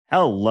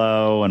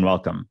Hello and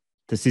welcome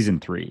to season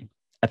 3,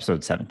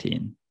 episode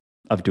 17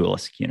 of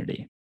Dualistic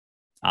Unity.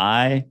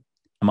 I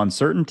am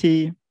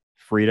uncertainty,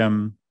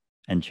 freedom,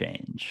 and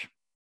change,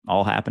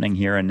 all happening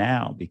here and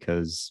now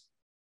because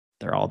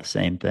they're all the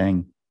same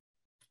thing.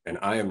 And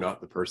I am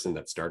not the person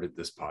that started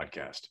this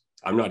podcast.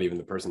 I'm not even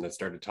the person that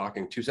started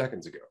talking 2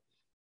 seconds ago,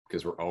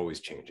 because we're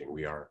always changing.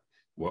 We are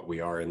what we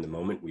are in the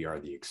moment. We are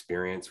the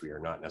experience. We are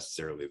not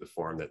necessarily the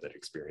form that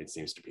experience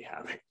seems to be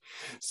having.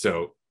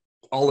 So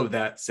all of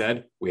that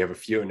said, we have a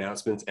few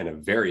announcements and a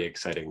very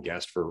exciting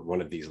guest for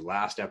one of these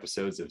last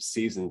episodes of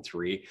season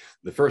 3.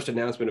 The first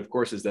announcement, of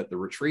course, is that the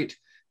retreat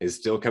is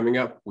still coming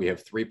up. We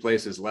have 3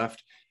 places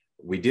left.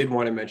 We did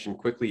want to mention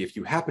quickly, if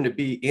you happen to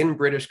be in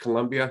British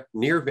Columbia,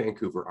 near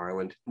Vancouver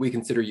Island, we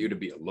consider you to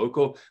be a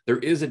local. There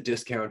is a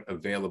discount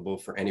available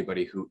for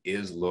anybody who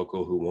is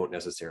local, who won't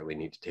necessarily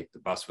need to take the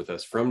bus with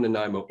us from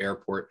Nanaimo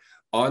Airport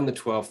on the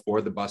 12th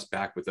or the bus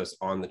back with us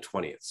on the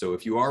 20th. So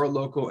if you are a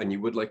local and you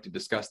would like to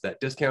discuss that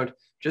discount,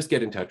 just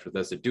get in touch with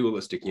us at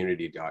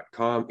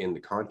dualisticunity.com in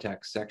the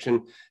contact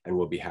section, and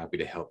we'll be happy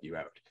to help you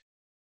out.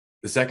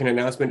 The second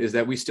announcement is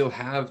that we still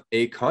have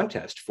a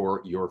contest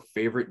for your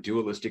favorite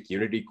Dualistic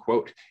Unity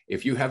quote.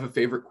 If you have a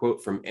favorite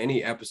quote from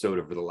any episode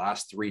over the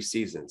last 3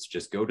 seasons,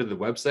 just go to the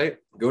website,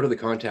 go to the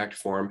contact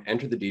form,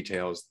 enter the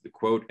details, the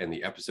quote, and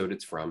the episode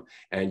it's from,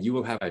 and you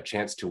will have a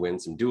chance to win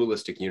some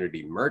Dualistic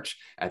Unity merch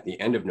at the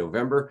end of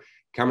November.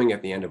 Coming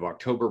at the end of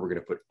October, we're going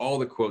to put all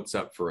the quotes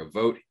up for a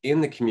vote in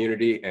the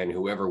community, and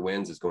whoever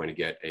wins is going to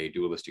get a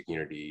Dualistic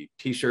Unity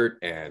t-shirt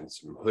and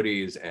some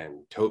hoodies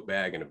and tote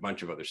bag and a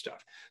bunch of other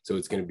stuff. So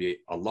it's going to be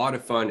a lot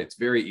of fun. It's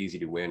very easy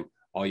to win.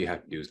 All you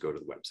have to do is go to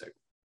the website.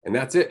 And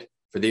that's it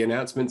for the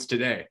announcements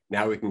today.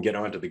 Now we can get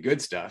on to the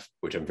good stuff,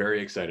 which I'm very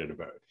excited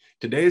about.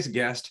 Today's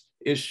guest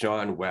is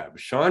Sean Webb.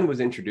 Sean was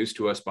introduced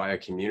to us by a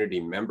community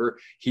member.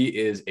 He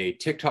is a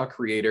TikTok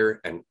creator,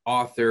 an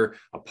author,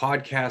 a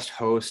podcast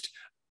host,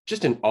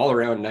 just an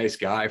all-around nice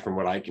guy from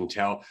what I can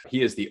tell.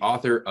 He is the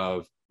author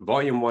of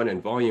Volume 1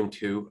 and Volume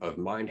 2 of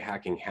Mind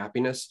Hacking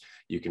Happiness.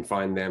 You can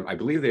find them. I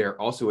believe they are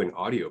also an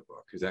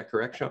audiobook. Is that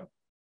correct, Sean?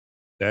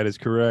 That is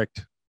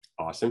correct.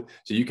 Awesome.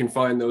 So you can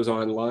find those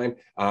online.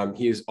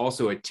 He is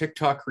also a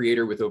TikTok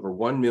creator with over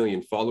 1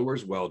 million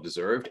followers,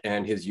 well-deserved,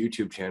 and his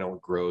YouTube channel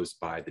grows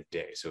by the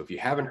day. So if you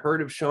haven't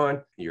heard of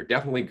Sean, you're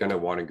definitely going to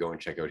want to go and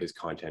check out his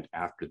content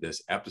after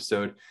this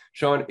episode.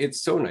 Sean,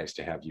 it's so nice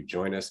to have you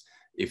join us.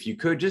 If you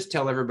could just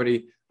tell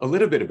everybody a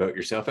little bit about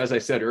yourself. As I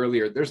said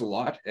earlier, there's a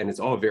lot and it's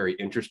all very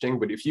interesting,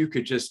 but if you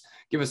could just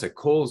give us a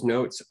Cole's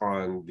Notes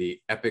on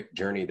the epic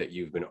journey that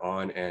you've been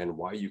on and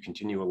why you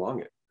continue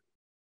along it.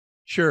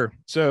 Sure.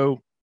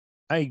 So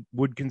I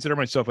would consider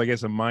myself, I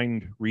guess, a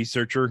mind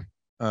researcher.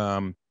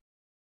 I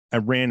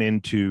ran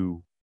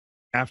into,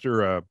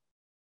 after a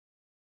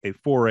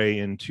foray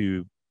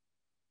into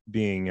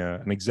being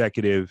an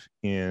executive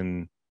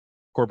in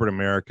corporate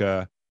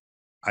America,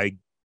 I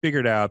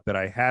figured out that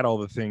I had all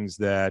the things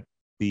that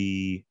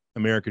the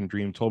American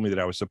dream told me that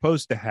I was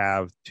supposed to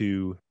have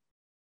to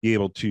be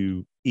able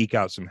to eke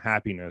out some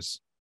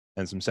happiness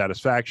and some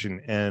satisfaction.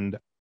 And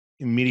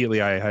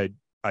immediately I had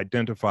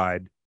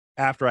identified,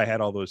 after I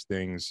had all those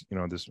things,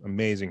 this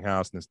amazing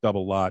house and this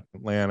double lot in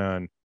Atlanta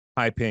and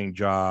high paying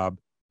job,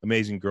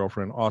 amazing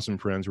girlfriend, awesome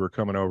friends who were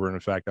coming over. And in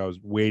fact, I was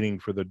waiting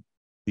for the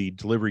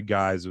delivery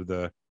guys of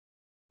the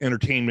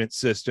entertainment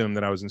system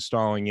that I was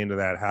installing into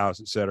that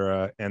house, et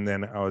cetera. And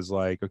then I was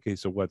like, okay,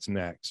 so what's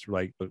next?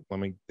 Like, let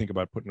me think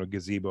about putting a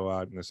gazebo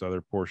out in this other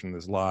portion of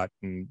this lot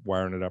and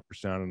wiring it up for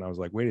sound. And I was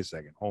like, wait a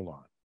second, hold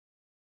on.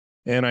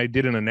 And I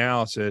did an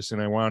analysis and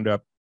I wound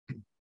up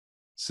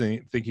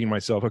thinking to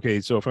myself,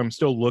 okay, so if I'm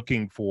still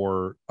looking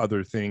for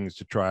other things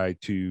to try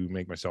to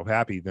make myself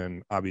happy,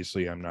 then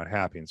obviously I'm not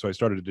happy. And so I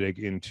started to dig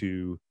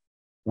into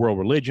world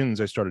religions.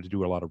 I started to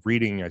do a lot of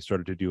reading. I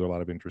started to do a lot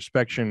of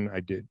introspection.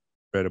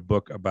 Read a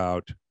book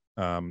about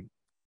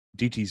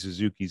D.T.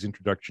 Suzuki's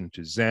Introduction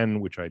to Zen,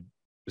 which I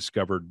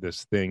discovered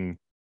this thing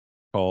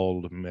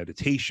called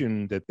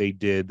meditation that they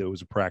did. That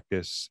was a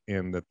practice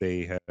and that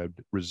they had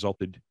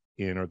resulted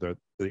in, or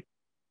I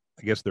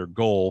guess their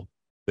goal,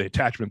 the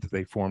attachment that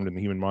they formed in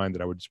the human mind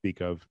that I would speak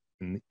of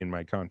in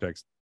my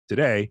context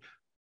today,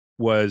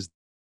 was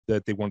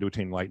that they wanted to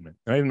attain enlightenment.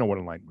 And I didn't know what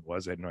enlightenment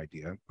was. I had no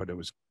idea, but it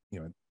was,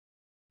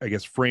 I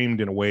guess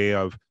framed in a way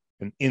of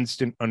an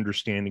instant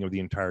understanding of the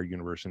entire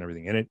universe and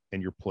everything in it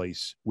and your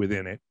place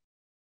within it.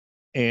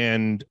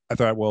 And I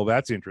thought, well,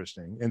 that's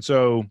interesting. And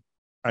so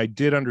I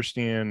did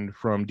understand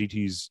from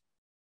DT's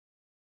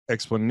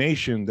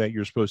explanation that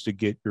you're supposed to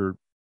get your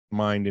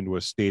mind into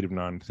a state of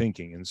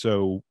non-thinking. And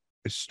so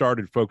I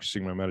started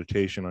focusing my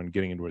meditation on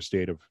getting into a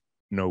state of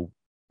no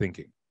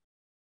thinking.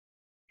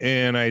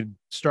 And I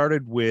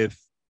started with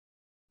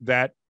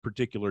that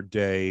particular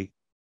day,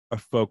 a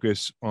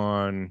focus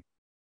on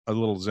a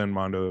little Zen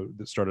mondo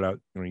that started out,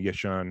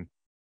 Yeshan,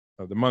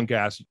 the monk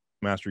asked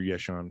Master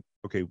Yeshan,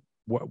 okay,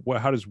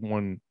 how does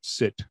one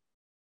sit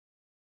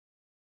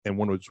and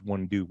what does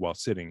one do while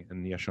sitting?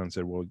 And Yeshan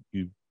said, well,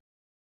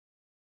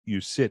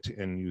 you sit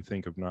and you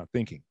think of not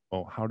thinking.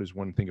 Well, how does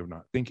one think of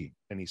not thinking?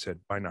 And he said,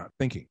 by not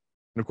thinking.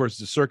 And of course,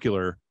 it's a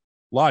circular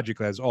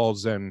logic, as all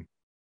Zen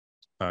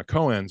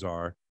koans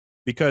are,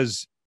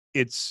 because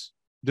it's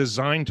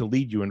designed to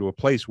lead you into a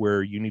place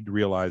where you need to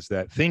realize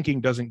that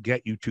thinking doesn't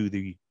get you to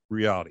the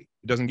reality.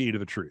 It doesn't get you to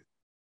the truth.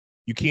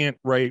 You can't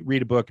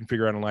read a book and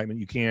figure out enlightenment.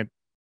 You can't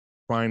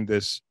find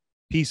this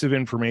piece of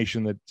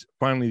information that's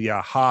finally the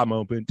aha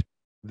moment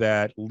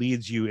that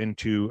leads you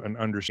into an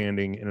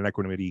understanding and an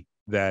equanimity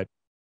that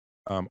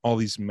all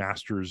these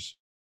masters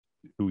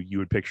who you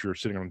would picture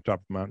sitting on the top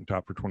of the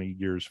mountaintop for 20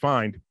 years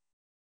find,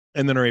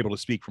 and then are able to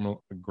speak from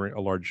a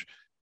large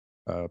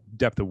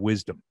depth of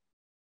wisdom.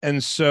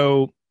 And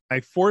so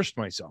I forced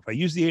myself. I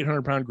used the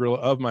 800-pound gorilla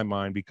of my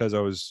mind because I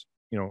was,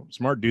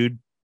 smart dude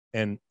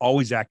and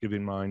always active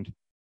in mind.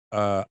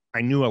 I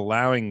knew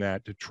allowing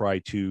that to try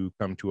to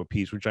come to a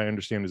peace, which I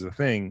understand is a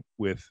thing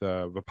with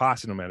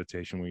Vipassana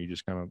meditation, where you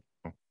just kind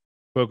of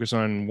focus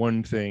on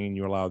one thing and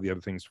you allow the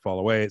other things to fall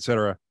away,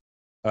 etc.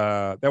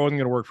 That wasn't going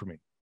to work for me.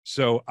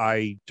 So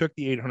I took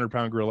the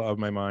 800-pound gorilla of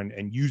my mind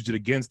and used it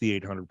against the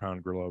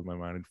 800-pound gorilla of my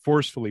mind, and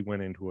forcefully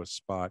went into a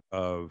spot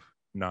of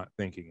not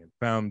thinking, and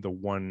found the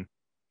one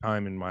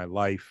time in my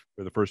life,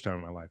 or the first time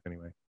in my life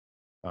anyway,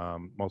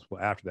 multiple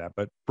after that,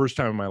 but first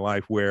time in my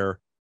life where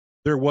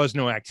there was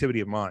no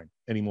activity of mind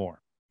anymore.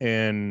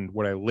 And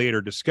what I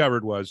later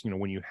discovered was,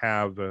 when you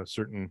have a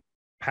certain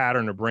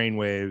pattern of brain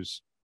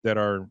waves that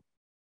are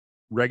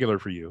regular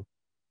for you,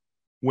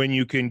 when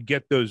you can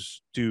get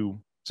those to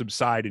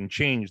subside and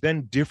change,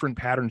 then different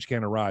patterns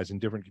can arise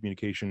and different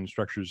communication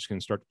structures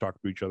can start to talk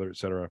to each other, et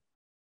cetera.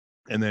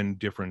 And then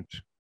different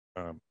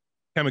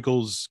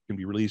chemicals can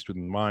be released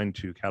within the mind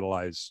to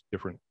catalyze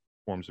different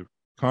forms of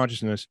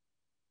consciousness.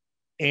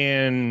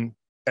 And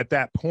at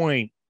that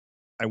point,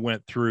 I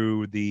went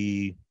through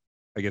the,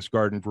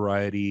 garden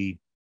variety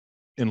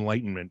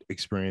enlightenment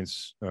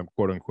experience,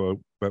 quote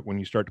unquote. But when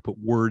you start to put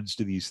words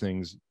to these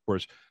things, of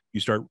course, you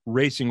start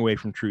racing away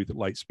from truth at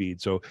light speed.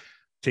 So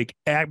take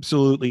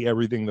absolutely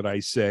everything that I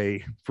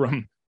say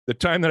from the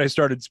time that I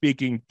started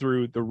speaking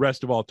through the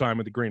rest of all time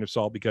with a grain of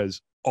salt,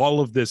 because all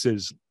of this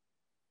is,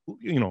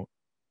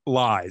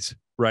 lies,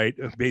 right?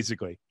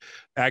 Basically,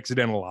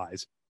 accidental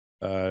lies.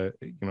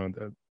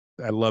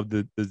 I love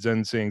the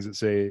Zen sayings that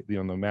say,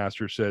 the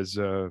master says,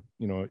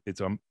 it's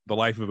the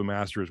life of a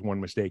master is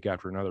one mistake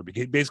after another,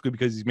 basically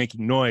because he's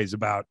making noise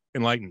about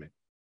enlightenment.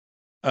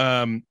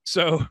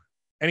 So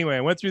anyway,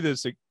 I went through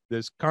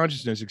this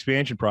consciousness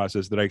expansion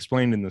process that I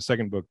explained in the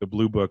second book, the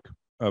Blue Book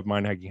of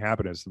Mind Hacking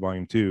Happiness, the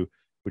volume 2,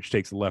 which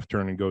takes the left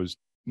turn and goes,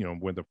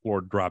 when the floor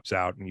drops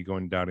out and you go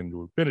down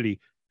into infinity.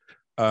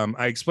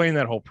 I explained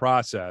that whole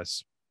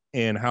process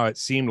and how it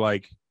seemed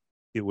like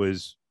it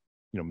was,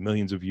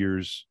 millions of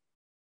years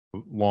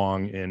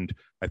long, and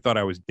I thought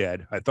I was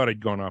dead. I thought I'd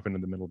gone off into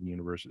the middle of the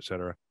universe,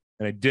 etc.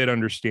 And I did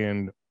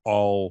understand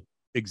all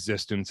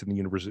existence in the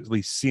universe, at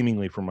least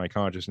seemingly from my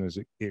consciousness.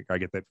 I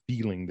get that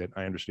feeling that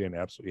I understand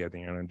absolutely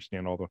everything. I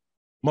understand all the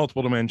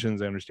multiple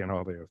dimensions. I understand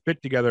how they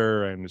fit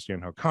together. I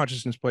understand how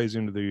consciousness plays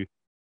into the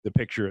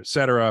picture,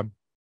 etc.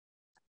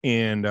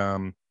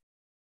 And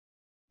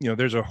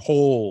there's a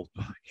whole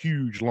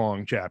huge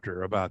long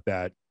chapter about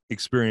that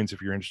experience.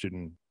 If you're interested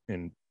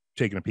in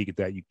taking a peek at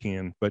that, you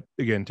can, but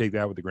again, take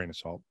that with a grain of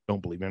salt.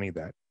 Don't believe any of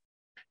that.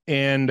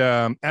 And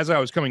as I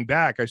was coming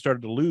back, I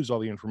started to lose all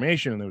the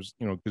information, and there was,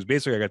 because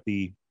basically I got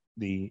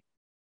the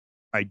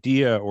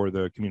idea or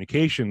the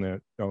communication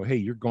that, oh, hey,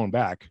 you're going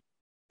back.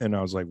 And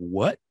I was like,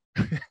 what?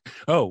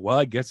 Oh, well,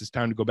 I guess it's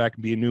time to go back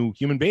and be a new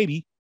human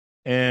baby.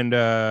 And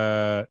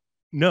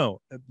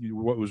no,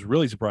 what was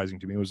really surprising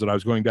to me was that I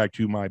was going back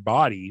to my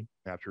body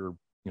after,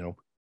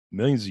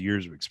 millions of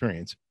years of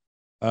experience,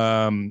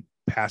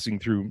 passing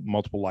through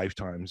multiple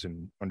lifetimes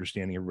and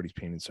understanding everybody's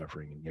pain and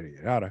suffering and yada,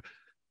 yada, yada.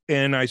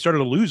 And I started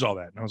to lose all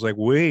that. And I was like,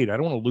 wait, I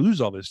don't want to lose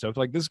all this stuff.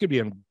 Like, this could be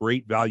of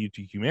great value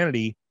to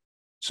humanity.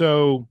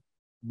 So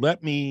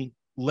let me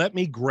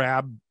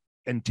grab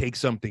and take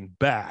something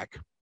back.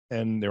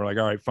 And they were like,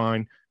 all right,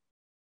 fine.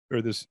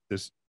 Or this,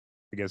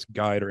 I guess,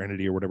 guide or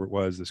entity or whatever it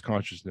was, this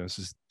consciousness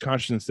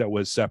that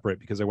was separate,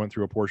 because I went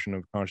through a portion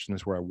of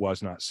consciousness where I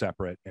was not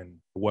separate and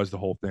it was the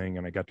whole thing,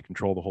 and I got to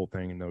control the whole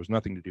thing, and there was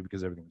nothing to do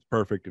because everything was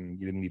perfect and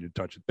you didn't need to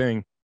touch a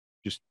thing,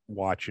 just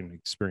watch and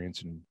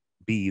experience and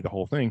be the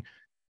whole thing.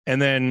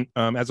 And then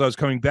as I was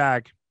coming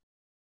back,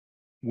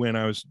 when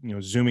I was,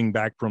 zooming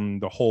back from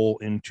the whole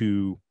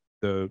into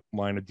the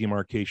line of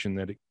demarcation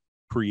that it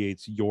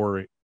creates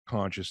your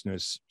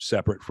consciousness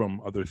separate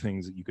from other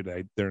things that you could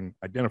then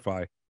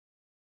identify,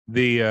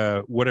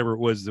 the whatever it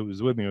was that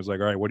was with me was like,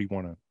 all right, what do you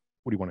want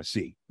to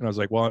see? And I was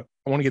like, well,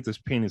 I want to get this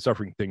pain and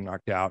suffering thing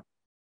knocked out.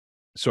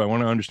 So I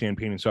want to understand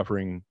pain and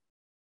suffering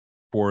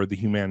for the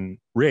human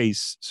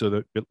race, so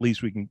that at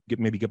least we can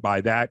maybe get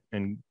by that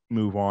and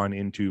move on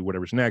into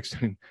whatever's next.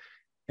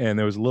 And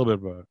there was a little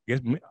bit of I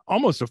guess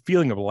almost a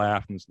feeling of a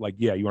laugh, and it's like,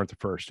 yeah, you aren't the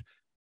first.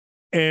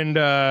 And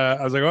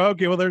I was like, oh,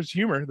 okay, well, there's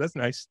humor. That's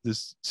nice to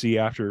see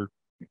after,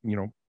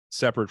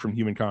 separate from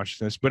human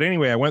consciousness. But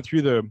anyway, I went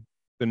through the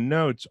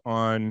notes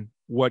on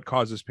what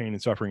causes pain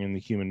and suffering in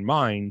the human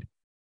mind,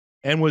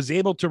 and was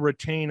able to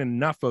retain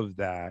enough of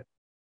that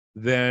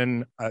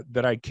then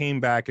that I came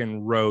back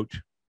and wrote,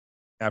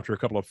 after a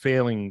couple of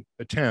failing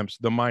attempts,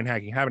 the Mind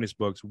Hacking Happiness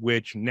books,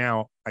 which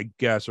now I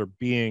guess are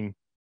being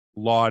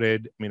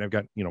lauded. I mean, I've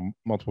got,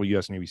 multiple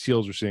US Navy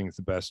SEALs are saying it's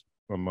the best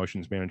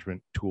emotions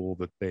management tool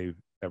that they've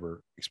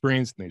ever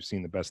experienced. And they've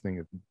seen the best thing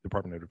that the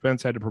Department of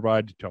Defense had to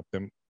provide to help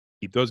them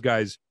keep those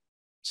guys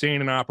sane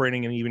and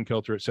operating in even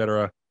kilter, et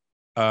cetera.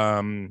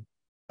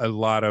 A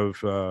lot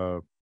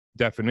of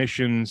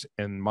definitions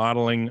and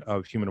modeling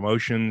of human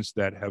emotions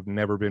that have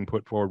never been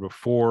put forward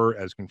before,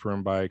 as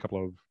confirmed by a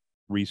couple of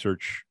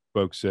research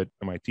folks at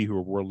MIT who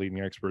are world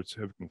leading experts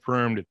have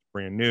confirmed. It's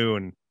brand new.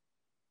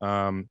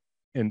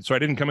 And so I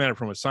didn't come at it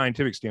from a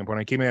scientific standpoint.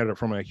 I came at it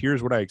from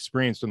here's what I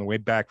experienced on the way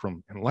back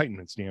from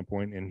enlightenment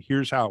standpoint, and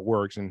here's how it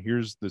works, and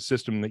here's the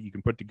system that you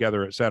can put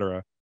together, et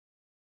cetera,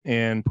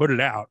 and put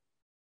it out.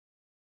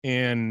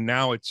 And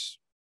now it's,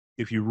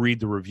 if you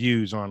read the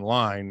reviews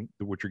online,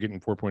 which are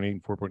getting 4.8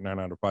 and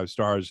 4.9 out of 5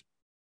 stars,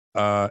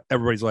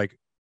 everybody's like,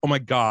 oh my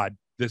God,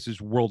 this is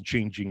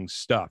world-changing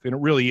stuff. And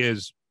it really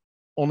is,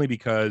 only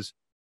because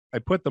I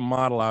put the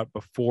model out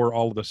before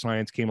all of the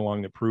science came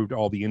along that proved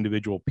all the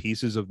individual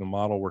pieces of the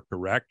model were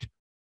correct.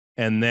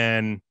 And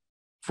then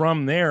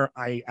from there,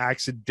 I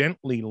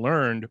accidentally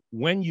learned,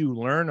 when you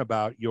learn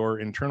about your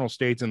internal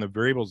states and the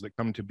variables that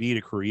come to be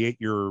to create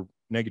your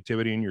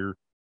negativity and your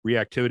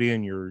reactivity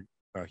and your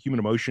human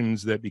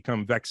emotions that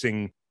become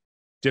vexing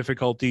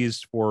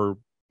difficulties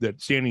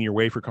that stand in your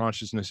way for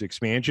consciousness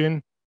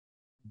expansion,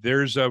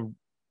 there's a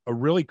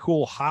really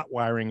cool hot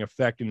wiring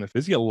effect in the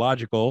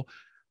physiological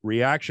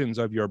reactions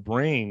of your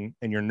brain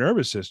and your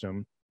nervous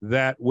system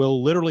that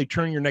will literally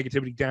turn your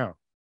negativity down.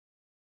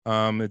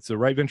 It's the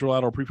right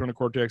ventrolateral prefrontal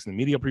cortex and the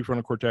medial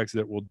prefrontal cortex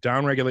that will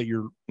downregulate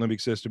your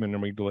limbic system and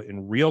amygdala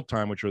in real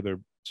time, which are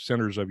the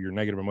centers of your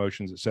negative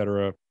emotions, et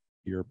cetera,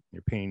 your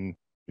pain,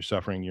 your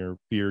suffering, your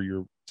fear,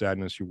 your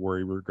sadness, your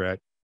worry, regret,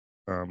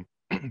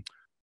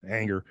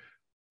 anger,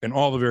 and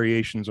all the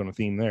variations on a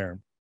theme there.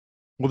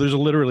 Well, there's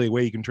literally a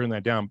way you can turn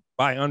that down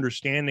by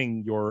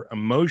understanding your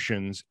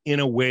emotions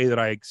in a way that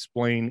I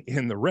explain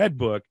in the Red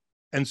Book.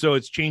 And so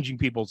it's changing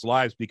people's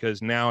lives,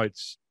 because now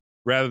it's,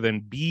 rather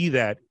than be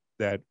that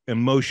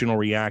emotional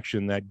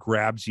reaction that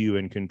grabs you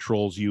and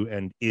controls you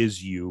and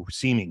is you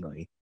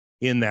seemingly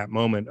in that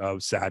moment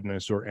of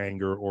sadness or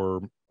anger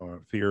or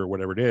fear or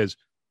whatever it is,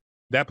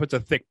 that puts a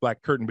thick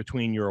black curtain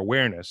between your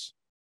awareness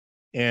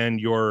and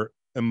your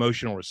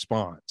emotional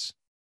response.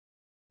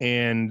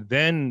 And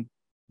then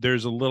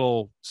there's a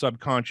little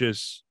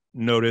subconscious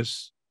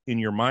notice in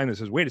your mind that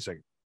says, wait a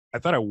second, I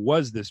thought I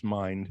was this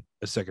mind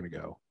a second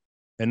ago,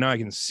 and now I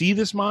can see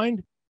this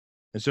mind.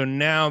 And so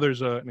now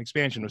there's an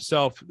expansion of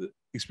self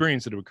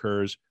experience that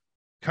occurs,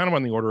 kind of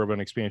on the order of an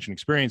expansion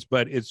experience,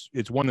 but it's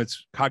one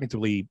that's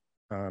cognitively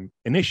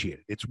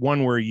initiated. It's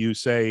one where you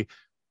say,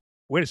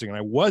 wait a second,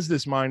 I was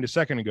this mind a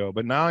second ago,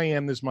 but now I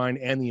am this mind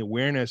and the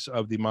awareness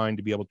of the mind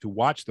to be able to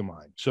watch the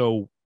mind.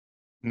 So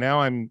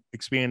now I'm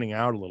expanding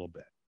out a little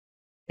bit.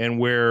 And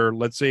where,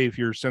 let's say, if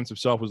your sense of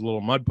self was a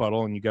little mud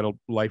puddle and you got a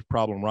life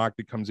problem rock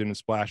that comes in and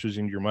splashes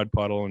into your mud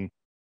puddle and,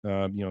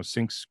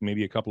 sinks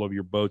maybe a couple of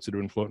your boats that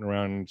have been floating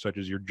around, such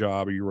as your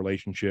job or your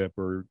relationship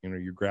or,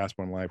 your grasp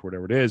on life,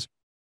 whatever it is.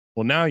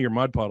 Well, now your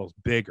mud puddle's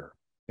bigger,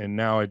 and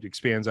now it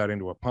expands out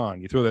into a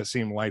pond. You throw that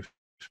same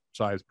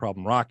life-size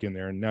problem rock in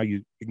there, and now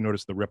you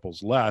notice the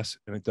ripples less,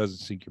 and it doesn't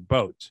sink your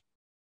boats.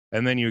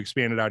 And then you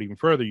expand it out even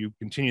further. You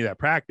continue that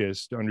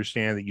practice to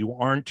understand that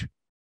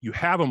you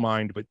have a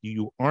mind, but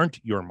you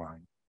aren't your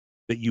mind,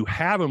 that you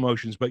have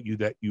emotions, but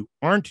that you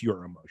aren't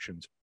your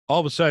emotions. All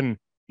of a sudden,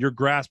 your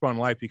grasp on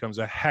life becomes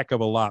a heck of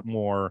a lot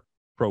more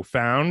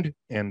profound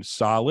and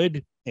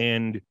solid,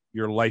 and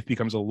your life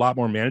becomes a lot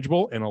more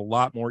manageable and a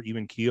lot more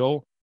even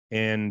keel,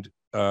 and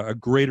a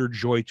greater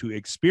joy to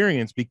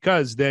experience,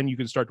 because then you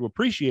can start to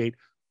appreciate,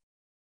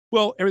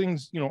 well,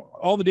 everything's,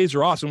 all the days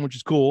are awesome, which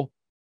is cool.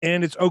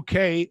 And it's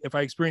okay if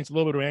I experience a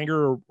little bit of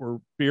anger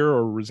or fear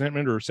or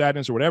resentment or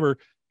sadness or whatever,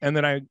 and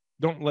then I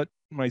don't let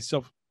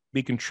myself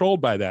be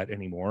controlled by that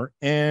anymore.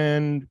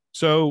 And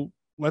so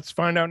let's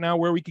find out now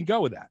where we can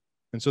go with that.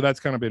 And so that's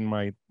kind of been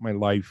my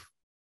life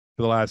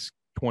for the last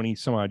 20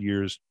 some odd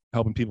years,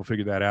 helping people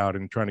figure that out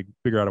and trying to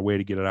figure out a way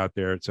to get it out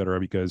there, et cetera.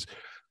 Because,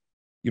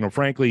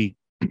 frankly,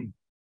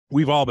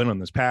 we've all been on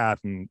this path,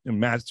 and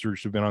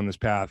masters have been on this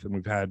path, and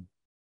we've had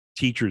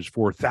teachers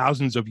for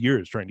thousands of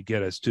years trying to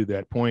get us to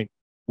that point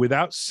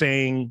without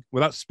spilling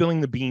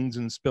the beans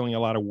and spilling a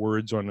lot of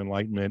words on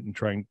enlightenment and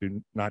trying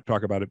to not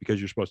talk about it, because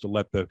you're supposed to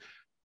let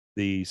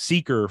the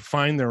seeker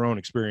find their own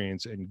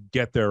experience and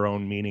get their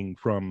own meaning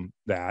from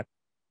that.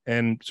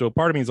 And so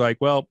part of me is like,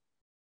 well,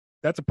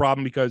 that's a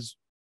problem, because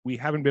we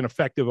haven't been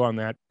effective on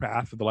that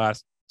path for the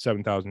last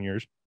 7,000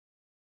 years.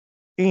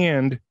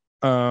 And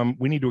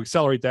we need to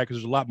accelerate that, because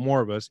there's a lot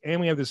more of us.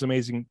 And we have this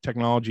amazing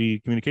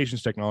technology,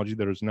 communications technology,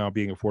 that is now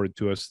being afforded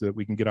to us, that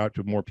we can get out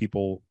to more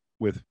people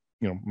with,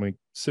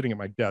 sitting at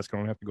my desk. I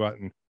don't have to go out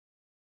and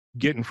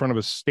get in front of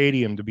a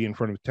stadium to be in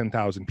front of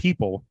 10,000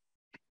 people.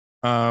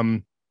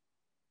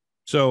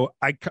 So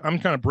I'm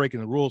kind of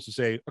breaking the rules to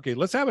say, okay,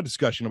 let's have a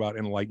discussion about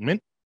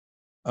enlightenment.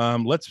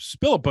 Let's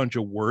spill a bunch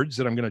of words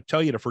that I'm going to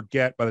tell you to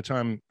forget by the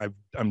time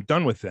I'm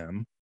done with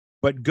them,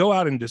 but go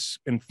out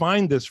and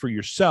find this for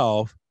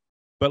yourself.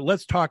 But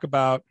let's talk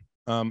about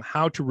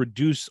how to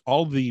reduce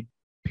all the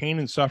pain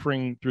and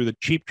suffering through the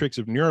cheap tricks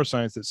of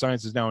neuroscience that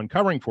science is now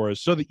uncovering for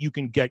us, so that you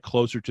can get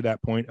closer to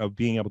that point of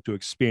being able to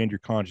expand your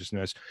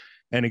consciousness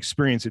and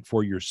experience it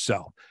for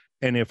yourself.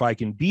 And if I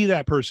can be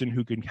that person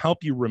who can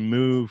help you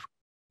remove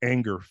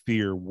anger,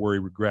 fear, worry,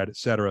 regret,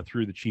 etc.,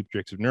 through the cheap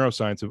tricks of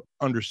neuroscience of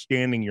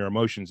understanding your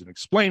emotions and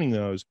explaining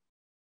those,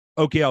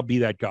 okay, I'll be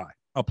that guy.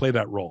 I'll play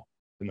that role.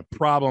 And the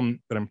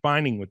problem that I'm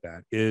finding with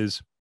that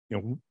is,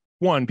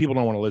 one, people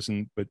don't want to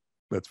listen, but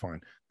that's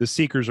fine. The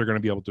seekers are going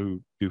to be able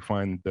to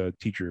find the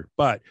teacher.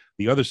 But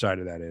the other side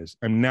of that is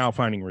I'm now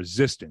finding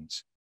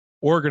resistance,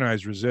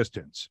 organized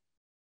resistance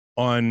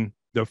on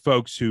the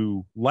folks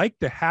who like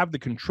to have the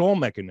control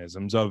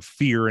mechanisms of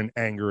fear and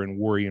anger and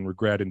worry and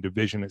regret and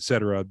division, et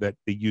cetera, that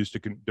they use to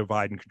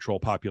divide and control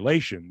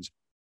populations.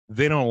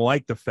 They don't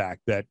like the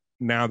fact that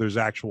now there's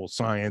actual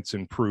science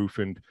and proof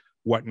and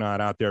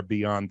whatnot out there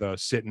beyond the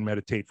sit and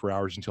meditate for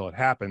hours until it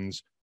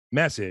happens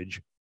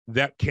message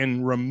that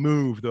can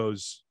remove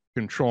those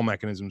control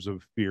mechanisms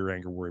of fear,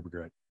 anger, worry,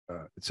 regret,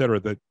 et cetera,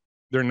 that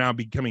they're now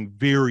becoming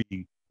very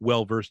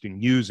well-versed in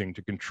using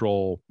to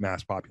control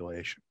mass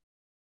population.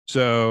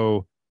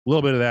 So a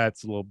little bit of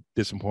that's a little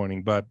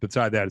disappointing, but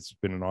beside that, it's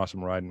been an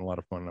awesome ride and a lot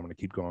of fun. And I'm going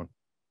to keep going.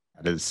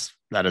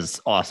 That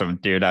is awesome,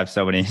 dude. I have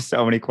so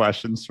many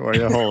questions for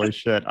you. Holy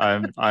shit.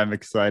 I'm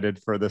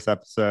excited for this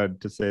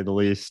episode, to say the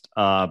least.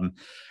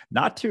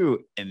 Not to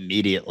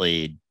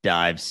immediately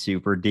dive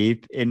super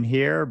deep in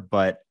here,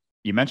 but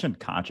you mentioned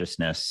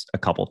consciousness a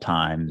couple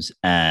times,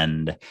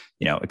 and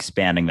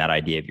expanding that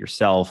idea of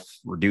yourself,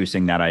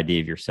 reducing that idea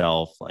of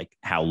yourself, like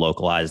how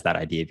localized that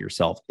idea of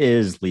yourself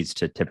is, leads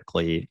to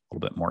typically a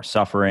little bit more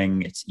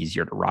suffering. It's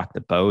easier to rock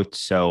the boat.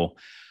 So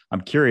I'm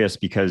curious,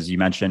 because you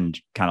mentioned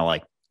kind of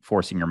like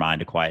forcing your mind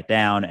to quiet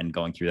down and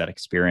going through that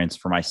experience.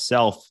 For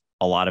myself,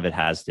 a lot of it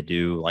has to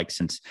do, like,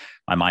 since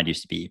my mind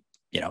used to be,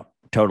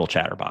 total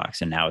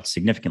chatterbox, and now it's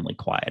significantly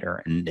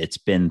quieter, and it's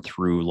been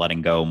through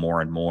letting go more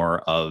and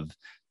more of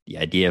the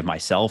idea of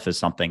myself as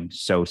something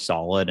so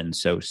solid and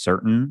so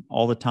certain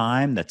all the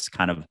time, that's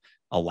kind of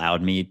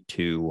allowed me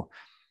to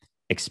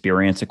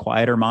experience a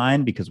quieter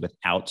mind, because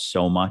without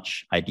so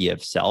much idea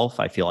of self,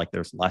 I feel like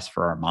there's less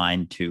for our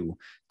mind to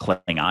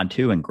cling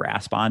onto and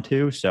grasp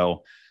onto.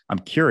 So I'm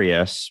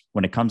curious,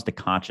 when it comes to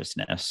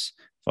consciousness,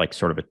 like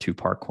sort of a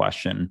two-part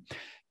question,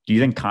 do you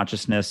think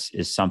consciousness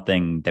is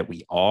something that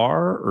we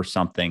are or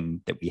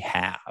something that we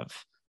have?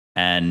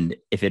 And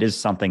if it is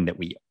something that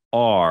we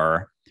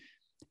are,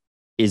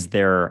 is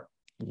there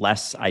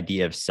less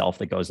idea of self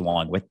that goes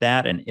along with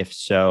that? And if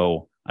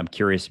so, I'm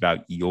curious about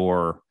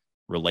your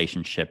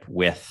relationship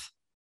with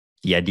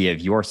the idea of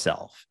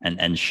yourself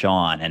and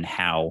Sean, and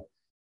how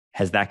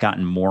has that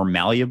gotten more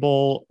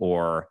malleable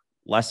or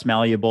less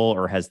malleable,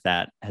 or has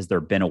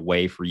there been a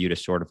way for you to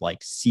sort of like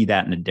see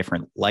that in a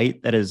different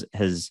light that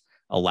has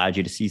allowed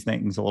you to see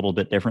things a little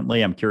bit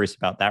differently? I'm curious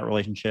about that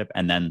relationship,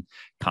 and then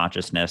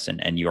consciousness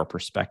and your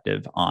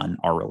perspective on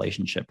our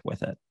relationship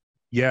with it.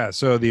 Yeah.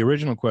 So the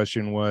original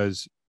question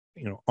was,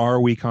 are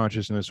we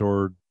consciousness,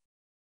 or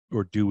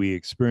do we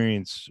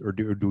experience, or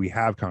do we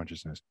have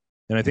consciousness?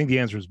 And I think the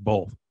answer is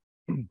both,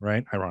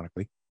 right?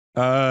 Ironically,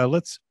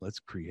 let's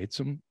create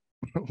some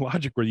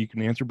logic where you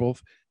can answer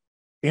both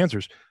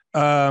answers.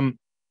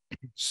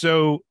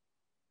 So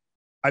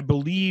I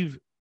believe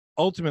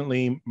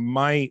ultimately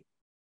my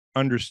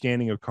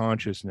understanding of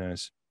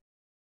consciousness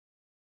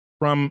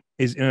and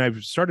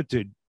I've started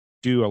to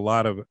do a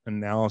lot of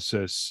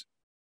analysis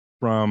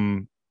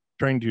from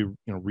trying to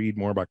read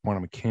more about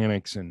quantum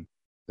mechanics and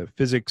the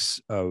physics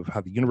of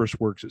how the universe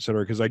works, et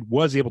cetera, because I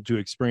was able to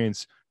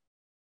experience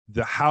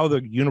how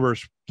the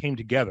universe came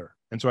together.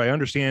 And so I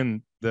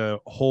understand the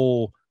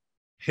whole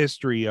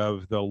history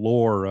of the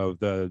lore of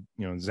the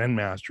Zen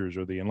masters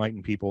or the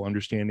enlightened people,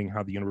 understanding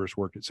how the universe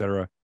worked, et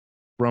cetera,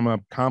 from a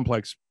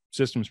complex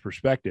systems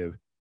perspective,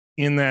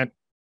 in that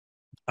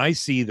I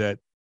see that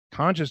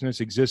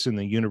consciousness exists in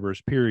the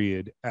universe,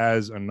 period,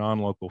 as a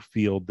non-local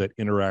field that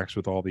interacts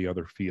with all the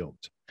other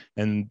fields,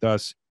 and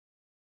thus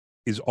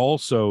is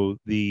also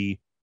the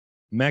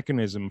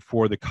mechanism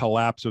for the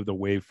collapse of the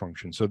wave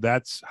function. So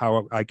that's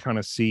how I kind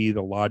of see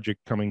the logic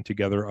coming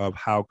together of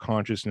how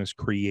consciousness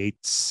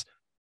creates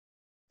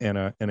in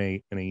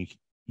a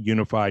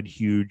unified,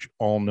 huge,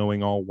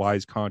 all-knowing,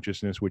 all-wise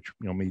consciousness, which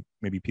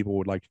maybe people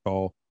would like to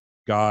call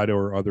God,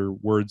 or other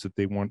words that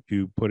they want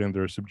to put in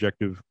their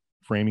subjective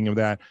framing of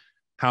that.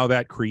 How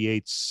that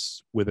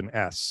creates, with an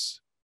S,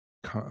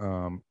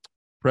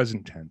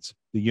 present tense,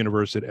 the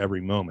universe at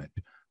every moment,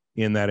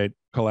 in that it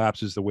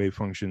collapses the wave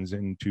functions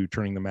into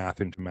turning the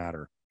math into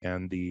matter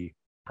and the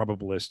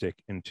probabilistic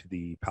into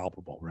the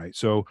palpable, right?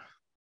 So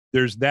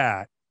there's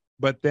that.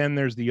 But then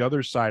there's the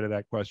other side of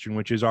that question,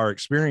 which is our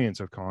experience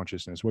of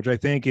consciousness, which I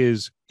think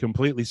is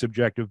completely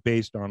subjective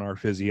based on our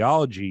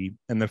physiology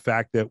and the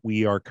fact that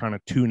we are kind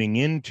of tuning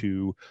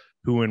into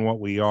who and what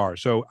we are.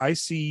 So I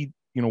see,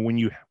 when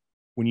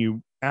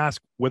you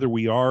ask whether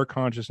we are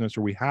consciousness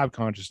or we have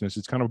consciousness.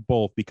 It's kind of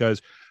both,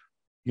 because,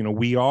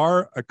 we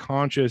are a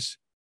conscious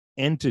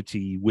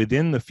entity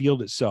within the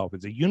field itself.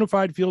 It's a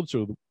unified field.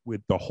 So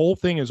with the whole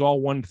thing is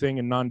all one thing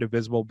and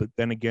non-divisible. But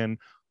then again,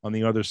 on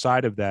the other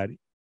side of that,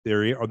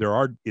 there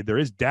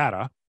is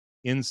data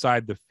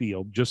inside the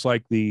field, just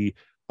like the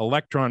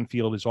electron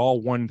field is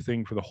all one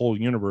thing for the whole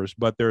universe,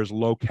 but there's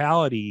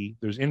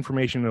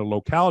information at a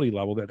locality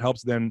level that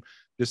helps then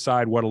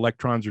decide what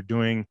electrons are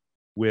doing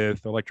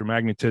with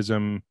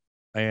electromagnetism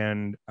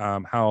and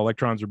how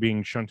electrons are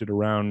being shunted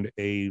around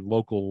a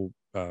local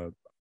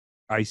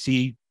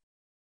IC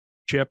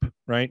chip,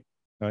 right?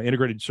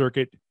 Integrated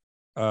circuit,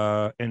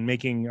 and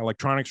making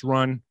electronics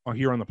run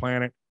here on the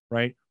planet,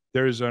 right?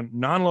 There's a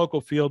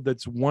non-local field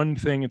that's one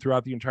thing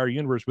throughout the entire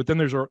universe, but then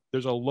there's a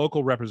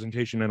local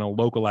representation and a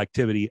local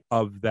activity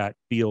of that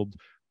field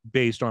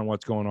based on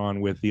what's going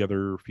on with the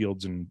other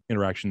fields and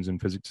interactions in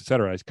physics, et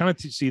cetera. I kind of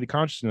see the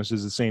consciousness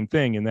as the same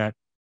thing, in that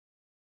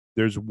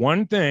there's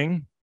one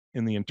thing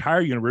in the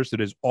entire universe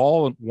that is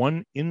all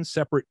one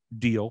separate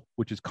deal,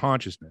 which is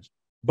consciousness.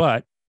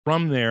 But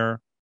from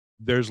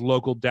there's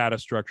local data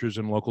structures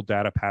and local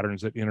data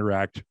patterns that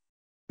interact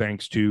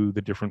thanks to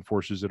the different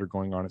forces that are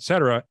going on, et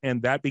cetera.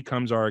 And that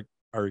becomes our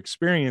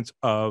experience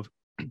of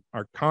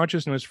our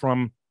consciousness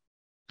from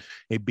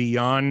a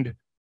beyond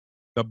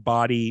the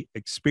body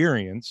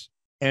experience,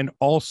 and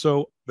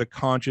also the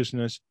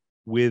consciousness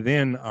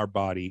within our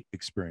body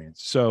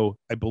experience. So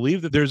I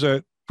believe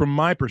that from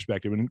my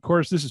perspective, and of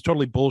course, this is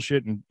totally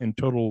bullshit and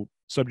total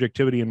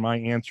subjectivity in my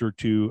answer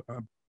to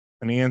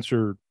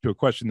a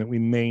question that we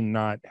may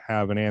not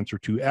have an answer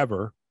to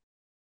ever.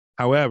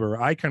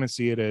 However, I kind of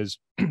see it as,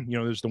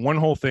 there's the one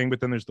whole thing,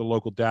 but then there's the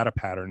local data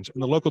patterns.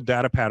 And the local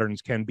data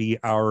patterns can be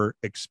our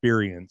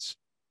experience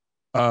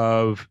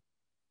of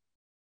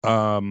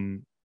the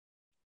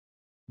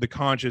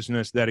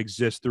consciousness that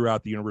exists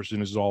throughout the universe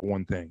and is all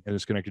one thing and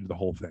is connected to the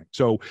whole thing.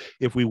 So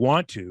if we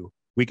want to,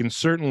 we can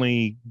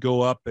certainly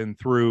go up and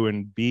through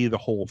and be the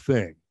whole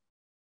thing.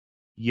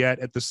 Yet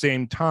at the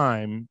same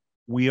time,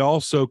 we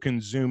also can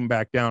zoom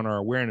back down our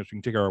awareness. We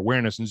can take our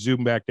awareness and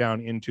zoom back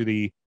down into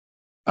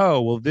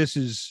this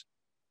is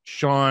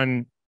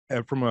Sean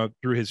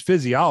through his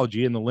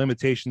physiology and the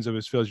limitations of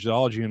his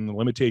physiology and the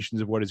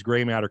limitations of what his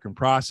gray matter can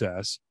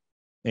process,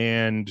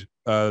 and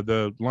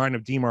the line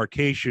of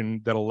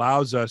demarcation that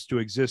allows us to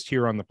exist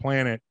here on the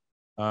planet,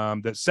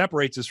 that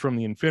separates us from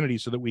the infinity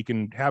so that we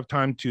can have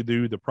time to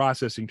do the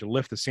processing to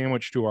lift the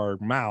sandwich to our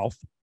mouth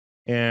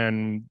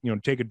and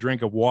take a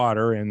drink of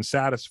water and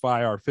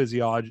satisfy our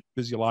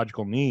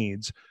physiological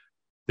needs.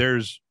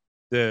 There's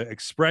the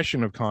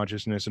expression of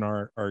consciousness and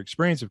our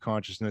experience of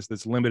consciousness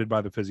that's limited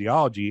by the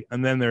physiology.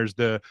 And then there's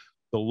the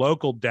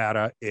local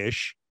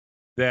data-ish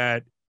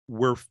that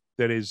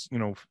is,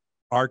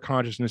 our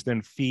consciousness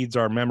then feeds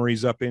our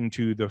memories up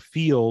into the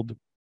field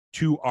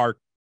to our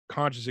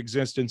conscious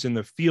existence in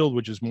the field,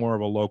 which is more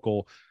of a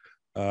local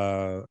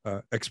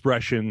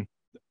expression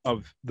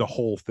of the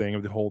whole thing,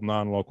 of the whole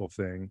non-local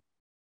thing.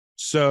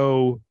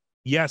 So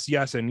yes,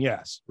 and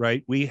yes,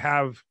 right? We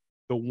have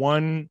the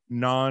one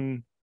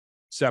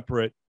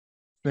non-separate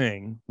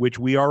thing, which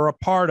we are a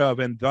part of,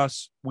 and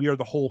thus we are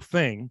the whole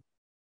thing.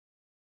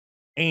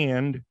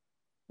 And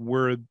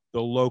we're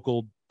the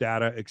local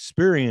data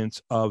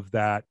experience of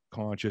that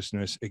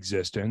consciousness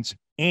existence.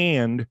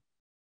 And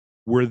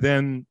we're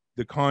then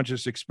the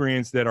conscious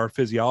experience that our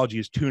physiology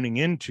is tuning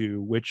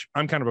into, which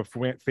I'm kind of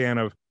a fan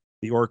of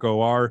the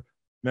ORC-OR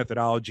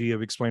methodology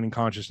of explaining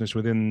consciousness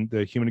within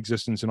the human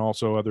existence and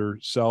also other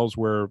cells,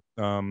 where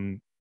Sir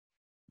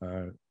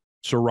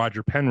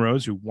Roger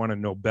Penrose, who won a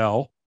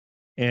Nobel,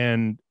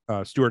 and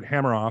Stuart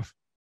Hameroff,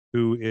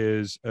 who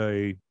is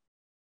a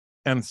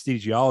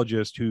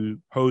anesthesiologist who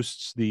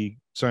hosts the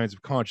Science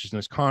of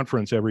Consciousness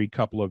conference every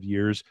couple of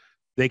years,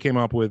 they came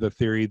up with a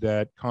theory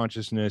that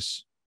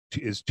consciousness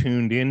is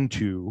tuned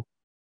into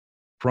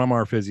from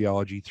our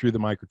physiology through the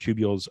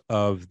microtubules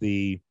of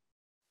the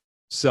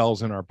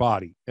cells in our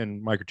body.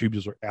 And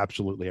microtubules are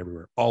absolutely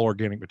everywhere. All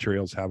organic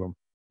materials have them.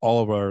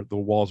 All of the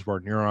walls of our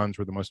neurons,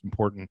 where the most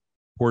important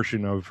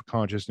portion of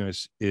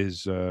consciousness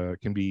is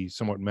can be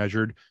somewhat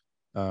measured.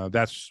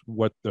 That's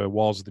what the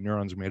walls of the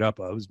neurons are made up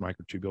of, is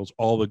microtubules.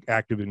 All the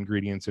active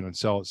ingredients in a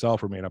cell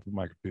itself are made up of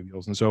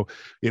microtubules. And so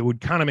it would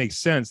kind of make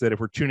sense that if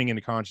we're tuning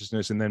into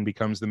consciousness and then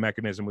becomes the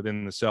mechanism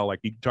within the cell, like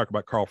you talk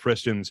about Carl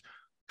Friston's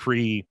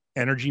free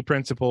energy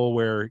principle,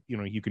 where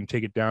you can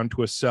take it down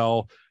to a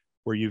cell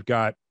where you've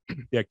got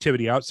the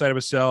activity outside of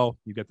a cell,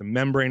 you've got the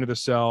membrane of the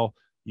cell,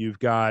 you've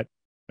got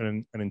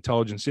an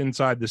intelligence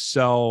inside the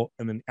cell,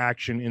 and then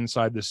action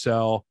inside the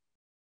cell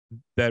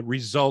that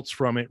results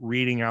from it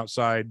reading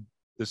outside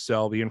the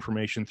cell the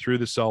information through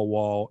the cell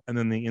wall, and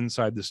then the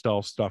inside the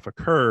cell stuff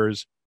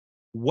occurs.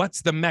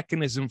 What's the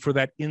mechanism for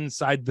that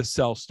inside the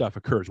cell stuff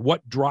occurs?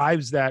 What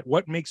drives that?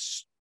 What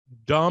makes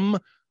dumb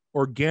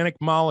organic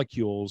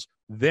molecules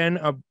then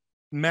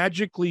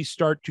magically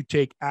start to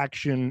take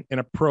action in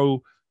a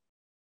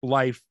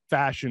pro-life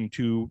fashion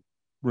to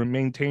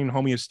maintain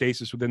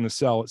homeostasis within the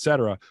cell, et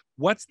cetera.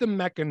 What's the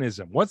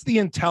mechanism? What's the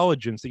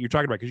intelligence that you're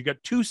talking about? Because you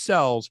got two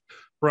cells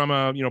from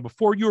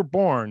before you were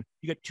born,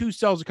 you got two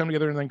cells that come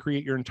together and then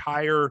create your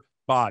entire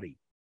body.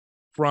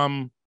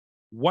 From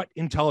what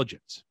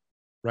intelligence,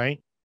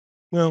 right?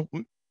 Well,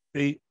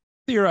 they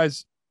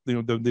theorize,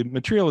 the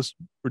materialist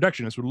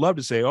reductionists would love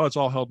to say, oh, it's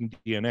all held in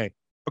DNA.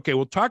 Okay,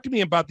 well, talk to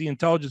me about the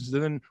intelligence that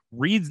then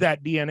reads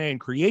that DNA and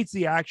creates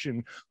the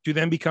action to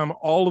then become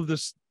all of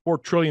this 4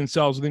 trillion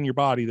cells within your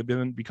body that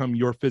then become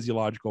your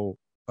physiological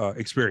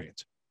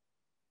experience.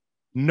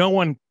 No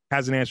one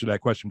has an answer to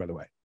that question, by the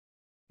way.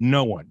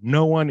 No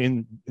one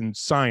in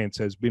science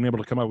has been able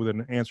to come up with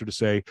an answer to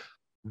say,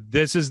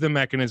 this is the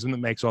mechanism that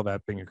makes all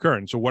that thing occur.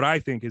 And so what I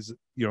think is,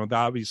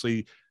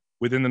 obviously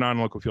within the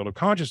non-local field of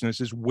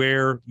consciousness is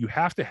where you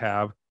have to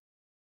have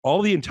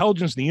all the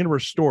intelligence in the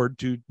universe stored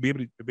to be able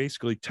to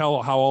basically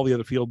tell how all the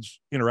other fields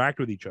interact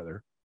with each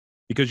other.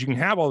 Because you can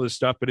have all this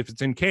stuff, but if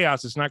it's in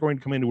chaos, it's not going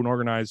to come into an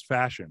organized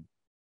fashion.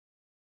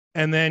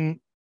 And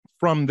then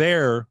from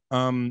there,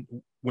 when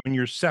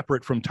you're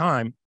separate from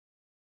time,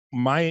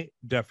 my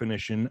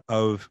definition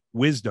of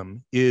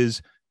wisdom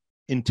is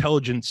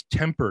intelligence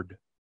tempered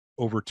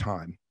over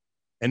time.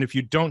 And if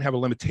you don't have a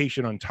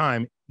limitation on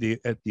time,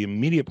 at the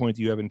immediate point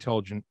that you have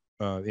infinite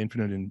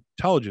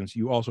intelligence,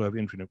 you also have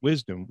infinite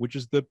wisdom, which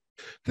is the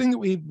thing that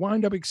we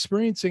wind up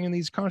experiencing in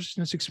these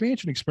consciousness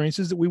expansion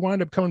experiences that we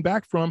wind up coming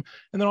back from.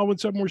 And then all of a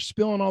sudden we're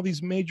spilling all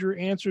these major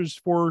answers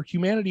for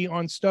humanity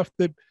on stuff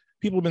that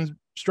people have been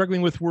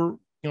struggling with for,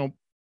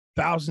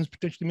 thousands,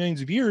 potentially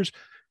millions of years.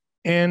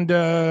 And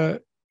then,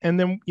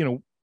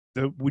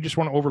 we just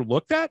want to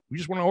overlook that. We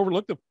just want to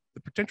overlook the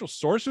potential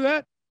source of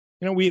that.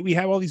 We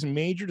have all these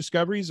major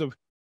discoveries of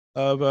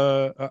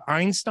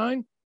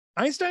Einstein.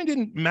 Einstein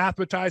didn't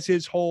mathematize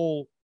his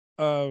whole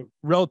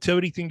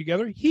relativity thing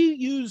together. He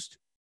used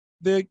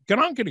the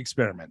Gedanken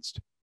experiments,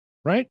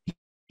 right?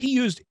 He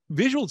used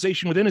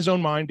visualization within his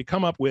own mind to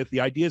come up with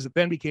the ideas that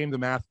then became the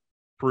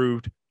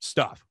math-proved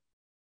stuff.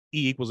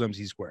 E =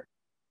 mc squared.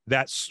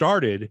 That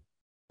started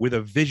with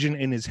a vision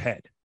in his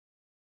head,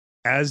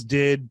 as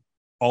did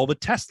all the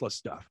Tesla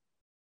stuff,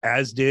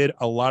 as did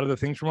a lot of the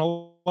things from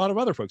a lot of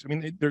other folks. I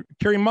mean,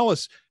 Kerry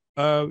Mullis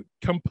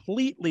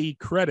completely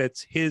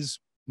credits his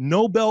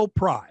Nobel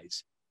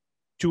Prize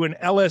to an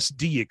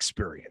LSD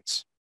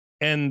experience.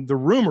 And the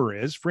rumor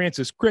is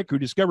Francis Crick, who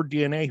discovered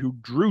DNA, who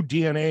drew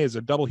DNA as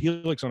a double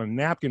helix on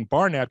a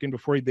bar napkin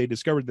before they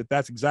discovered that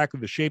that's exactly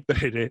the shape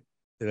that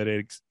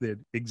it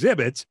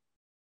exhibits,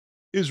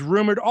 is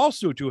rumored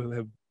also to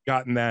have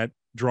gotten that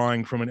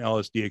drawing from an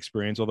LSD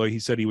experience, although he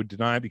said he would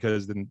deny it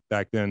because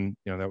back then,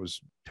 that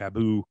was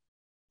taboo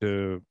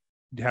to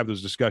have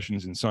those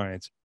discussions in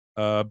science.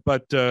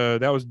 But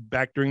that was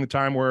back during the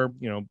time where,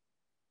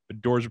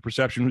 Doors of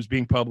Perception was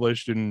being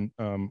published and,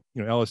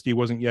 LSD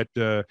wasn't yet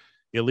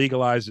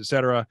illegalized, et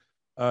cetera.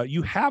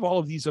 You have all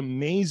of these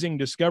amazing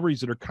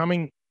discoveries that are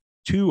coming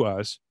to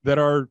us that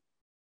are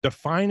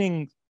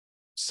defining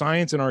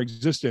science and our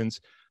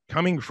existence,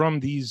 coming from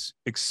these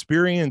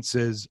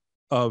experiences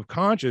of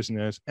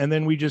consciousness. And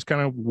then we just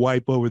kind of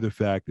wipe over the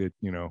fact that,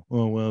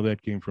 oh, well,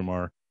 that came from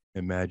our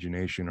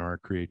imagination, our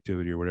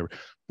creativity or whatever.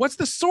 What's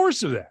the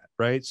source of that,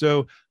 right?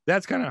 So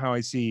that's kind of how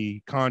I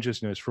see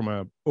consciousness from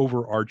a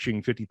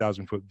overarching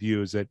 50,000 foot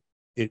view, is that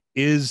it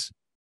is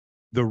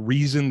the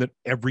reason that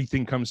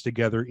everything comes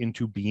together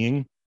into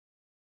being.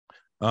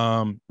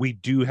 We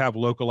do have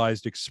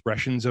localized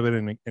expressions of it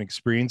and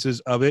experiences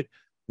of it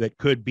that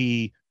could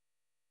be,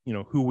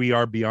 who we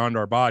are beyond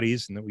our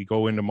bodies, and that we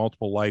go into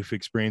multiple life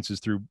experiences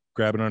through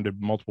grabbing onto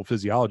multiple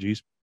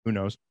physiologies. Who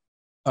knows?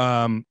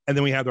 And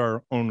then we have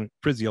our own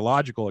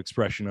physiological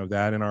expression of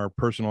that in our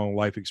personal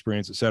life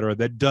experience, et cetera,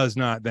 that does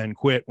not then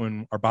quit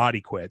when our body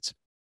quits.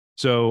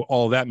 So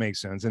all of that makes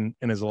sense. And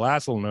as a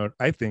last little note,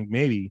 I think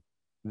maybe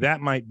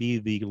that might be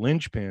the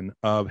linchpin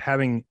of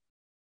having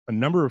a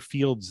number of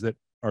fields that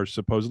are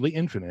supposedly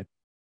infinite.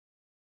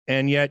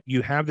 And yet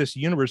you have this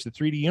universe, the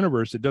 3D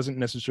universe, that doesn't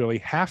necessarily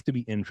have to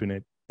be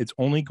infinite. It's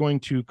only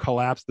going to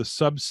collapse the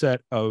subset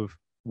of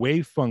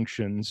wave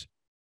functions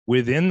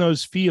within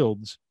those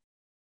fields,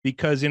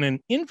 because in an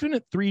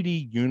infinite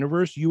 3D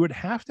universe, you would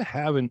have to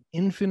have an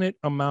infinite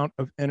amount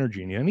of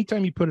energy. And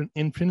anytime you put an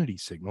infinity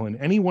signal in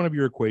any one of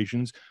your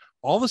equations,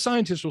 all the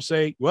scientists will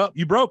say, well,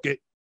 you broke it.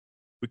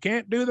 We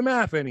can't do the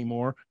math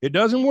anymore. It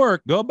doesn't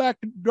work. Go back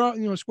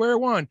to square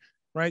one.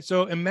 Right.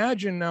 So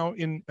imagine now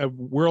in a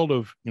world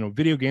of,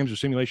 video games or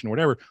simulation or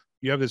whatever,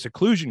 you have this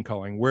occlusion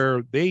culling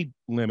where they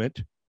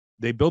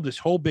build this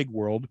whole big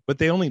world, but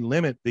they only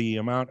limit the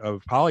amount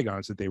of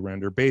polygons that they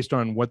render based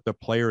on what the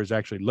player is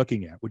actually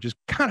looking at, which is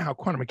kind of how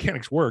quantum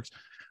mechanics works.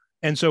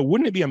 And so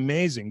wouldn't it be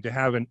amazing to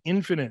have an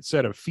infinite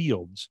set of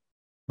fields,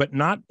 but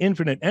not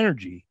infinite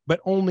energy, but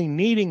only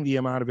needing the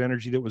amount of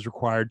energy that was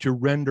required to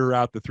render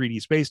out the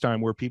 3D spacetime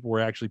where people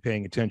were actually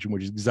paying attention,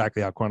 which is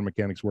exactly how quantum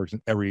mechanics works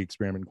and every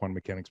experiment in quantum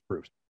mechanics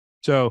proves.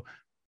 So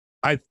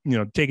I've,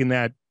 taken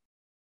that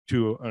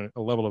to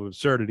a level of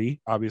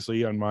absurdity,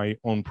 obviously on my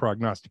own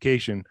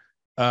prognostication.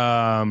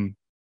 That's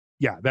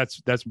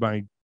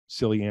my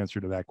silly answer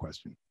to that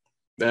question.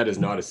 That is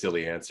not a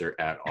silly answer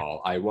at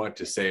all. I want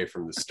to say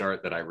from the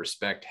start that I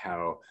respect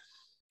how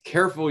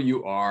careful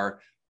you are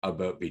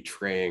about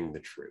betraying the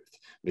truth,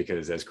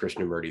 because as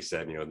Krishnamurti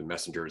said, the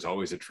messenger is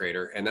always a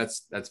traitor. And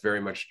that's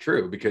very much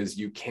true, because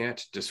you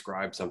can't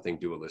describe something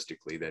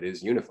dualistically that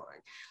is unifying.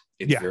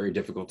 It's very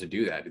difficult to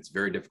do that. It's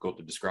very difficult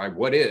to describe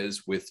what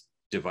is with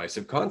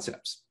divisive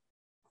concepts,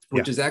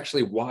 which is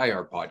actually why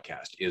our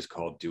podcast is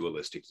called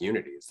Dualistic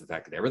Unity. It's the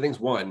fact that everything's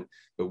one,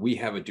 but we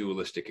have a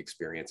dualistic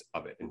experience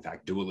of it. In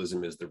fact,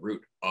 dualism is the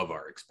root of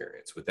our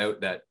experience.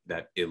 Without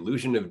that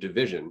illusion of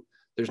division,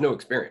 there's no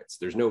experience.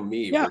 There's no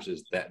me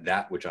versus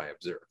that which I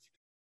observe.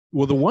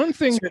 Well, the one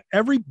thing that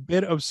every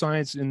bit of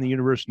science in the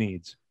universe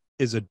needs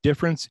is a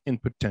difference in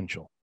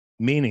potential,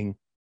 meaning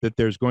that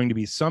there's going to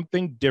be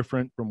something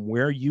different from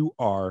where you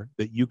are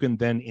that you can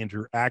then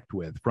interact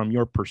with from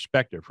your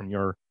perspective, from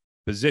your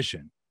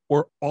position,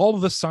 or all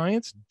of the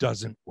science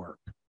doesn't work,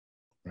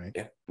 right?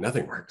 Yeah,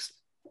 nothing works,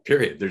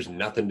 period. There's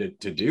nothing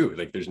to do.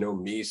 Like, there's no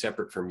me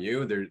separate from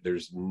you.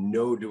 There's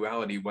no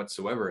duality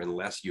whatsoever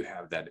unless you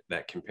have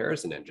that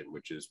comparison engine,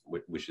 which is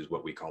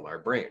what we call our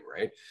brain,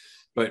 right?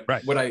 But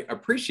what I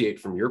appreciate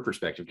from your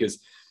perspective,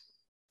 because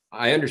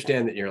I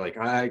understand that you're like,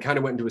 I kind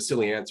of went into a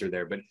silly answer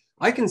there, but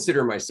I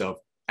consider myself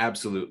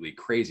absolutely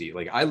crazy.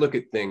 Like, I look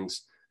at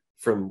things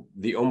from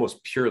the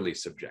almost purely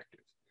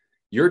subjective.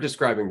 You're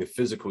describing the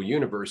physical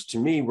universe. To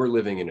me, we're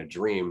living in a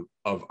dream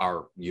of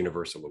our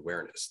universal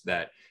awareness,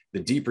 that the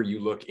deeper you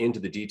look into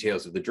the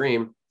details of the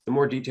dream, the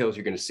more details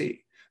you're going to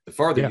see. The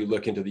farther you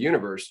look into the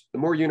universe, the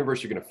more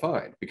universe you're going to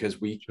find, because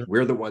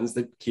we're the ones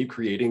that keep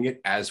creating it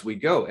as we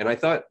go. And I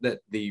thought that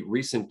the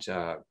recent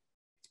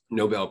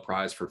Nobel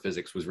Prize for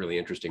Physics was really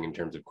interesting in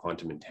terms of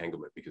quantum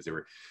entanglement, because they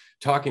were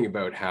talking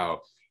about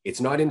how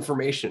it's not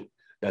information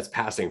that's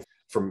passing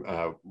from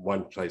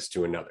one place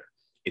to another.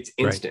 It's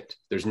instant. Right.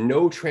 There's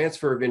no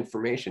transfer of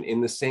information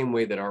in the same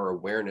way that our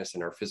awareness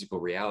and our physical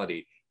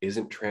reality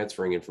isn't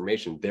transferring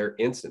information. They're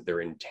instant.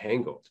 They're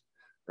entangled,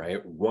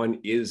 right? One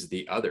is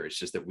the other. It's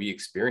just that we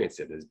experience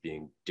it as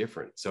being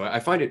different. So I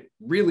find it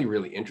really,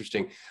 really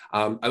interesting.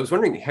 I was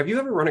wondering, have you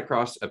ever run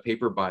across a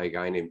paper by a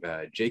guy named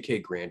J.K.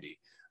 Grandy,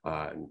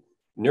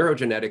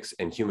 Neurogenetics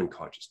and Human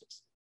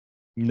Consciousness?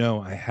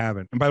 No, I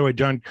haven't. And by the way,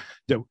 John,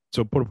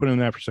 so put in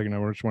that for a second.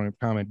 I just want to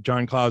comment.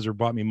 John Clauser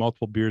bought me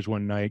multiple beers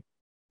one night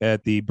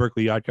at the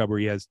Berkeley Yacht Club, where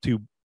he has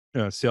two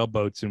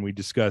sailboats, and we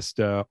discussed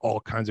all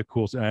kinds of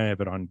cool stuff. I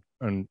have it on.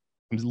 I'm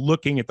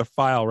looking at the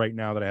file right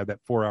now that I have that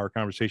 4-hour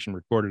conversation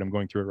recorded. I'm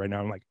going through it right now.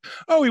 I'm like,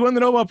 oh, he won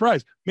the Nobel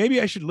Prize. Maybe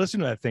I should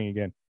listen to that thing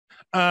again.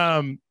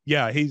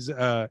 He's.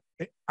 I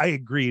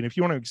agree. And if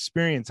you want to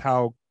experience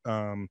how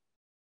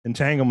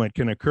entanglement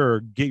can occur,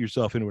 get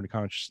yourself into a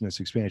consciousness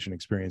expansion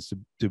experience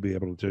to be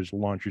able to just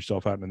launch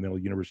yourself out in the middle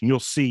of the universe, and you'll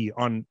see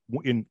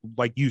in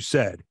like you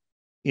said,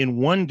 in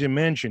one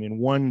dimension, in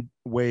one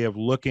way of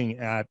looking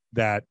at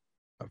that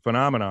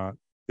phenomena,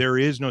 there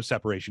is no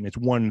separation. It's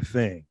one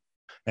thing.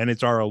 And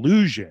it's our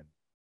illusion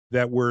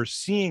that we're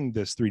seeing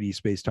this 3D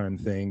space-time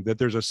thing, that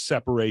there's a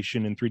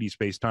separation in 3D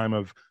space-time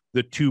of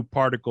the two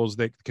particles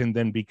that can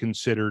then be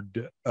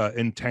considered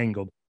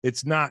entangled.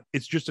 It's not.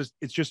 It's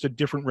just a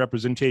different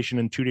representation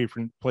in two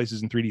different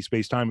places in 3D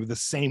space-time of the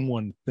same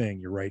one thing.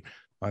 You're right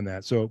on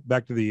that. So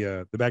back to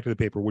the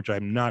paper, which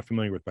I'm not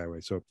familiar with, by the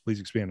way. So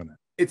please expand on that.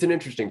 It's an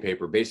interesting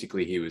paper.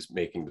 Basically, he was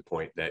making the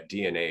point that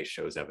DNA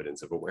shows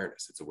evidence of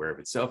awareness. It's aware of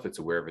itself, it's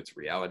aware of its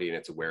reality, and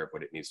it's aware of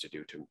what it needs to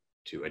do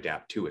to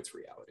adapt to its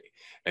reality.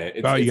 And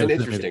it's an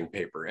interesting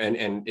paper.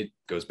 And it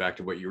goes back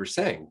to what you were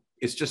saying.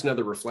 It's just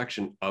another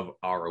reflection of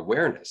our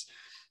awareness.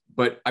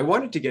 But I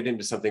wanted to get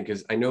into something,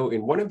 because I know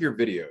in one of your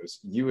videos,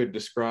 you had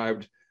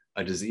described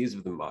a disease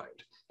of the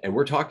mind. And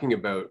we're talking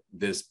about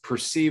this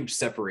perceived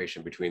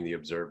separation between the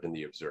observed and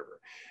the observer.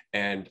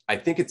 And I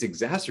think it's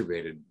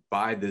exacerbated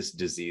by this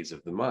disease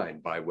of the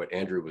mind, by what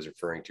Andrew was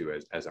referring to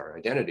as our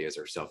identity, as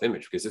our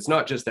self-image, because it's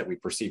not just that we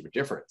perceive a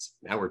difference.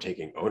 Now we're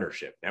taking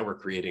ownership. Now we're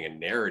creating a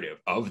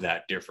narrative of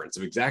that difference,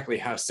 of exactly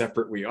how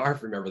separate we are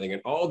from everything,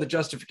 and all the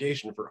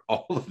justification for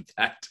all of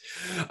that.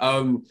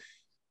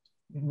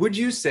 Would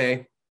you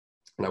say,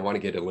 and I want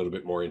to get a little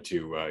bit more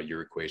into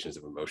your equations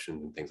of emotion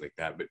and things like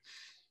that, but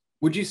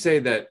would you say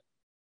that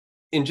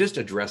in just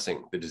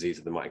addressing the disease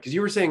of the mind, because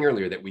you were saying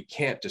earlier that we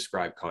can't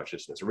describe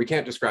consciousness, or we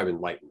can't describe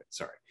enlightenment,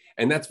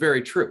 and that's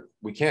very true.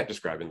 We can't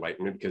describe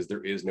enlightenment because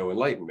there is no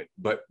enlightenment,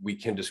 but we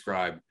can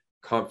describe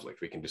conflict,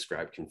 we can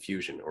describe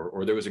confusion,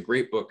 or there was a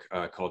great book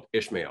called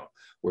Ishmael,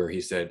 where he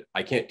said,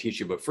 I can't teach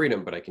you about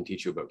freedom, but I can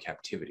teach you about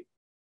captivity.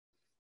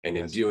 And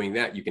in doing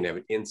that, you can have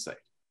an insight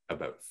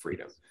about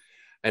freedom.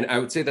 And I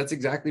would say that's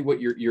exactly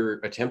what you're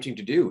attempting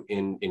to do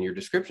in your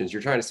descriptions.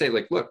 You're trying to say,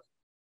 like, look,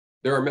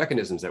 there are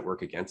mechanisms that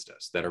work against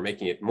us that are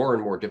making it more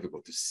and more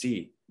difficult to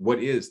see what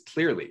is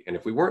clearly. And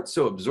if we weren't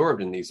so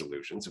absorbed in these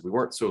illusions, if we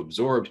weren't so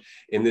absorbed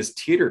in this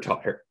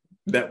teeter-totter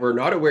that we're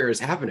not aware is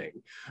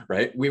happening,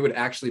 right, we would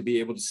actually be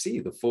able to see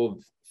the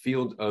full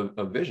field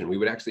of vision. We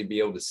would actually be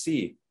able to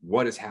see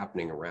what is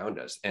happening around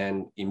us,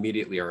 and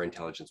immediately our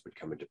intelligence would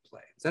come into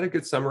play. Is that a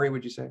good summary,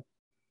 would you say?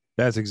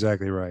 That's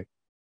exactly right.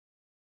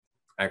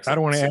 Excellent. I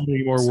don't want to add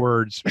any more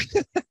words.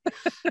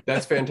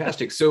 That's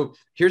fantastic. So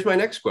here's my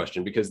next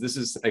question, because this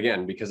is,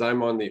 again, because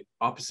I'm on the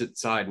opposite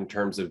side in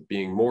terms of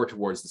being more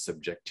towards the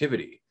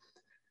subjectivity.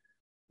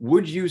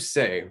 Would you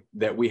say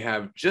that we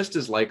have just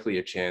as likely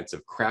a chance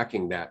of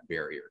cracking that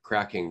barrier,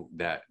 cracking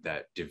that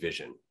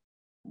division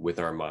with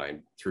our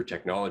mind through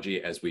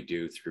technology as we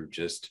do through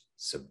just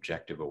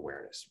subjective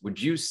awareness?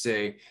 Would you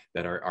say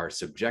that our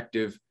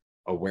subjective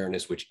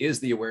awareness, which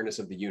is the awareness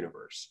of the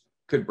universe,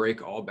 could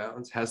break all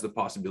bounds, has the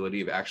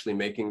possibility of actually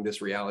making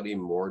this reality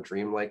more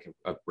dreamlike,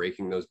 of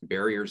breaking those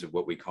barriers of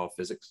what we call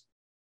physics?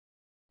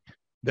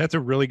 That's a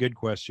really good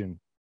question.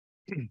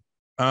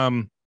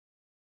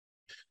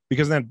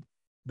 Because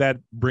that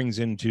brings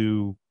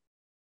into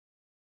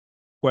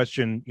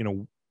question,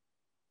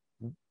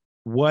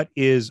 what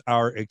is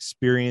our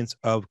experience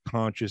of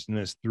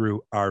consciousness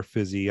through our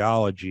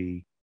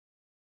physiology,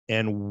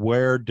 and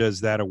where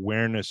does that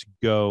awareness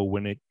go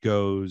when it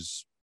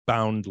goes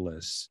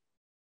boundless?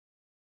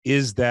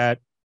 Is that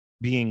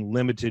being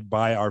limited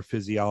by our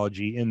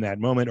physiology in that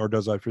moment, or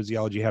does our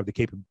physiology have the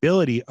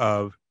capability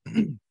of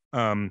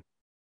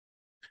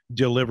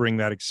delivering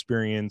that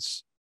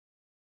experience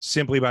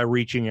simply by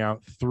reaching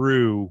out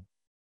through,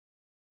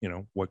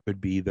 what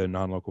could be the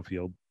non-local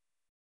field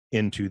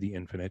into the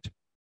infinite?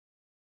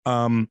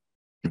 And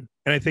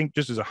I think,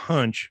 just as a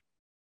hunch,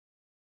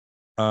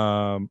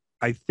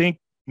 I think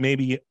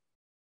maybe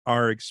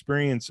our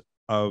experience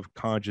of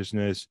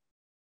consciousness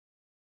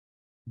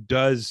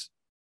does,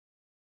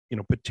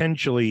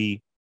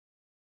 potentially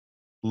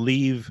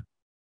leave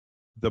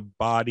the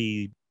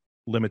body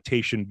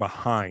limitation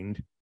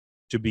behind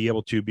to be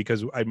able to,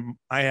 because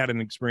I had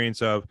an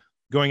experience of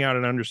going out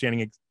and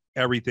understanding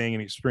everything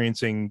and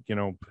experiencing,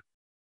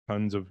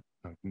 tons of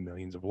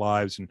millions of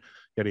lives and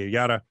yada, yada,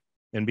 yada,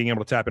 and being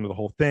able to tap into the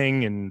whole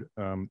thing and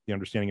the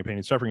understanding of pain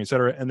and suffering, et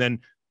cetera. And then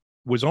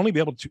was only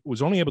able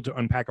to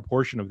unpack a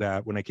portion of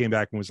that when I came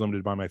back and was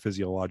limited by my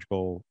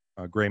physiological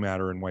gray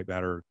matter and white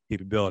matter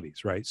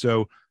capabilities, right?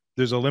 So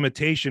there's a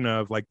limitation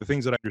of, like, the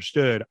things that I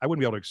understood, I wouldn't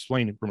be able to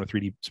explain it from a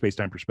 3D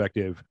space-time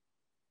perspective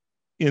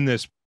in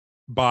this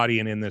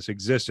body and in this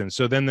existence.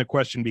 So then the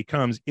question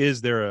becomes,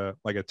 is there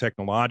a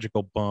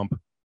technological bump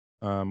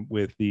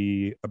with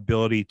the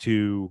ability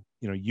to,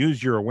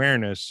 use your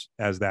awareness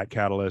as that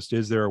catalyst?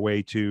 Is there a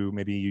way to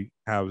maybe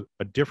have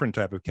a different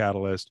type of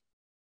catalyst?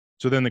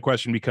 So then the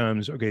question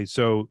becomes, okay,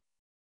 so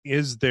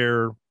is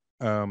there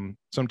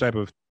some type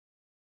of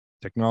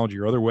technology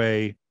or other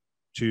way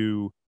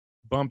to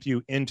bump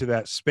you into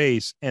that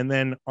space? And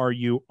then are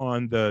you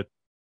on the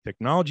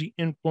technology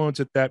influence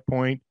at that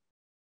point,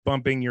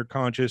 bumping your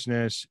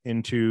consciousness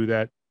into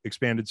that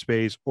expanded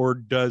space,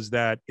 or is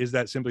that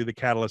simply the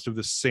catalyst of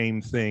the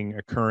same thing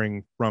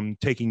occurring from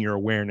taking your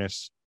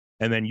awareness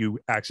and then you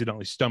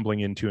accidentally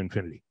stumbling into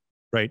infinity,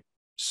 right?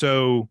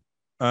 So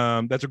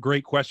that's a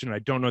great question. I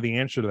don't know the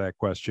answer to that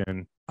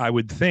question. I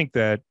would think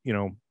that,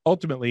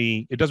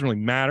 ultimately it doesn't really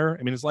matter.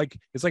 I mean, it's like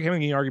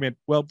having the argument,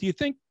 well, do you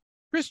think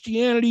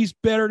Christianity's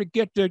better to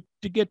get to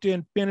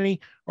infinity,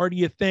 or do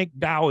you think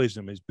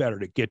Taoism is better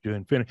to get to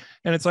infinity?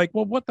 And it's like,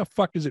 well, what the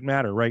fuck does it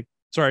matter, right?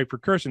 Sorry for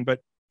cursing, but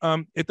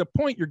at the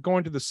point, you're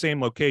going to the same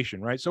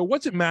location, right? So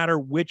what's it matter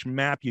which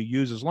map you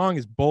use, as long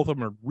as both of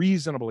them are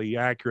reasonably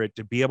accurate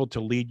to be able to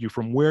lead you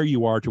from where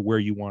you are to where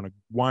you want to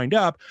wind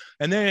up?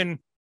 And then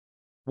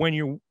when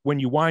you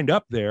wind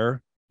up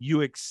there, you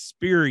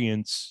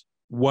experience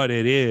what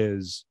it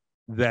is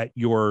that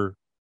your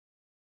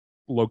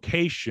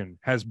location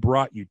has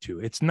brought you to.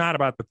 It's not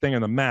about the thing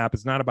on the map.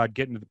 It's not about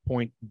getting to the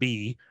point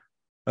B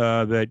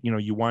that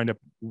you wind up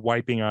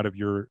wiping out of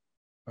your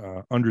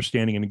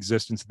understanding and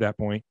existence at that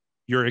point.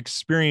 Your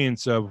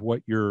experience of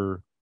what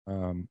you're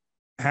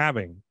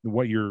having,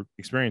 what you're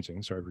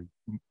experiencing. Sorry for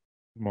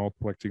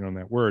multiplexing on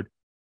that word.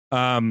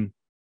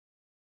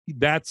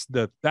 That's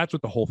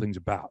what the whole thing's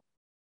about,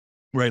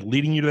 right?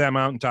 Leading you to that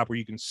mountaintop where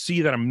you can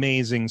see that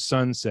amazing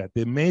sunset.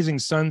 The amazing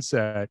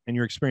sunset and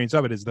your experience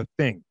of it is the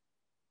thing,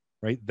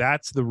 right?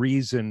 That's the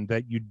reason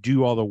that you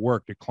do all the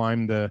work to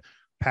climb the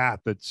path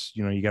that's,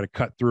 you got to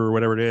cut through, or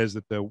whatever it is,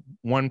 that the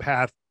one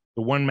path,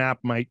 the one map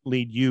might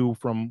lead you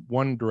from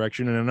one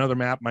direction, and another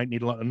map might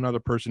need another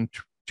person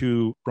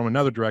to from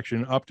another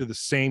direction up to the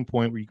same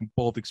point where you can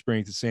both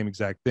experience the same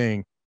exact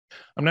thing.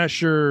 I'm not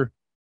sure.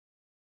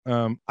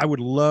 I would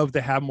love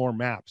to have more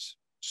maps,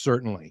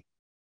 certainly,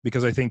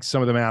 because I think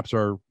some of the maps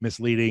are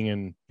misleading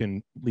and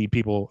can lead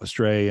people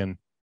astray and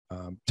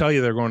tell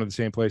you they're going to the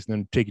same place and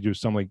then take you to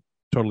something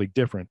totally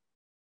different.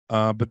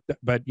 But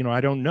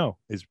I don't know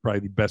is probably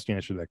the best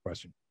answer to that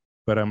question.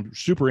 But I'm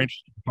super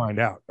interested to find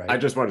out. Right? I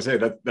just want to say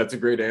that's a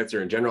great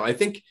answer in general. I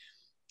think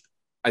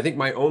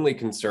my only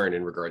concern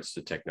in regards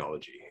to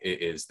technology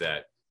is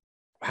that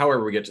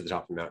however we get to the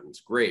top of the mountain is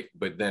great,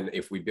 but then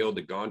if we build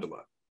a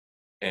gondola,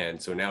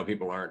 and so now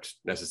people aren't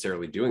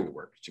necessarily doing the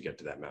work to get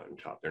to that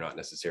mountaintop, they're not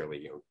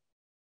necessarily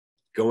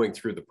going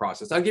through the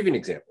process. I'll give you an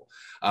example.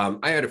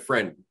 I had a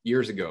friend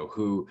years ago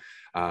who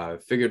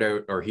figured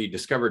out, or he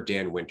discovered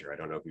Dan Winter. I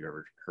don't know if you've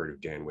ever heard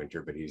of Dan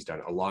Winter, but he's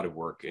done a lot of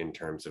work in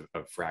terms of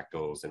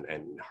fractals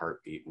and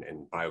heartbeat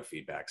and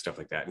biofeedback, stuff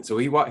like that. And so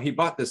he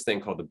bought this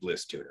thing called the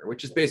Bliss Tuner,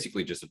 which is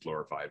basically just a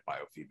glorified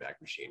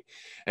biofeedback machine.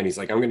 And he's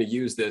like, I'm going to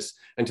use this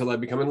until I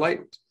become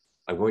enlightened.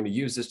 I'm going to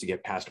use this to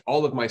get past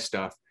all of my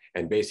stuff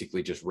and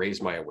basically just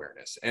raise my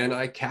awareness. And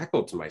I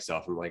cackled to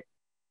myself. I'm like,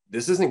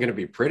 this isn't going to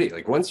be pretty.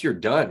 Like, once you're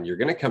done, you're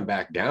going to come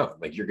back down.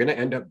 Like, you're going to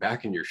end up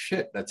back in your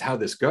shit. That's how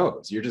this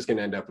goes. You're just going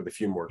to end up with a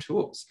few more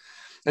tools.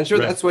 And sure,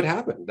 that's what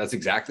happened. That's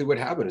exactly what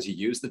happened. Is he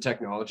used the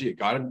technology. It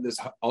got into this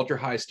ultra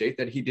high state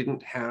that he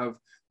didn't have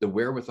the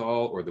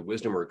wherewithal or the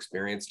wisdom or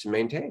experience to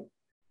maintain.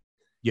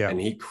 Yeah.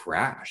 And he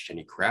crashed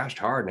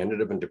hard and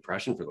ended up in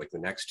depression for like the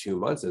next 2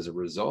 months as a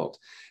result.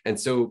 And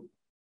so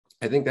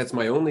I think that's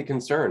my only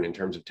concern in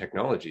terms of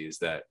technology, is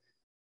that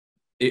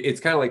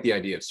it's kind of like the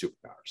idea of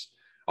superpowers.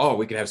 Oh,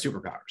 we can have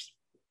superpowers.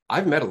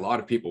 I've met a lot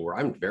of people where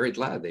I'm very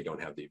glad they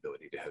don't have the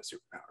ability to have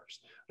superpowers.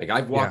 Like,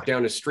 I've walked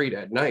down a street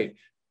at night,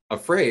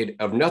 afraid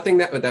of nothing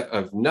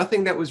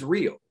that was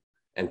real,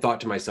 and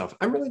thought to myself,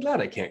 I'm really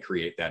glad I can't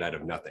create that out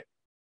of nothing.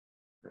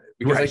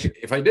 Because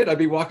if I did, I'd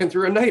be walking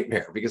through a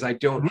nightmare, because I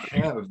don't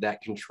have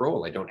that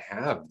control. I don't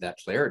have that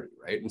clarity,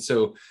 right? And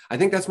so I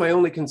think that's my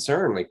only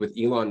concern, like with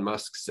Elon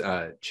Musk's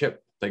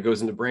chip that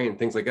goes in the brain,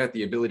 things like that,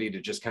 the ability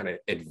to just kind of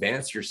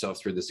advance yourself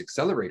through this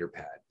accelerator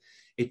pad.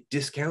 It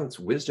discounts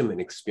wisdom and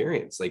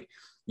experience. Like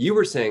you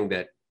were saying,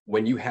 that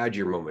when you had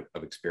your moment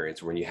of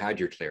experience, when you had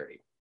your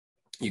clarity,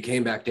 you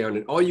came back down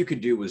and all you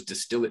could do was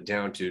distill it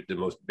down to the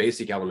most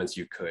basic elements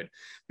you could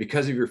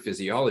because of your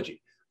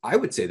physiology. I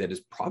would say that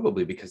is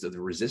probably because of the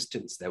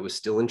resistance that was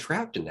still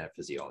entrapped in that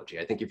physiology.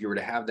 I think if you were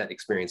to have that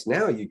experience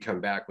now, you'd come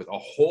back with a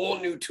whole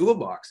new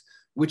toolbox,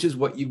 which is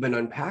what you've been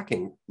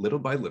unpacking little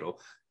by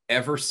little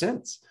ever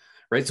since.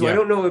 Right. So I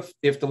don't know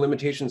if the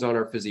limitations on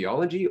our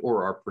physiology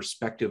or our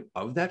perspective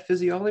of that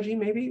physiology,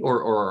 maybe,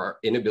 or our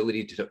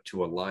inability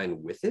to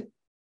align with it.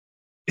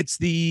 It's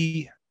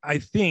I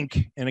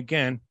think, and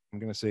again, I'm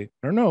going to say,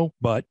 I don't know,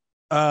 but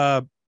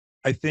I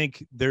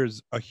think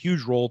there's a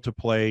huge role to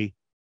play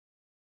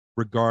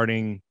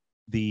regarding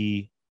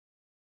the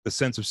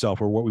sense of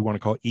self, or what we want to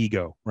call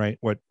ego, right?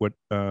 What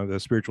the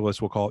spiritualists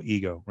will call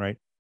ego, right?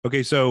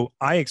 Okay. So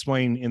I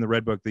explain in the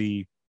Red Book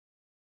the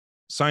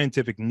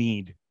scientific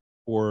need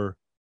for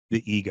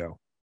the ego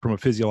from a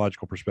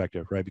physiological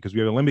perspective, right? Because we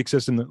have a limbic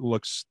system that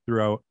looks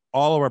throughout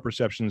all of our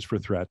perceptions for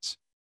threats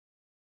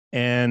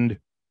and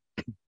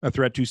a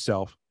threat to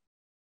self,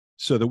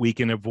 so that we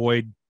can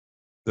avoid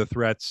the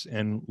threats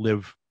and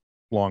live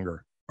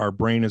longer. Our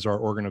brain is our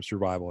organ of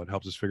survival. It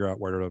helps us figure out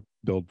where to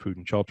build food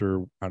and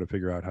shelter, how to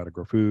figure out how to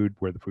grow food,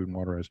 where the food and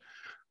water is,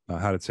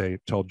 how to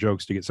tell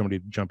jokes to get somebody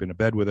to jump into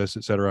bed with us,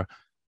 et cetera,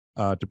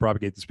 to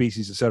propagate the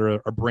species, et cetera.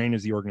 Our brain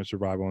is the organ of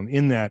survival. And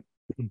in that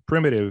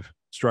primitive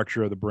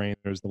structure of the brain,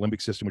 there's the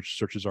limbic system, which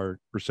searches our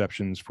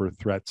perceptions for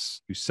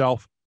threats to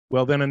self.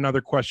 Well, then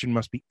another question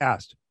must be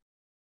asked.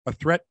 A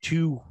threat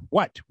to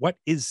what? What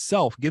is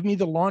self? Give me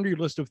the laundry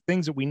list of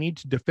things that we need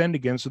to defend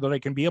against, so that I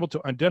can be able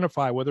to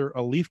identify whether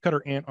a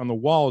leafcutter ant on the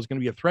wall is going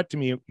to be a threat to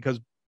me, because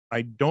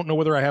I don't know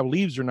whether I have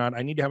leaves or not.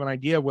 I need to have an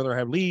idea of whether I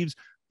have leaves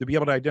to be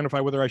able to identify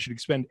whether I should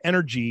expend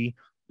energy,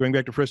 going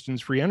back to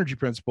Friston's free energy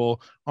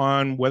principle,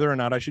 on whether or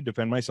not I should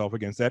defend myself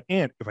against that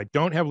ant. If I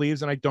don't have leaves,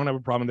 then I don't have a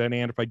problem with that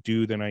ant. If I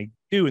do, then I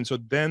do. And so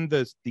then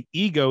the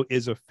ego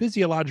is a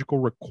physiological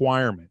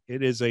requirement.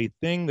 It is a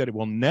thing that it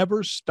will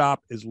never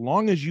stop as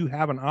long as you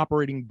have an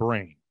operating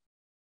brain.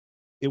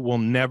 It will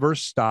never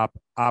stop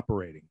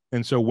operating.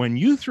 And so when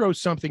you throw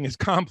something as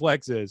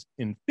complex as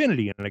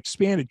infinity and an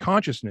expanded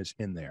consciousness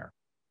in there,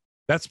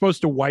 that's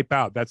supposed to wipe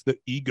out. That's the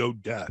ego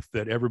death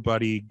that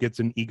everybody gets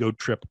an ego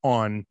trip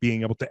on,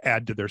 being able to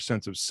add to their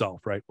sense of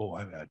self, right? Oh,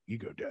 I've had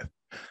ego death,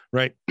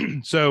 right?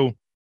 So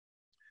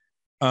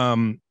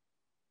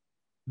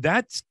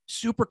that's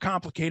super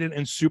complicated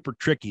and super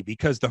tricky,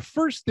 because the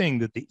first thing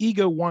that the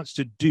ego wants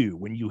to do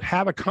when you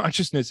have a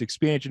consciousness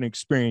expansion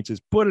experience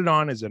is put it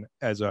on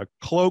as a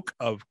cloak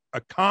of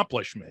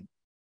accomplishment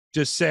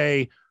to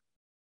say,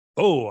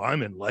 oh,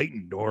 I'm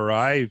enlightened, or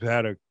I've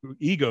had a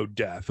ego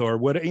death, or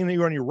what, and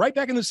you're right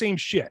back in the same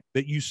shit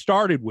that you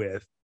started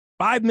with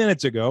 5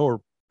 minutes ago,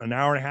 or an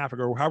hour and a half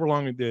ago, or however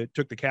long it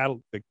took the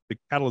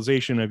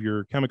catalyzation of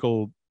your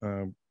chemical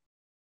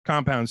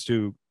compounds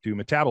to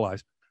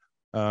metabolize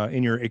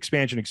in your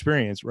expansion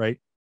experience, right?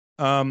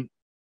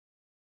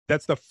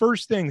 That's the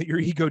first thing that your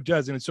ego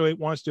does. And so it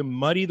wants to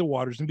muddy the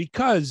waters. And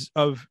because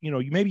of,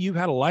 maybe you've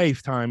had a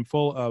lifetime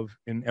full of,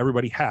 and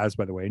everybody has,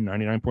 by the way,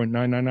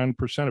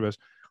 99.999% of us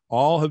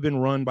all have been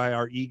run by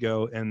our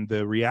ego, and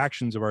the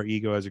reactions of our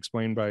ego, as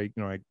explained by,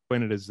 I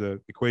explain it as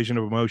the equation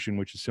of emotion,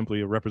 which is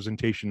simply a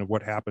representation of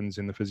what happens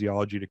in the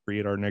physiology to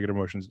create our negative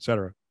emotions, et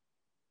cetera,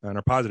 and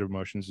our positive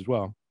emotions as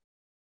well.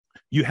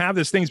 You have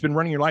this thing's been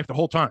running your life the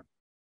whole time.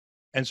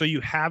 And so you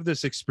have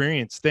this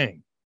experience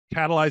thing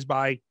catalyzed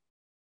by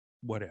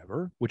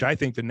whatever, which I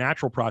think the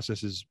natural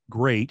process is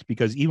great,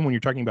 because even when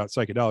you're talking about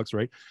psychedelics,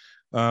 right,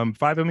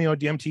 5-MeO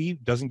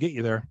DMT doesn't get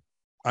you there.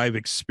 I've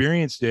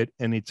experienced it,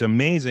 and it's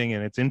amazing,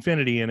 and it's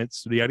infinity, and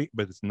it's the idea,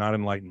 but it's not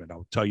enlightenment.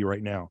 I'll tell you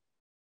right now.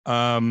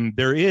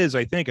 There is,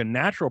 I think, a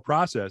natural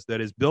process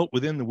that is built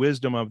within the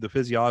wisdom of the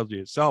physiology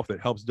itself that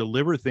helps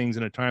deliver things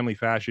in a timely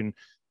fashion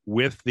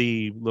with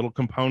the little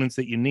components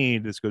that you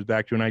need. This goes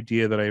back to an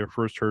idea that I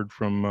first heard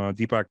from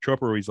Deepak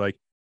Chopra, where he's like,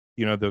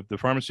 the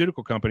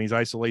pharmaceutical companies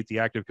isolate the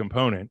active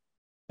component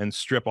and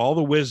strip all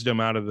the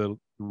wisdom out of the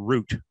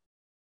root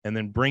and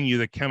then bring you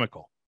the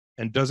chemical,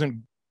 and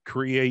doesn't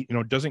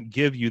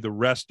give you the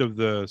rest of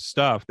the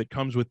stuff that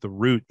comes with the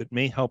root that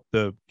may help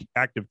the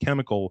active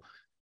chemical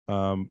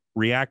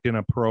react in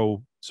a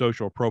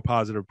pro-social,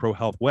 pro-positive,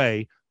 pro-health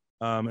way.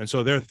 And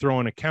so they're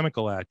throwing a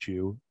chemical at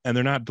you, and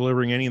they're not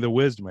delivering any of the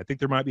wisdom. I think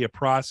there might be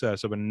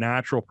a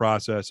natural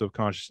process of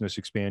consciousness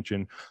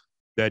expansion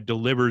that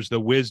delivers the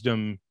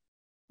wisdom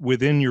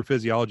within your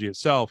physiology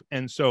itself.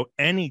 And so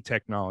any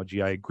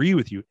technology, I agree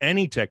with you,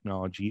 any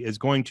technology is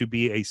going to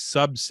be a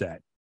subset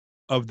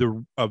of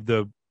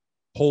the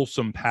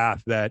wholesome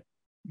path that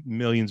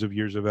millions of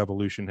years of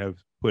evolution have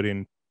put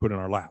in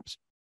our laps,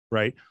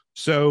 right?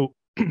 So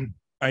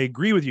I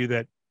agree with you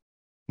that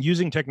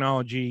using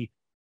technology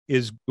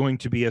is going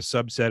to be a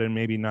subset and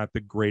maybe not the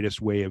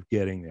greatest way of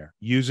getting there.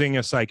 Using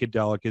a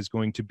psychedelic is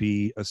going to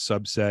be a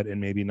subset and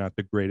maybe not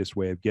the greatest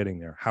way of getting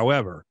there.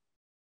 However,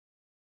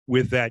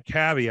 with that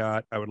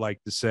caveat, I would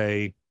like to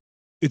say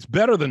it's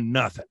better than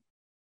nothing,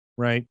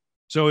 right?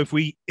 So if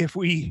we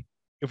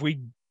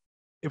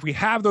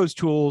have those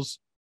tools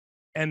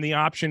and the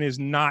option is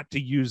not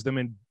to use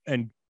them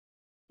and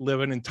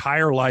live an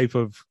entire life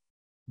of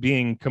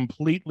being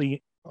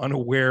completely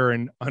unaware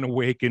and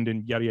unawakened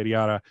and yada, yada,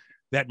 yada,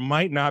 that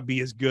might not be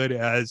as good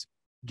as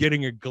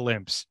getting a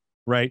glimpse,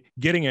 right?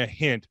 Getting a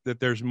hint that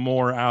there's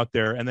more out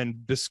there, and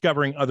then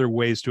discovering other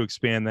ways to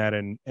expand that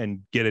and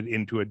get it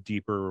into a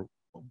deeper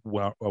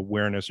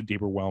awareness, a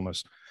deeper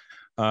wellness.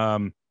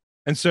 And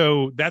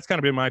so that's kind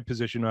of been my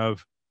position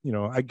of,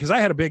 because I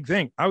had a big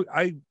thing.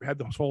 I had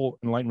this whole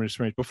enlightenment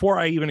experience before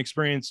I even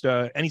experienced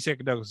any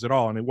psychedelics at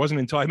all. And it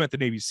wasn't until I met the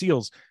Navy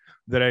SEALs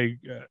that I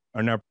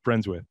are now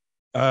friends with,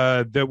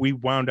 that we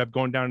wound up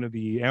going down to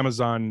the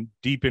Amazon,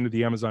 deep into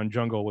the Amazon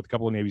jungle with a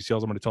couple of Navy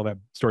SEALs. I'm going to tell that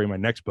story in my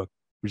next book,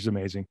 which is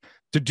amazing,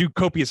 to do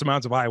copious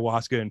amounts of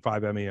ayahuasca and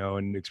 5-MeO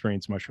and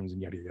experience mushrooms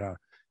and yada, yada.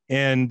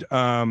 And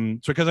so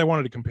because I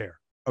wanted to compare,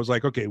 I was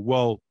like, okay,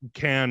 well,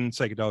 can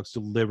psychedelics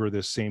deliver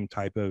this same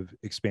type of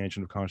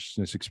expansion of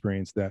consciousness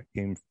experience that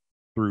came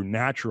through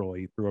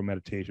naturally through a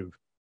meditative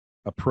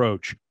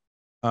approach?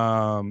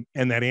 And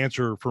that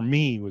answer for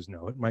me was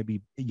no. It might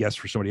be yes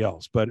for somebody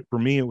else, but for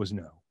me, it was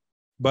no.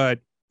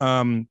 But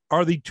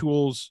are the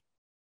tools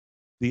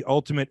the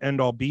ultimate end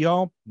all be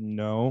all?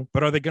 No.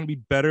 But are they going to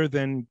be better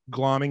than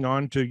glomming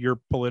onto your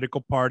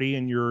political party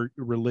and your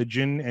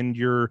religion and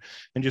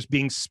just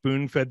being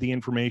spoon fed the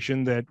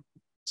information that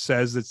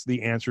says it's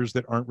the answers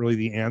that aren't really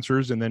the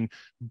answers, and then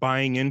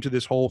buying into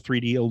this whole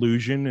 3D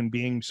illusion and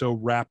being so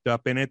wrapped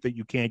up in it that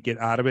you can't get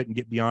out of it and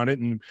get beyond it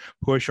and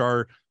push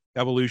our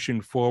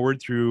evolution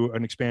forward through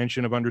an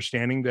expansion of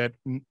understanding that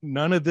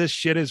none of this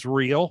shit is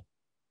real?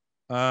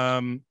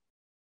 So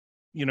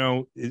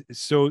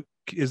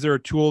is there a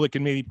tool that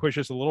can maybe push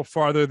us a little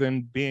farther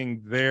than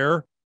being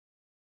there?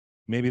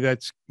 Maybe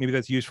that's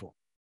useful.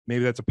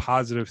 Maybe that's a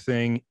positive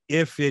thing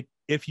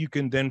if you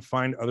can then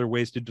find other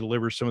ways to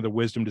deliver some of the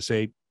wisdom to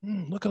say,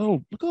 look a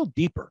little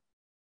deeper.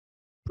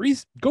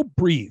 Breathe, go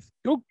lay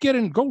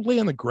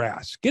on the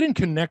grass, get in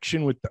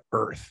connection with the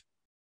earth,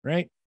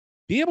 right?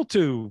 Be able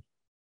to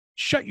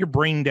shut your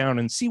brain down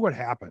and see what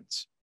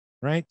happens,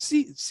 right?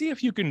 See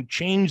if you can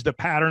change the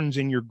patterns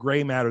in your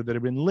gray matter that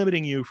have been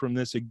limiting you from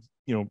this,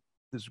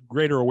 this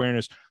greater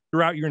awareness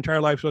throughout your entire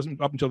life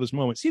up until this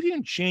moment. See if you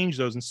can change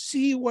those and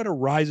see what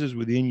arises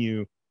within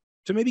you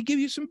to maybe give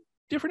you some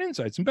different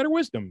insights, some better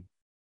wisdom.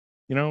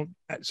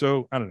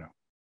 So I don't know.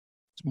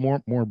 It's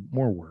more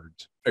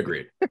words.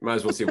 Agreed. Might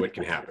as well see what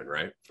can happen,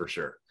 right? For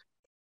sure.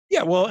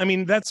 Yeah. Well, I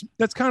mean, that's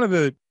kind of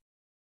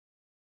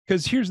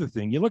because here's the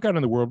thing. You look out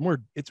in the world,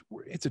 it's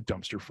a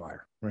dumpster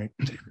fire, right?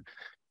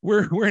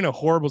 We're in a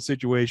horrible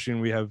situation.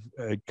 We have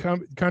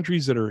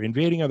countries that are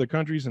invading other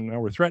countries, and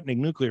now we're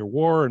threatening nuclear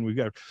war, and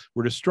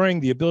we're destroying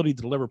the ability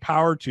to deliver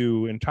power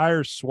to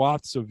entire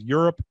swaths of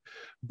Europe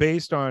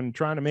based on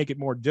trying to make it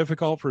more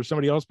difficult for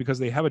somebody else because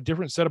they have a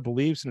different set of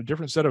beliefs and a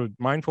different set of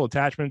mindful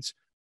attachments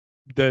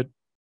that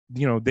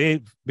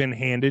they've been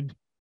handed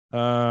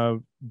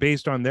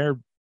based on their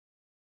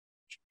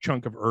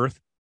chunk of earth.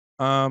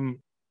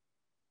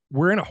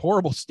 We're in a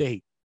horrible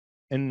state,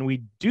 and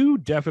we do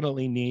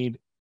definitely need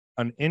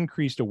an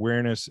increased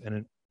awareness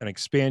and an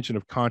expansion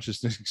of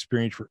consciousness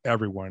experience for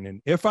everyone.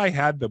 And if I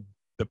had the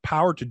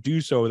power to do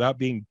so without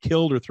being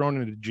killed or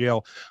thrown into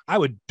jail, I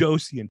would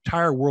dose the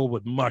entire world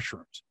with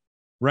mushrooms,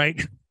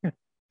 right?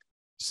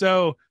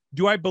 So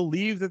do I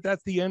believe that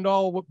that's the end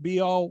all be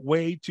all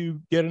way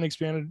to get an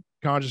expanded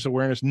conscious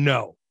awareness?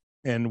 No.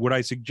 And would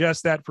I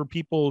suggest that for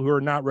people who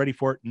are not ready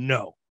for it?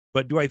 No.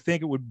 But do I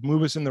think it would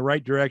move us in the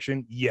right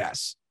direction?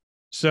 Yes.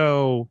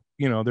 So,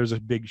 there's a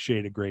big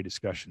shade of gray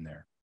discussion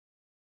there.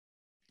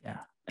 Yeah,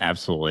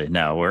 absolutely.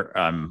 No,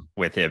 I'm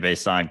with you.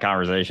 Based on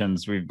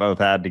conversations we've both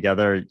had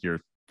together,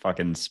 you're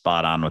fucking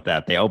spot on with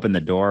that. They open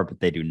the door, but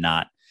they do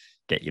not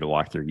get you to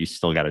walk through. You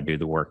still got to do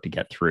the work to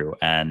get through.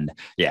 And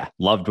yeah,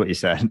 loved what you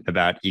said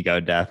about ego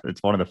death.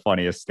 It's one of the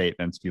funniest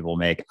statements people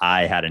make.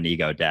 I had an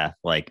ego death.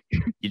 Like,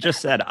 you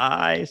just said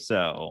I,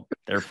 so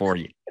therefore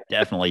you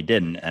definitely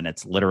didn't. And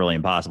it's literally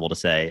impossible to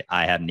say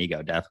I had an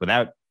ego death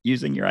without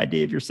using your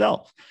idea of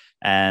yourself.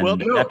 And well,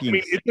 no,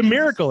 it's a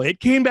miracle. It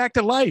came back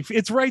to life.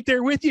 It's right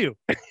there with you.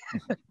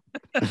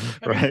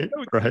 Right.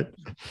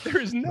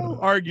 There's no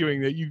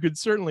arguing that you could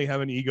certainly have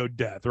an ego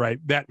death, right?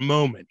 That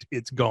moment,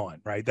 it's gone,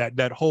 right?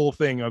 That whole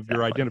thing of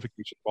your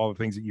identification of all the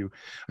things that you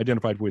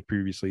identified with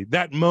previously,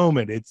 that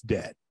moment, it's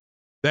dead.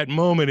 That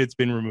moment, it's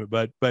been removed,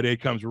 but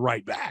it comes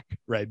right back,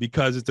 right?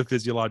 Because it's a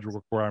physiological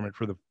requirement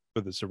for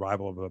the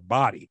survival of a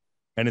body,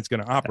 and it's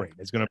going to operate.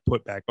 It's going to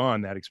put back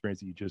on that experience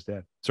that you just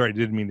had. Sorry, I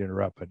didn't mean to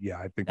interrupt, but yeah,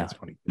 I think that's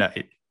funny. No,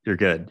 you're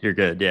good.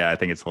 Yeah, I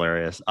think it's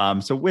hilarious.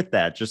 So with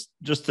that, just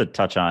to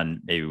touch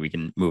on, maybe we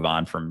can move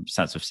on from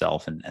sense of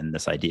self and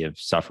this idea of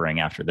suffering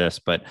after this.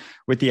 But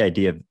with the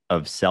idea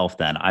of self,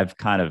 then I've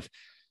kind of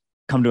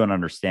come to an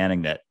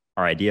understanding that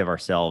our idea of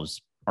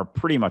ourselves are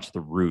pretty much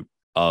the root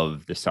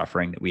of the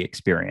suffering that we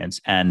experience.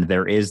 And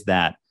there is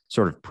that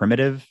sort of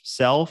primitive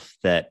self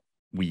that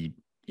we,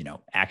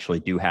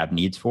 actually do have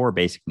needs for,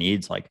 basic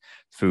needs like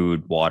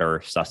food,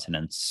 water,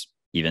 sustenance,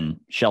 even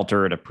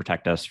shelter to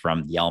protect us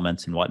from the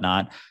elements and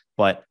whatnot.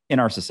 But in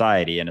our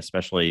society, and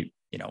especially,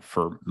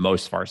 for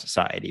most of our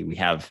society, we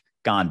have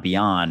gone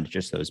beyond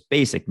just those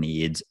basic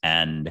needs.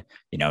 And,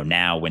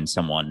 now when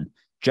someone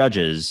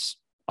judges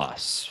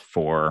us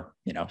for,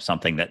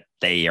 something that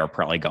they are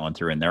probably going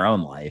through in their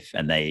own life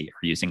and they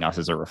are using us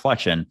as a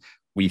reflection,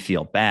 we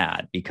feel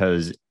bad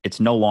because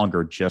it's no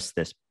longer just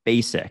this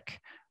basic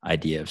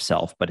idea of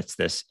self, but it's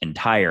this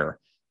entire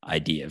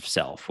idea of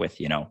self with,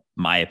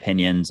 my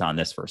opinions on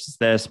this versus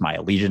this, my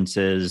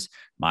allegiances,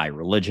 my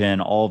religion,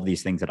 all of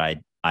these things that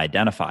I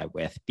identify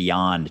with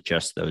beyond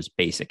just those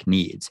basic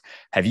needs.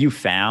 Have you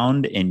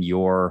found in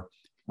your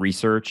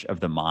research of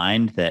the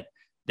mind that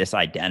this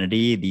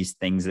identity, these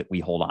things that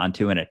we hold on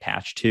to and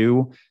attach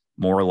to,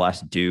 more or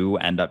less do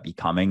end up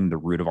becoming the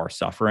root of our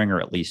suffering, or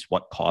at least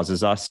what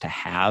causes us to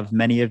have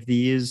many of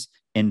these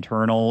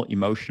internal,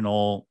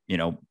 emotional,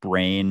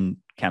 brain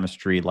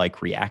chemistry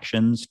like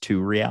reactions to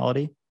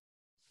reality?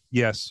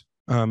 Yes.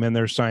 And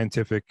there's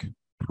scientific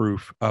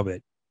proof of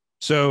it.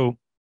 So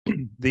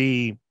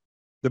the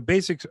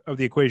basics of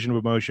the equation of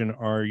emotion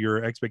are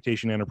your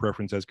expectation and a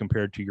preference as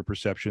compared to your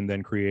perception,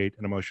 then create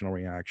an emotional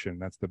reaction.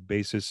 That's the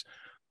basis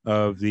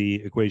of the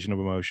equation of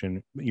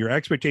emotion. Your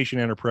expectation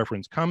and a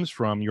preference comes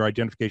from your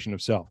identification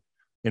of self.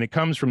 And it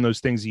comes from those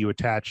things that you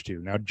attach to.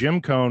 Now,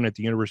 Jim Cohn at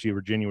the University of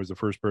Virginia was the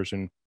first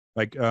person,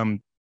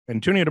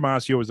 Antonio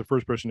Damasio was the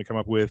first person to come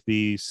up with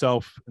the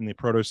self and the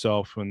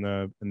proto-self and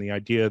the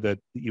idea that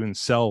even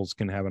cells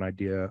can have an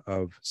idea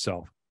of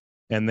self.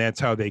 And that's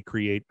how they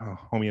create a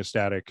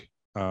homeostatic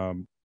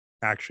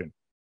action.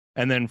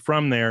 And then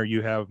from there,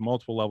 you have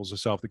multiple levels of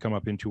self that come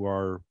up into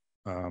our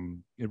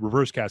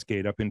reverse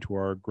cascade up into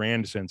our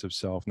grand sense of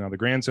self. Now, the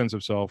grand sense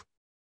of self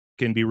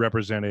can be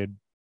represented,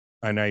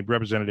 and I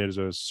represented it as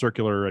a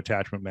circular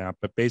attachment map,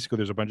 but basically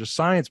there's a bunch of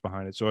science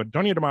behind it. So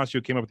Antonio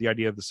Damasio came up with the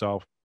idea of the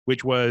self,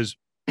 which was,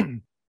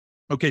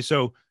 okay,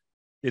 so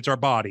it's our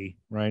body,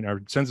 right?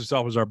 Our sense of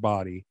self is our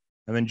body.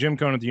 And then Jim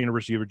Cohn at the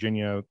University of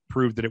Virginia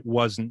proved that it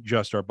wasn't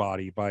just our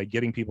body by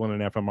getting people in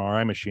an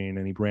fMRI machine.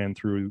 And he ran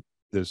through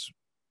this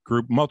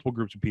multiple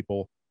groups of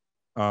people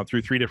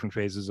through 3 different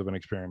phases of an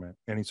experiment.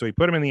 And so he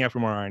put them in the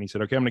fMRI and he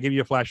said, okay, I'm going to give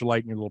you a flash of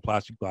light in your little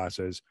plastic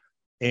glasses.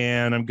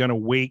 And I'm going to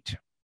wait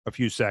a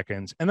few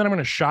seconds. And then I'm going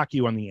to shock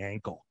you on the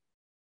ankle.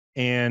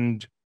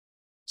 And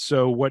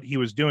so what he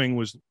was doing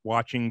was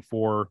watching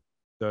for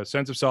the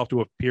sense of self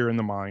to appear in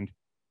the mind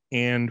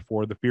and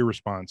for the fear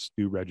response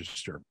to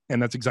register.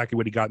 And that's exactly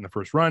what he got in the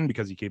first run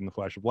because he gave them the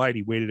flash of light.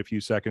 He waited a few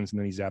seconds and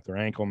then he zapped their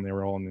ankle and they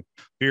were all in the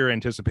fear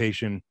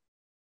anticipation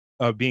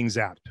of being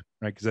zapped,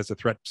 right? Because that's a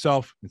threat to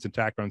self. It's an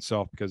attack on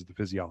self because of the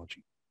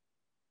physiology.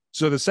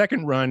 So the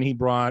second run, he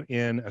brought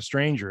in a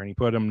stranger and he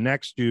put him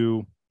next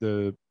to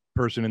the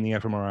person in the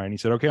fMRI. And he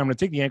said, okay, I'm going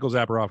to take the ankle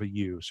zapper off of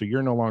you. So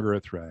you're no longer a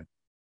threat.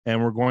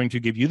 And we're going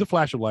to give you the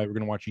flash of light. We're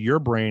going to watch your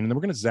brain and then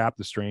we're going to zap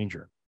the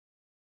stranger.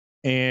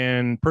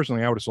 And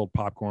personally, I would have sold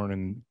popcorn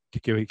and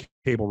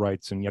cable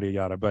rights and yada,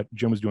 yada, but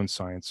Jim was doing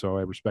science, so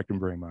I respect him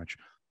very much.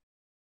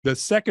 The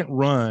second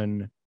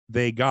run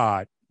they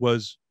got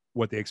was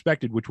what they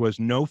expected, which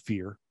was no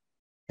fear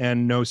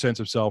and no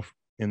sense of self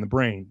in the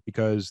brain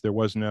because there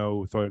was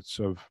no thoughts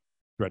of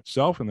threat to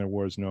self and there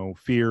was no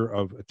fear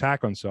of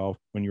attack on self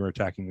when you were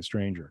attacking the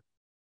stranger.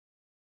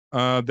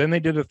 Then they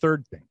did a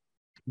third thing,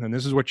 and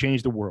this is what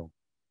changed the world.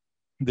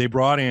 They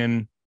brought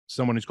in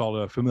someone who's called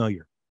a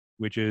familiar,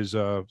 which is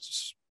a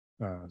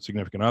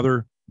significant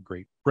other,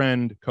 great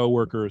friend,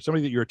 coworker,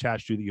 somebody that you're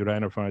attached to that you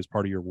identify as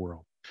part of your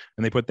world.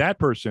 And they put that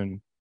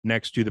person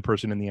next to the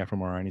person in the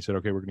fMRI, and he said,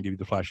 okay, we're going to give you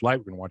the flashlight,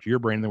 we're going to watch your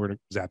brain, and then we're going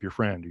to zap your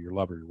friend or your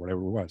lover or whatever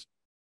it was.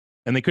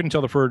 And they couldn't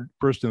tell the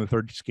first and the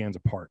third scans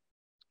apart.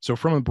 So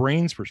from a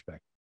brain's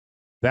perspective,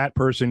 that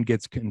person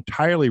gets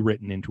entirely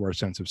written into our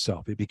sense of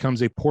self. It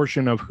becomes a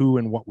portion of who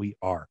and what we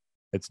are.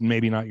 It's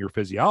maybe not your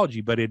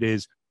physiology, but it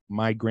is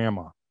my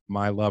grandma,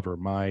 my lover,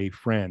 my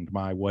friend,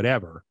 my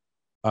whatever,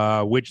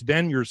 which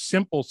then your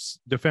simple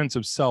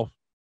defensive self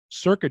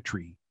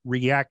circuitry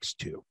reacts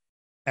to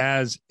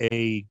as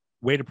a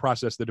way to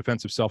process the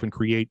defensive self and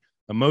create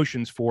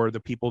emotions for the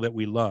people that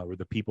we love or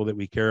the people that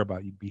we care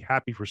about. You'd be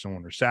happy for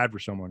someone or sad for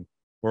someone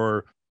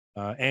or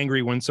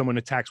angry when someone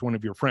attacks one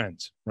of your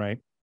friends, right?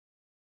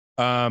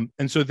 And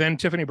so then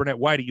Tiffany Burnett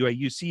White at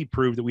UAUC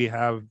proved that we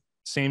have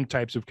same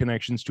types of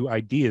connections to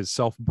ideas,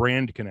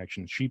 self-brand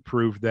connections. She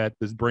proved that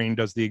the brain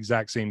does the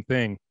exact same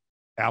thing.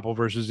 Apple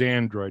versus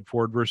Android,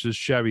 Ford versus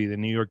Chevy, the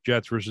New York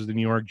Jets versus the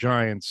New York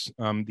Giants.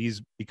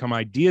 These become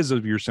ideas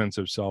of your sense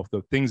of self.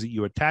 The things that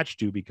you attach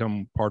to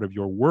become part of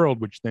your world,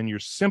 which then your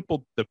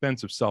simple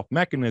defensive self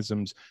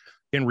mechanisms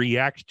can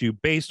react to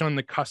based on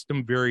the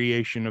custom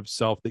variation of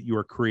self that you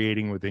are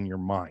creating within your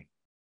mind.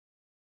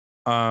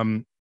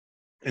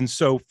 And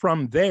so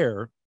from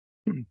there,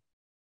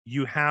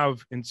 you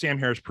have, and Sam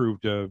Harris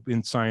proved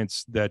in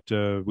science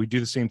that we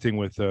do the same thing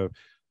with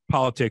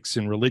politics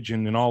and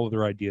religion and all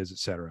other ideas, et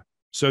cetera.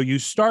 So you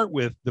start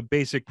with the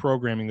basic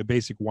programming, the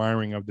basic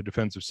wiring of the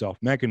defensive self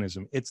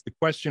mechanism. It's the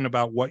question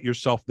about what your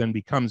self then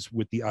becomes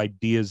with the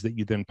ideas that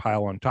you then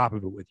pile on top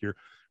of it with your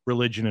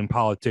religion and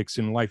politics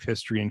and life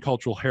history and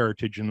cultural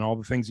heritage and all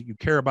the things that you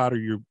care about or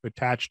you're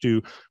attached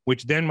to,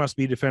 which then must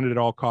be defended at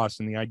all costs.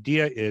 And the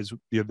idea is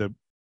the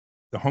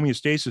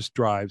homeostasis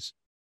drives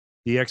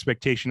the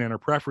expectation and or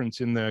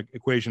preference in the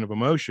equation of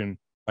emotion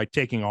by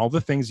taking all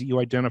the things that you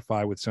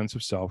identify with sense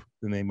of self,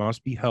 and they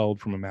must be held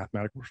from a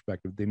mathematical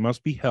perspective. They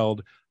must be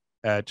held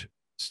at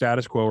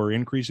status quo or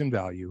increase in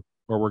value,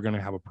 or we're going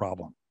to have a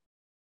problem.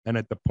 And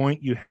at the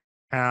point you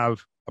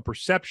have a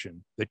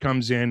perception that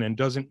comes in and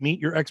doesn't meet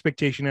your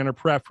expectation and or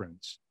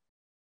preference,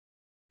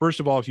 first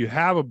of all, if you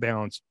have a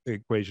balanced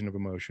equation of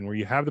emotion where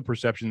you have the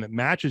perception that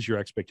matches your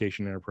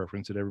expectation and or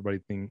preference, that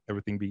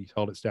everything be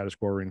held at status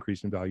quo or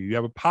increase in value, you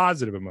have a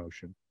positive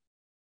emotion.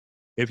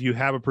 If you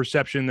have a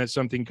perception that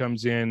something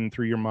comes in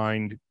through your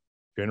mind,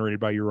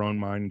 generated by your own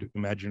mind,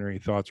 imaginary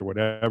thoughts or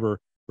whatever,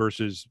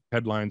 versus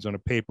headlines on a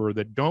paper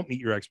that don't meet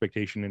your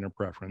expectation and your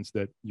preference,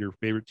 that your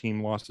favorite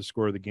team lost the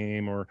score of the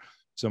game, or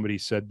somebody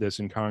said this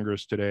in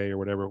Congress today or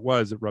whatever it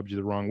was that rubbed you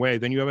the wrong way,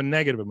 then you have a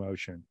negative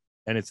emotion.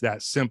 And it's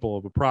that simple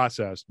of a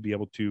process to be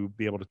able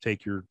to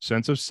take your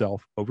sense of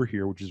self over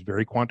here, which is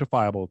very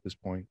quantifiable at this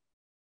point,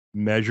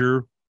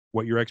 measure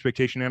what your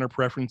expectation and or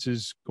preference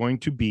is going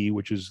to be,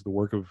 which is the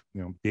work of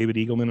David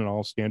Eagleman and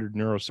all standard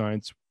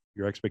neuroscience,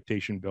 your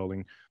expectation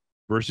building,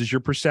 versus your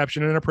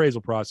perception and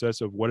appraisal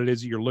process of what it is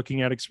that you're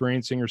looking at,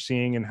 experiencing, or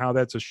seeing, and how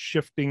that's a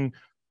shifting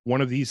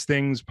one of these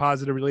things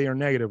positively or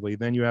negatively.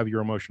 Then you have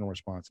your emotional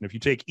response. And if you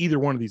take either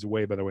one of these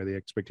away, by the way, the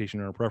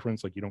expectation or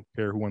preference, like you don't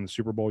care who won the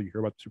Super Bowl, you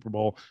hear about the Super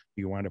Bowl,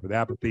 you wind up with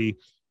apathy.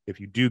 If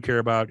you do care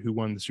about who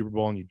won the Super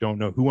Bowl and you don't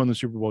know who won the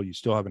Super Bowl, you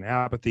still have an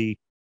apathy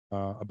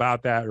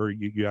about that, or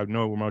you have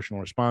no emotional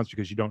response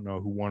because you don't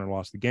know who won or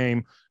lost the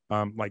game.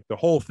 Like the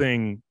whole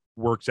thing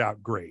works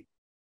out great.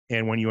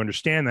 And when you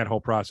understand that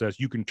whole process,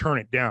 you can turn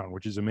it down,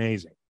 which is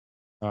amazing.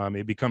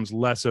 It becomes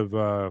less of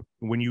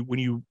when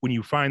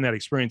you find that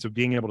experience of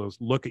being able to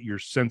look at your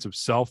sense of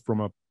self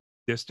from a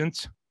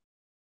distance,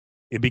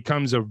 it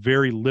becomes a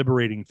very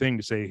liberating thing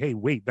to say, hey,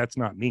 wait, that's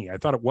not me. I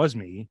thought it was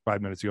me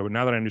 5 minutes ago, but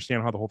now that I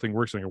understand how the whole thing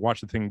works, and I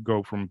watch the thing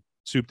go from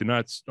soup to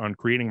nuts on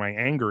creating my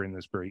anger in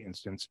this very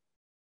instance,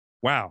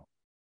 wow,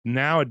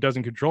 now it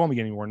doesn't control me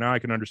anymore. Now I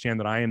can understand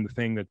that I am the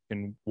thing that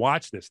can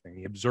watch this thing,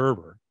 the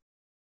observer,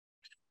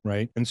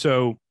 right? And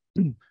so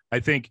I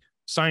think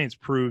science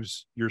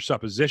proves your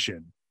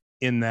supposition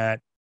in that,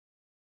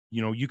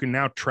 you can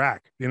now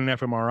track in an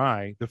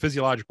fMRI the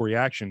physiological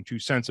reaction to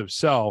sense of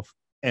self,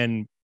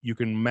 and you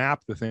can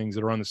map the things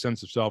that are on the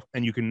sense of self,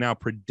 and you can now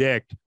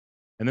predict.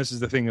 And this is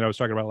the thing that I was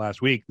talking about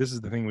last week. This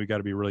is the thing we've got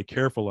to be really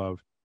careful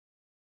of.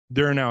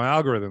 There are now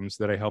algorithms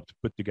that I helped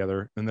put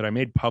together and that I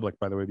made public,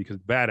 by the way, because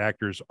bad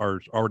actors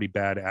are already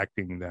bad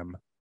acting them.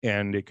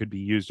 And it could be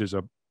used as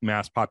a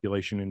mass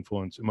population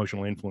influence,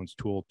 emotional influence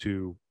tool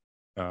to,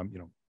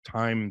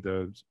 time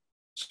the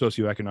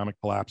socioeconomic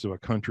collapse of a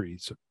country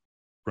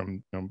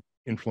from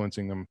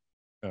influencing them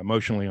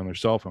emotionally on their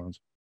cell phones.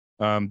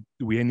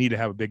 We need to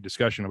have a big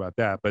discussion about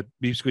that. But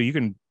basically, you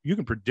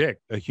can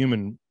predict a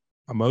human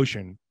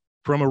emotion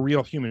from a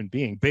real human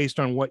being based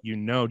on what you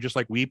know, just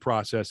like we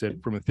process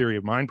it from a theory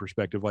of mind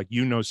perspective. Like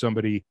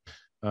somebody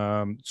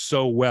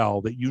so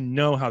well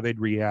that how they'd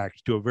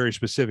react to a very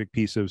specific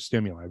piece of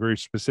stimuli, a very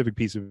specific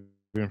piece of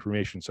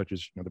information, such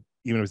as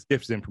even if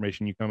it's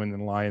disinformation, you come in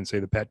and lie and say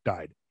the pet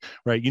died,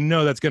 right?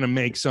 That's going to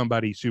make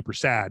somebody super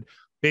sad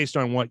based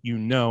on what you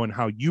know and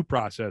how you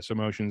process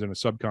emotions in a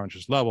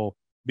subconscious level.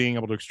 being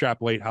able to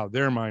extrapolate how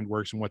their mind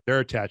works and what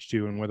they're attached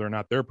to, and whether or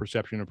not their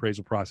perception and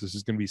appraisal process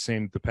is going to be the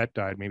same that the pet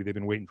died. Maybe they've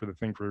been waiting for the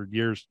thing for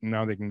years, and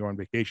now they can go on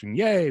vacation.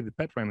 Yay, the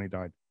pet finally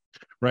died,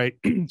 right?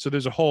 So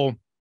there's a whole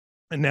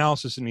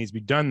analysis that needs to be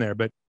done there,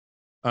 but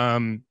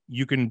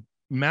you can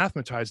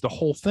mathematize the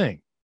whole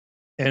thing.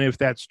 And if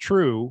that's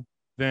true,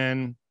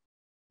 then,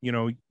 you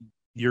know,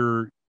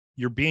 you're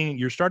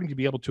starting to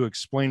be able to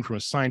explain from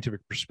a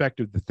scientific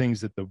perspective the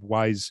things that the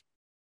wise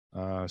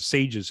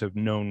sages have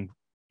known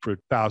for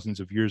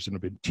thousands of years and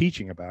have been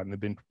teaching about and have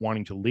been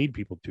wanting to lead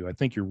people to. I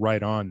think you're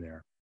right on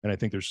there. And I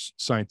think there's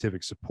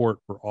scientific support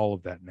for all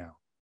of that now.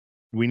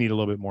 We need a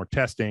little bit more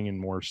testing and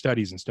more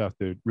studies and stuff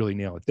to really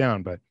nail it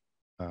down. But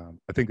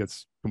I think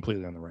that's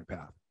completely on the right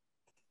path.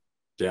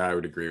 Yeah, I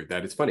would agree with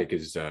that. It's funny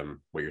because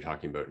what you're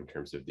talking about in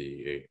terms of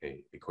the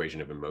equation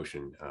of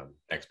emotion,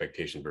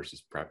 expectation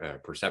versus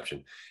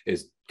perception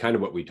is kind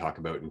of what we talk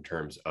about in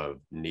terms of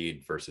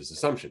need versus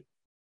assumption.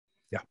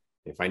 Yeah.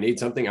 If I need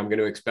something, I'm going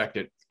to expect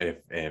it.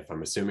 If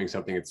I'm assuming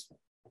something, it's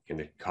going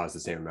to cause the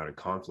same amount of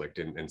conflict.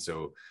 And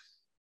so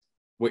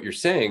what you're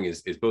saying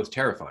is both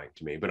terrifying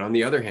to me. But on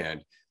the other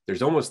hand,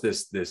 there's almost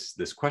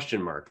this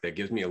question mark that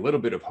gives me a little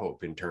bit of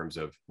hope in terms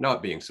of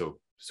not being so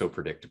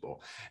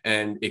predictable.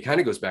 And it kind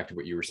of goes back to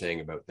what you were saying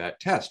about that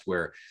test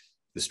where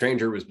the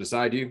stranger was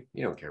beside you.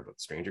 You don't care about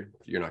the stranger.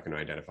 You're not going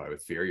to identify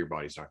with fear. Your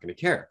body's not going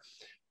to care.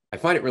 I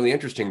find it really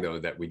interesting, though,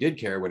 that we did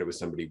care when it was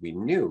somebody we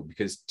knew,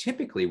 because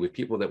typically with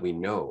people that we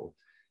know,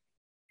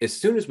 as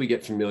soon as we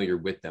get familiar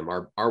with them,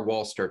 our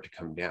walls start to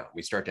come down.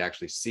 We start to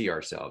actually see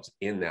ourselves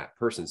in that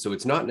person. So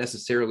it's not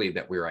necessarily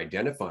that we're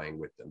identifying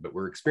with them, but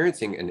we're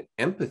experiencing an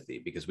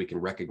empathy because we can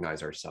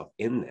recognize ourselves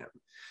in them.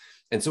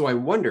 And so I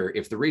wonder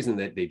if the reason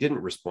that they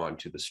didn't respond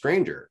to the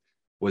stranger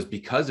was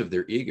because of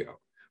their ego,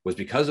 was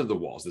because of the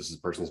walls. This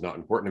person's not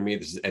important to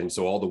me. And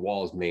so all the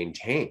walls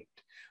maintained.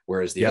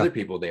 Whereas the other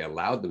people, they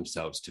allowed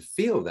themselves to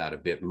feel that a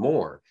bit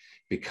more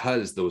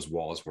because those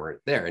walls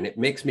weren't there. And it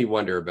makes me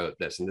wonder about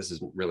this. And this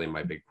is really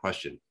my big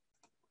question.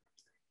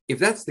 If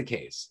that's the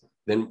case,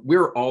 then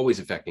we're always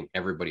affecting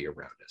everybody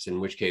around us, in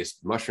which case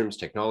mushrooms,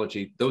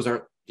 technology, those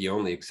aren't the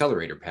only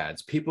accelerator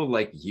pads. People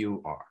like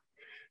you are.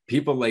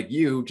 People like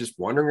you just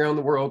wandering around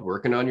the world,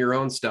 working on your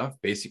own stuff,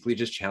 basically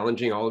just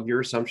challenging all of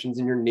your assumptions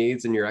and your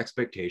needs and your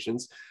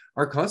expectations,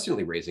 are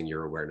constantly raising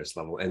your awareness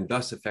level and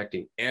thus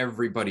affecting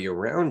everybody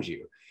around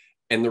you.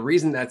 And the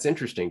reason that's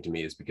interesting to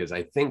me is because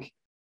I think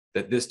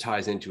that this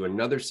ties into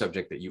another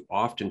subject that you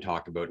often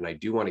talk about, and I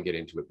do want to get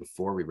into it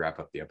before we wrap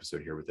up the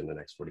episode here within the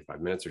next 45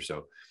 minutes or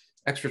so,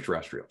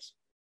 extraterrestrials,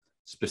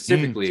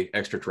 specifically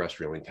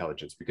extraterrestrial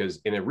intelligence,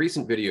 because in a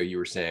recent video you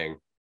were saying,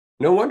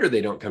 no wonder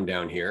they don't come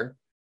down here.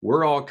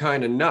 We're all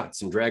kind of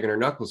nuts and dragging our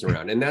knuckles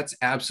around. And that's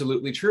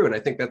absolutely true. And I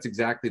think that's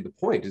exactly the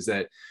point, is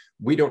that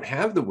we don't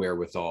have the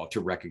wherewithal to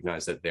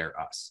recognize that they're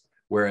us,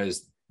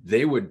 whereas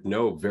they would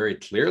know very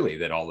clearly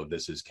that all of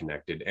this is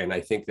connected. And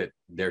I think that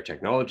their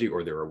technology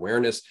or their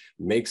awareness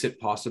makes it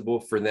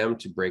possible for them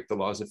to break the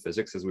laws of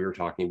physics, as we were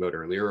talking about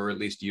earlier, or at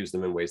least use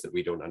them in ways that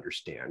we don't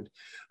understand.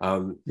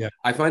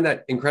 I find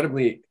that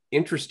incredibly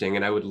interesting.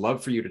 And I would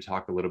love for you to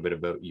talk a little bit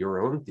about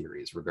your own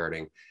theories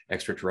regarding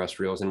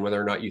extraterrestrials and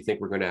whether or not you think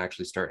we're going to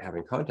actually start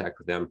having contact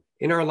with them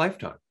in our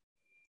lifetime.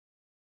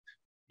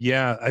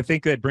 Yeah, I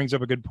think that brings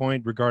up a good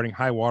point regarding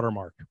high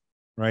watermark,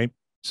 right?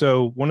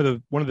 So one of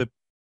the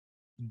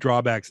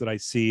drawbacks that I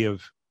see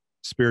of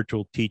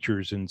spiritual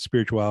teachers and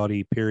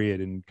spirituality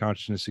period and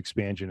consciousness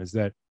expansion is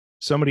that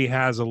somebody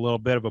has a little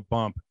bit of a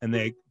bump and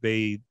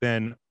they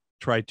then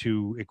try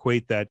to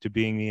equate that to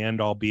being the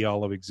end all be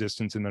all of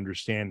existence and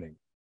understanding.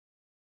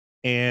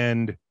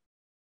 And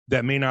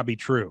that may not be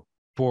true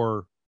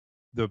for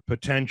the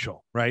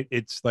potential, right?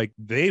 It's like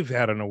they've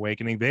had an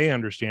awakening, they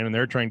understand, and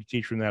they're trying to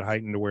teach from that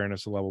heightened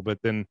awareness level.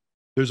 But then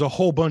there's a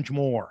whole bunch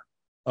more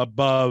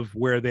above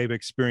where they've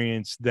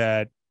experienced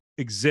that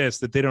exists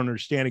that they don't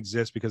understand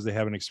exists because they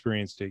haven't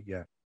experienced it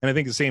yet. And I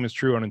think the same is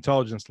true on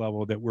intelligence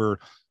level, that we're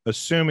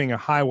assuming a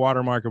high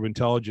watermark of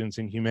intelligence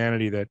in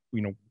humanity that,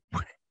 you know,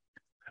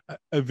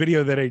 a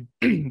video that I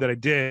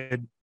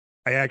did,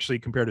 I actually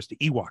compared us to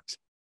Ewoks.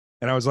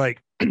 And I was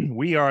like,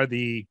 we are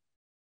the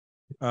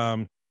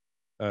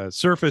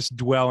surface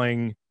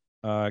dwelling,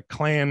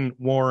 clan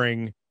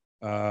warring,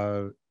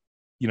 primitive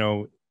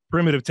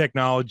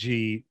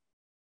technology,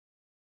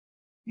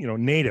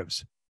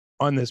 natives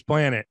on this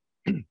planet.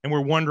 And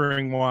we're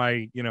wondering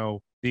why,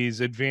 these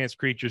advanced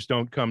creatures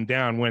don't come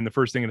down, when the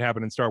first thing that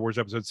happened in Star Wars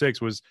Episode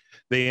 6 was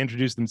they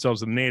introduced themselves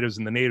to the natives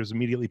and the natives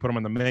immediately put them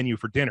on the menu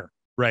for dinner,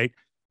 right?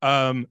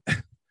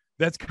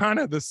 That's kind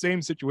of the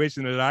same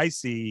situation that I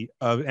see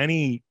of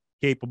any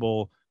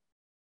capable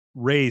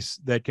race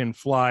that can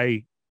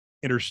fly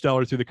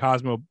interstellar through the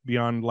cosmos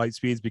beyond light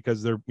speeds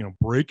because they're,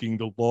 breaking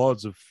the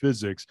laws of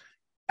physics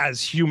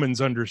as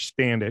humans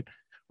understand it,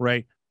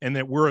 right? And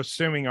that we're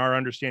assuming our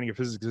understanding of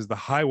physics is the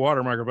high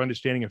watermark of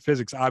understanding of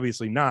physics.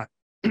 Obviously not.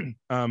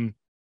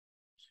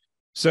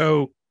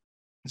 So,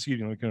 excuse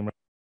me, let me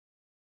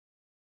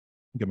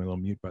get my little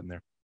mute button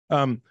there.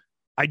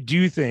 I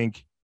do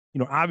think,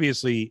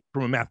 obviously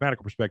from a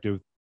mathematical perspective,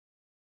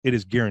 it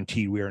is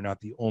guaranteed we are not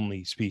the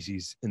only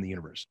species in the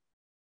universe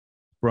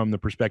from the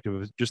perspective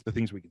of just the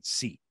things we can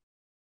see.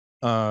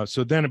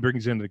 So then it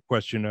brings into the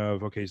question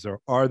of, okay, so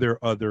are there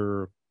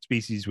other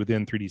species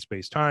within 3D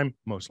space-time?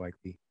 Most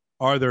likely.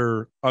 Are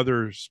there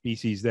other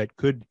species that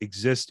could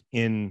exist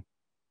in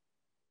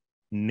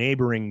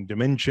neighboring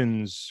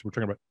dimensions? We're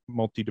talking about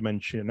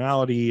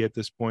multidimensionality at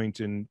this point,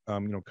 and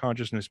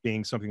consciousness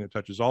being something that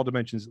touches all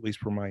dimensions, at least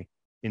from my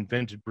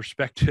invented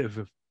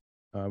perspective,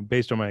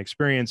 based on my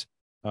experience.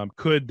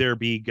 Could there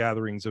be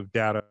gatherings of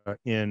data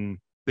in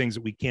things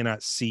that we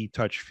cannot see,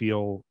 touch,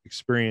 feel,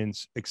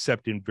 experience,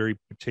 except in very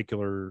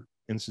particular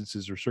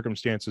instances or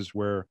circumstances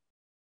where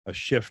a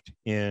shift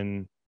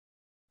in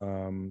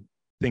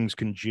things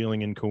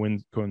congealing and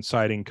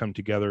coinciding come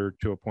together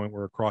to a point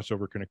where a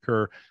crossover can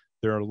occur?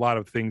 There are a lot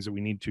of things that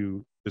we need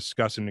to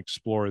discuss and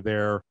explore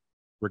there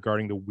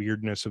regarding the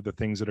weirdness of the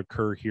things that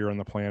occur here on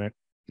the planet.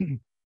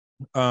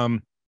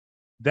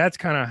 That's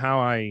kind of how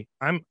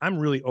I'm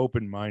really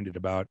open-minded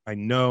about. I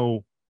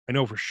know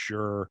for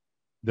sure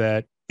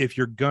that if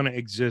you're going to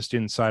exist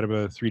inside of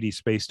a 3D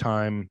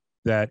space-time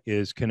that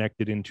is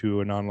connected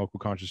into a non-local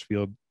conscious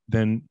field,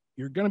 then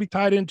you're going to be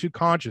tied into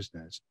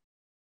consciousness.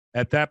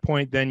 At that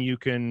point, then you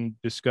can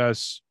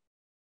discuss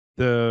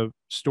the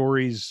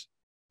stories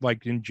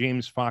like in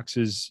James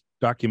Fox's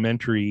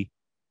documentary,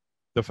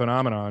 The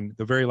Phenomenon,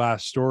 the very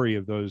last story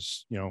of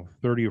those,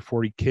 30 or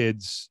 40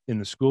 kids in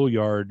the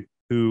schoolyard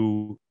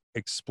who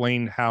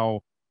explained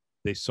how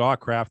they saw a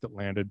craft that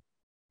landed,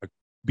 a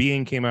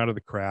being came out of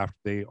the craft.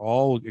 They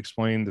all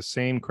explained the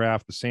same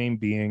craft, the same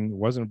being. It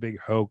wasn't a big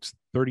hoax.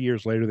 30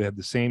 years later, they had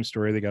the same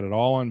story. They got it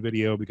all on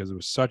video because it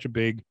was such a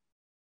big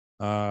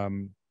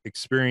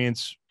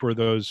experience for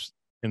those,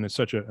 and it's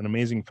such an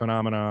amazing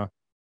phenomena.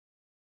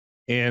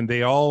 And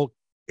they all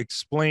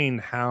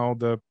explained how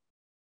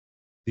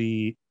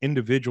the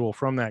individual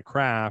from that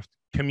craft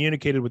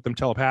communicated with them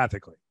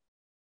telepathically,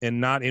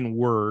 and not in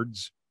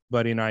words,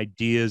 but in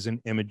ideas and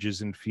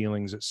images and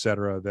feelings,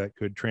 etc., that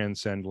could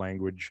transcend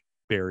language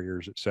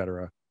barriers,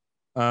 etc.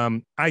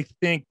 I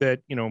think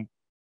that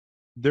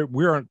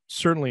we are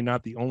certainly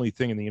not the only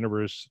thing in the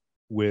universe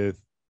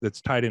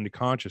that's tied into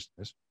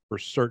consciousness, for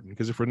certain.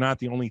 Because if we're not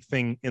the only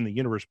thing in the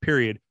universe,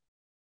 period,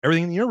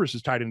 everything in the universe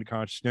is tied into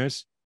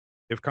consciousness.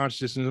 If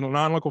consciousness is in a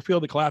non-local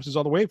field, it collapses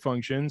all the wave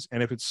functions.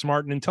 And if it's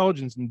smart and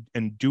intelligent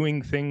and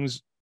doing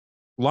things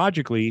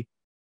logically,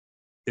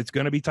 it's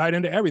going to be tied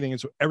into everything. And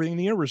so everything in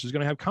the universe is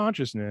going to have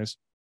consciousness.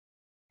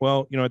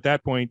 Well, at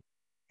that point,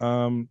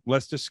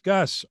 let's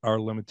discuss our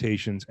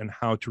limitations and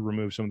how to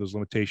remove some of those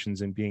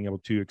limitations and being able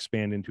to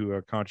expand into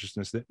a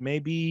consciousness that may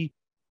be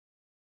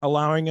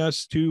allowing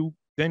us to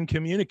then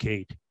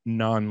communicate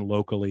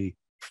non-locally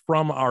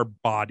from our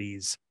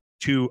bodies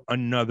to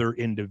another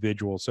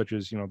individual, such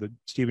as, the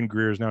Stephen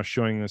Greer is now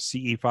showing the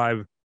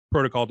CE5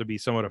 protocol to be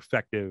somewhat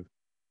effective.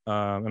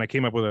 And I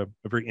came up with a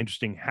very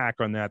interesting hack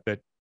on that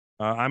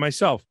I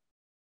myself,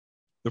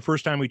 the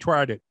first time we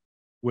tried it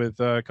with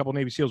a couple of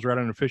Navy SEALs, were out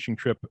on a fishing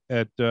trip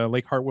at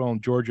Lake Hartwell in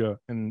Georgia.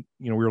 And,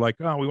 we were like,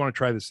 oh, we want to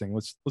try this thing.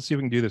 Let's see if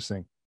we can do this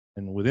thing.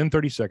 And within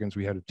 30 seconds,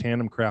 we had a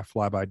tandem craft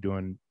flyby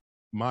doing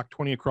Mach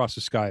 20 across the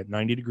sky at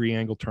 90-degree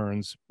angle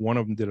turns. One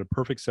of them did a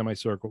perfect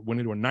semicircle, went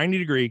into a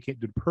 90-degree,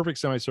 did a perfect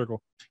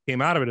semicircle,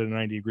 came out of it at a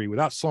 90-degree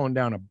without slowing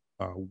down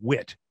a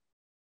whit.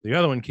 The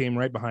other one came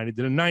right behind it,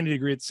 did a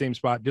 90-degree at the same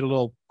spot, did a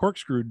little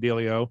corkscrew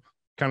dealio,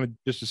 kind of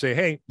just to say,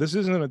 hey, this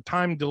isn't a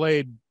time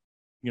delayed,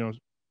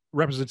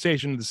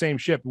 representation of the same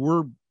ship.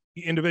 We're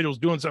individuals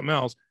doing something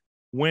else.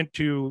 Went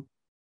to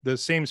the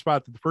same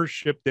spot that the first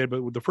ship did,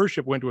 but the first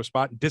ship went to a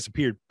spot and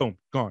disappeared. Boom,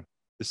 gone.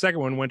 The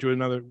second one went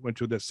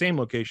to the same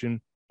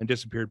location and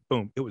disappeared.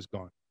 Boom, it was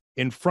gone.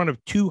 In front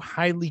of two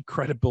highly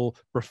credible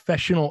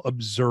professional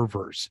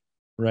observers,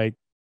 right?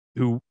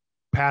 Who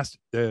passed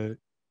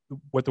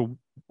what the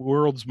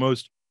world's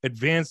most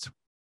advanced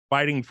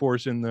fighting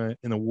force in the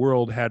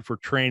world had for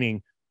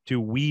training to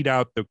weed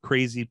out the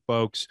crazy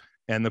folks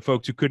and the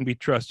folks who couldn't be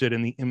trusted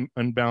and the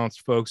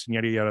unbalanced folks and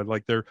yada yada.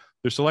 Like their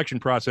selection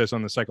process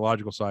on the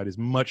psychological side is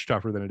much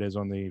tougher than it is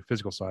on the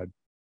physical side,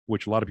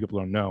 which a lot of people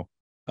don't know.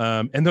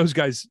 And those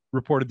guys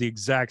reported the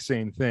exact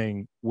same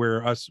thing,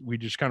 where we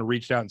just kind of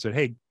reached out and said,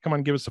 hey, come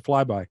on, give us a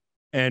flyby.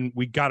 And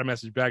we got a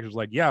message back. It was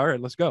like, yeah, all right,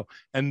 let's go.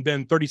 And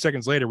then 30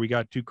 seconds later, we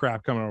got two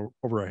craft coming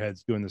over our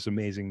heads doing this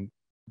amazing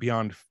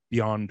beyond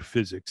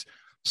physics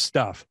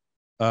stuff.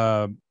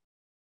 So,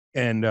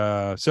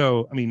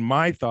 I mean,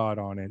 my thought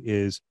on it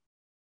is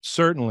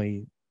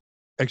certainly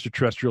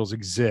extraterrestrials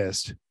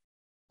exist.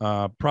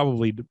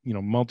 Probably,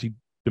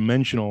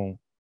 multi-dimensional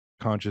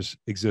conscious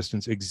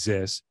existence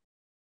exists.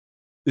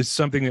 Is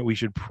something that we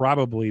should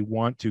probably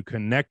want to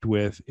connect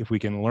with if we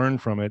can learn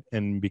from it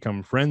and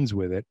become friends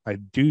with it. I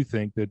do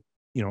think that,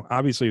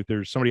 obviously if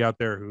there's somebody out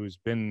there who's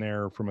been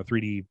there from a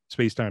 3D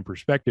space-time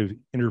perspective,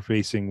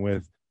 interfacing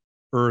with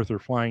Earth or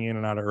flying in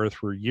and out of Earth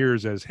for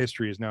years, as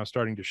history is now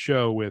starting to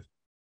show with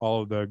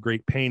all of the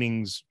great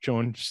paintings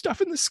showing stuff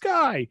in the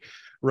sky,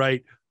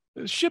 right?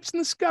 Ships in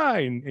the sky.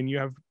 And you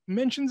have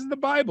mentions in the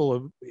Bible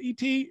of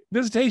ET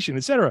visitation,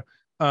 etc.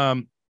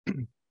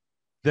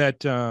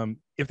 that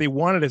if they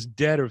wanted us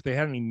dead, or if they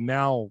had any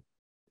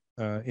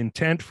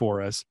intent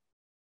for us,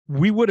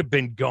 we would have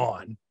been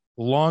gone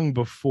long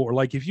before.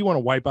 Like, if you want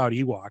to wipe out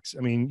Ewoks,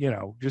 I mean,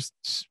 just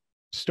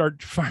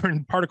start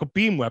firing particle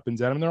beam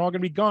weapons at them, they're all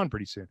going to be gone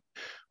pretty soon,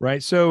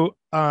 right? So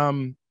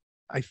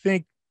I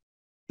think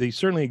they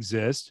certainly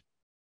exist.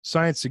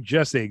 Science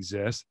suggests they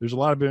exist. There's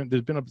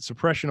been a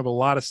suppression of a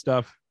lot of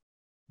stuff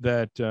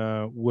that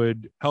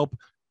would help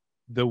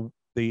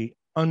the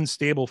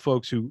unstable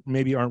folks who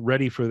maybe aren't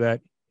ready for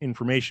that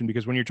information,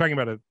 because when you're talking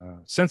about a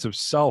sense of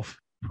self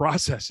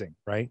processing,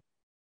 right?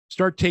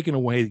 Start taking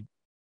away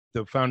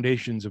the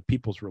foundations of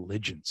people's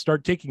religion.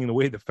 Start taking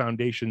away the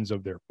foundations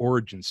of their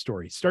origin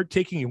story. Start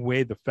taking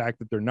away the fact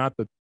that they're not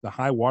the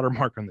high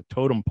watermark on the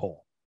totem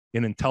pole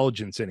in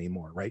intelligence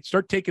anymore, right?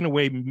 Start taking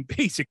away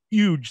basic,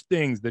 huge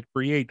things that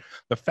create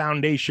the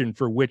foundation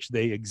for which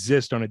they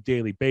exist on a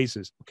daily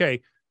basis.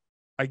 Okay,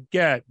 I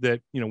get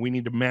that, we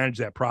need to manage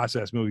that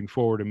process moving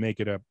forward and make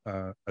it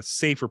a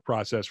safer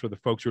process for the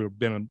folks who have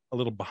been a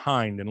little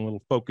behind and a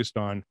little focused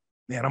on,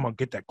 man, I'm going to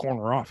get that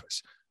corner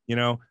office,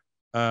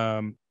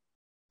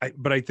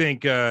 but I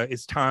think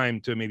it's time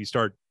to maybe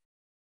start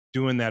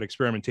doing that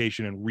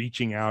experimentation and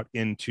reaching out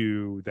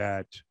into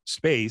that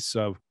space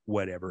of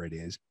whatever it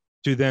is,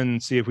 to then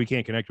see if we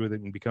can't connect with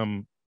it and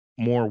become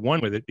more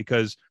one with it.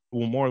 Because the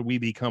more we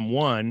become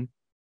one,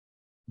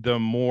 the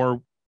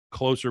more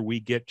closer we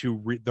get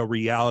to the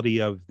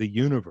reality of the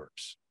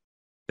universe,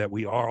 that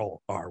we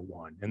all are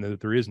one, and that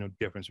there is no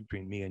difference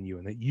between me and you,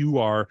 and that you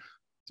are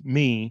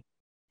me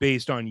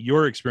based on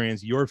your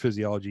experience, your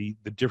physiology,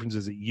 the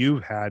differences that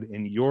you've had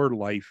in your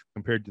life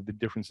compared to the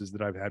differences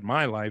that I've had in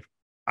my life.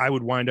 I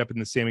would wind up in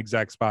the same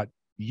exact spot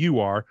you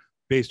are,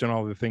 based on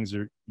all the things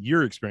that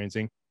you're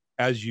experiencing,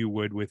 as you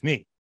would with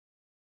me.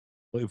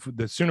 If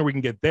the sooner we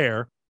can get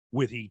there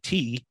with ET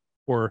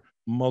or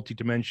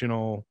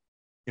multidimensional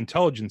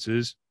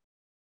intelligences,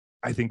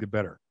 I think the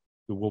better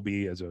it will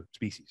be as a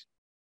species.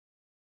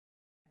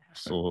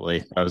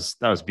 Absolutely.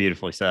 That was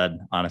beautifully said,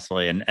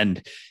 honestly.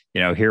 And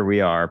here we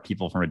are,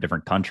 people from a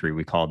different country,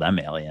 we call them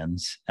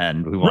aliens,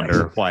 and we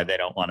wonder why they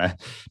don't want to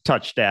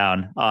touch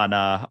down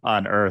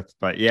on Earth.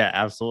 But yeah,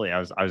 absolutely.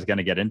 I was going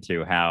to get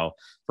into how,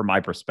 from my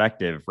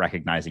perspective,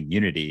 recognizing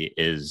unity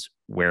is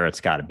where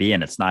it's got to be.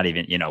 And it's not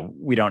even,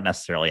 we don't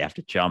necessarily have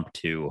to jump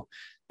to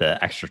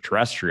the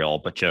extraterrestrial,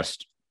 but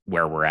just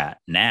where we're at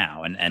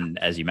now. And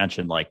as you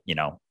mentioned,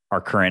 our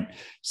current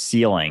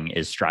ceiling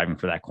is striving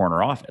for that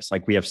corner office.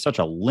 Like, we have such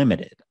a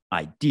limited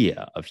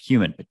idea of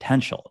human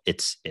potential.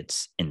 It's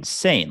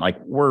insane. Like,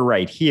 we're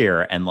right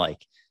here, and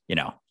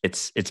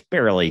it's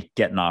barely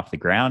getting off the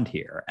ground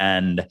here.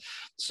 And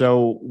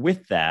so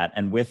with that,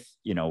 and with,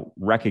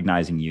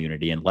 recognizing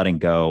unity and letting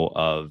go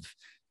of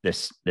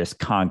this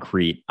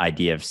concrete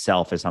idea of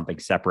self as something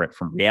separate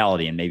from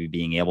reality, and maybe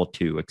being able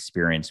to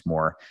experience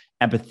more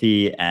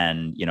empathy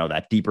and,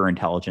 that deeper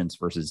intelligence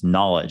versus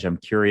knowledge. I'm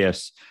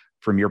curious,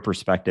 from your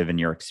perspective and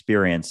your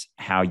experience,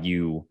 how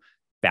you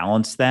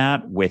balance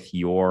that with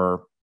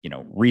your,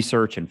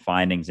 research and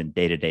findings in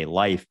day-to-day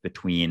life,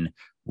 between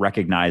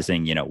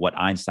recognizing, what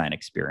Einstein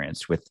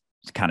experienced with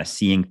kind of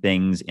seeing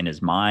things in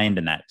his mind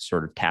and that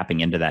sort of tapping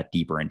into that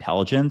deeper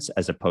intelligence,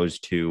 as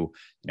opposed to,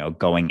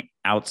 going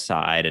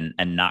outside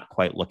and not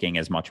quite looking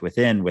as much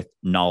within with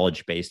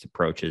knowledge-based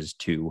approaches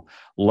to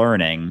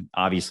learning.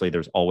 Obviously,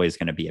 there's always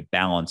going to be a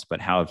balance,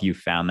 but how have you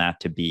found that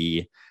to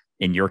be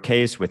in your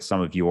case with some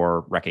of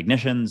your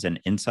recognitions and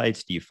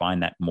insights? Do you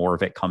find that more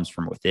of it comes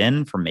from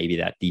within, from maybe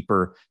that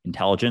deeper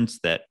intelligence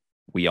that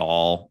we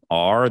all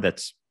are,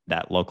 that's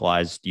that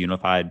localized,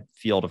 unified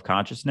field of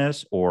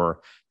consciousness, or,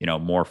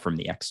 more from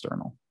the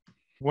external?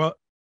 Well,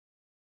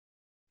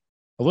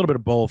 a little bit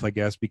of both, I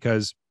guess,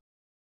 because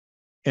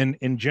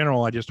in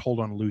general, I just hold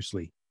on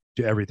loosely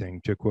to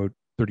everything, to quote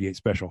 38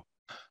 Special.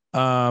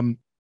 I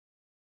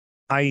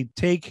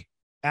take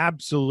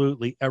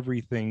absolutely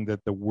everything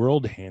that the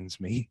world hands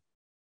me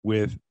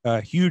with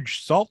a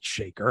huge salt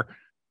shaker,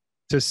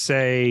 to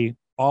say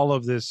all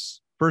of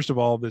this. First of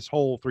all, this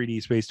whole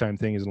 3D space-time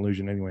thing is an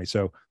illusion anyway.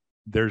 So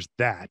there's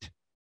that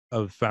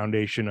of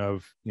foundation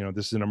of,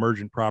 this is an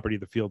emergent property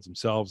of the fields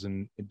themselves,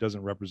 and it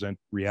doesn't represent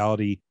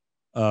reality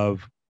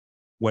of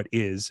what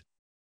is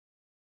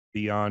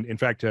beyond. In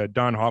fact,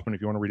 Don Hoffman, if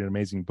you want to read an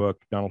amazing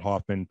book, Donald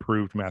Hoffman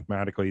proved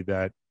mathematically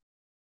that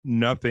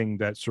nothing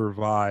that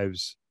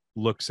survives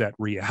looks at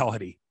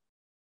reality.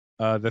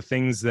 The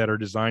things that are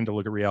designed to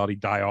look at reality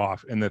die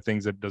off, and the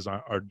things that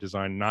are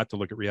designed not to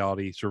look at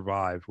reality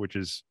survive, which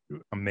is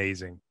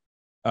amazing.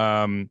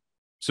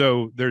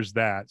 So there's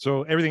that.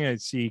 So everything I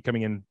see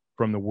coming in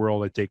from the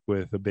world, I take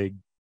with a big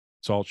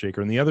salt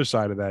shaker. And the other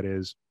side of that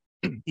is,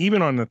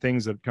 even on the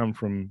things that come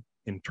from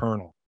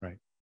internal, right,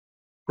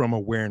 from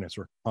awareness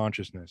or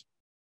consciousness,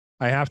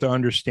 I have to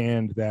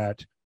understand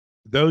that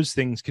those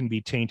things can be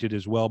tainted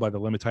as well by the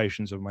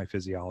limitations of my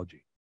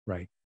physiology,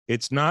 right?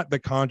 It's not the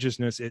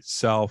consciousness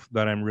itself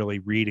that I'm really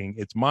reading.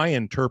 It's my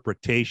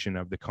interpretation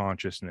of the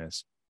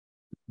consciousness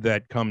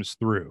that comes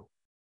through,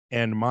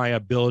 and my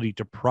ability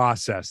to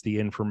process the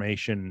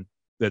information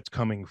that's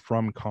coming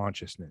from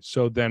consciousness.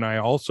 So then I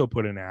also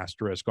put an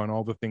asterisk on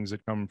all the things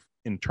that come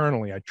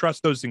internally. I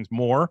trust those things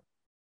more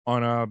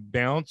on a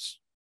balance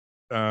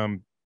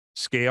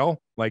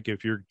scale. Like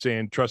if you're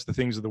saying trust the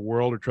things of the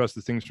world or trust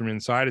the things from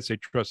inside, I say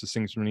trust the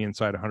things from the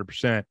inside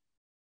 100%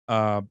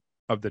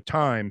 of the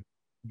time.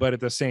 But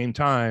at the same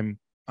time,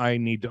 I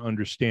need to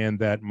understand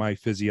that my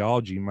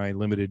physiology, my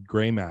limited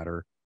gray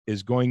matter,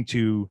 is going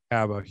to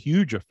have a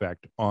huge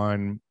effect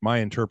on my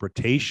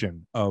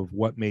interpretation of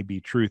what may be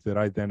truth that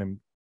I then am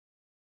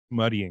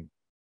muddying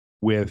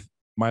with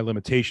my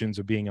limitations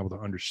of being able to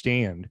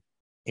understand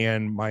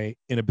and my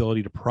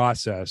inability to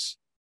process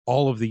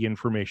all of the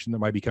information that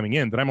might be coming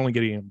in that I'm only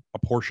getting a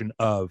portion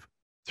of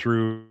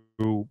through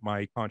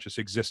my conscious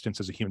existence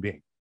as a human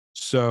being.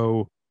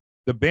 So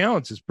the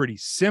balance is pretty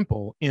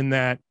simple in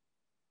that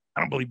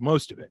I don't believe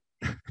most of it.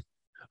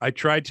 I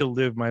tried to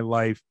live my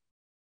life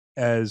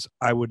as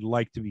I would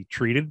like to be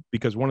treated,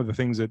 because one of the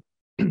things that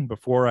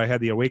before I had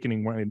the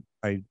awakening, when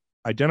I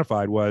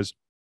identified, was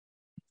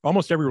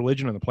almost every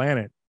religion on the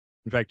planet,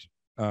 in fact,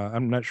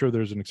 I'm not sure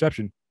there's an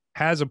exception,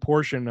 has a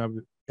portion of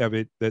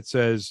it that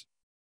says,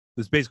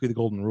 that's basically the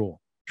golden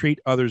rule: treat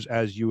others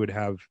as you would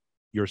have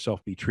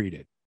yourself be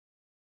treated.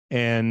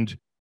 And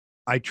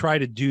I try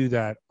to do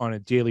that on a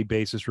daily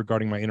basis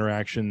regarding my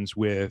interactions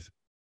with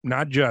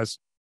not just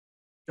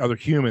other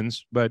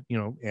humans, but, you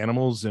know,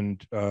 animals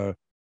and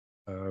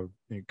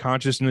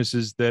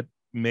consciousnesses that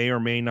may or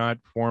may not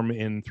form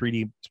in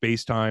 3D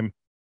space-time.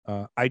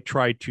 I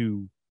try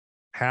to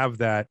have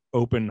that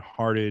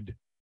open-hearted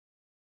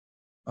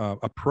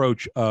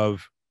approach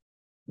of,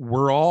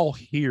 we're all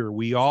here,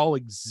 we all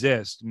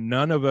exist,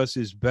 none of us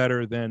is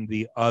better than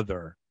the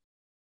other,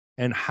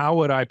 and how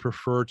would I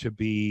prefer to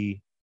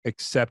be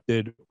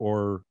accepted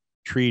or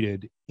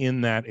treated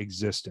in that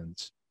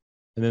existence?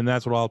 And then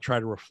that's what I'll try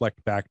to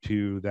reflect back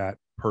to that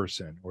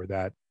person or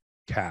that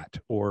cat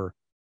or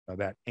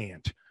that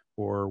ant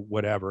or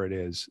whatever it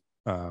is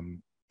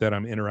that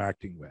I'm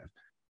interacting with.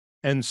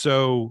 And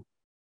so,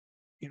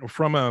 you know,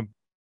 from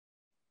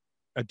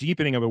a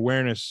deepening of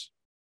awareness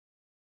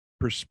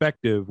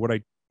perspective, what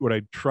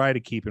I try to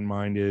keep in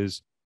mind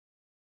is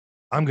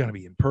I'm going to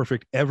be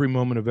imperfect every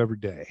moment of every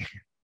day.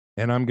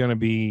 And I'm going to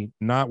be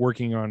not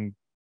working on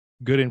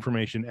good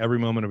information every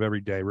moment of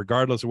every day,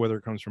 regardless of whether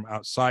it comes from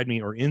outside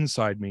me or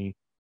inside me.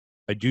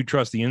 I do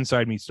trust the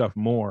inside me stuff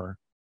more,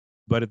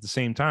 but at the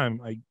same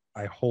time,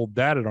 I hold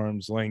that at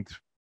arm's length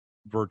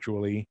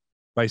virtually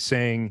by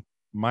saying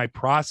my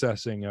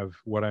processing of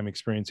what I'm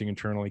experiencing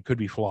internally could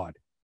be flawed.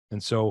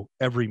 And so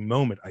every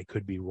moment I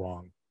could be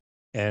wrong.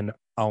 And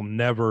I'll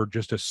never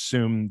just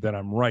assume that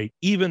I'm right,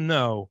 even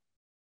though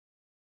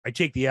I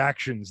take the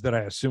actions that I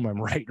assume I'm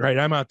right, right?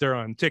 I'm out there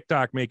on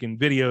TikTok making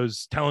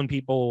videos, telling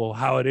people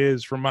how it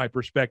is from my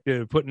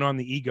perspective, putting on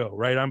the ego,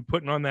 right? I'm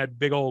putting on that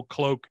big old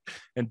cloak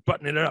and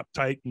buttoning it up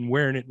tight and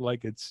wearing it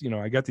like it's, you know,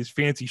 I got these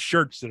fancy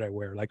shirts that I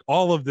wear. Like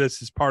all of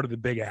this is part of the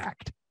big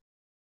act.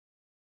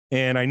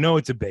 And I know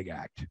it's a big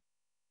act.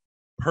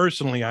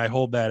 Personally, I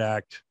hold that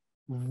act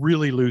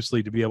really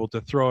loosely to be able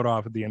to throw it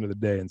off at the end of the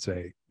day and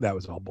say, that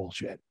was all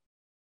bullshit,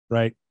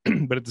 right?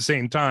 But at the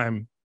same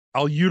time,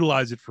 I'll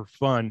utilize it for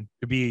fun,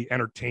 to be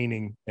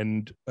entertaining,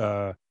 and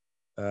try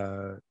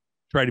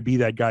to be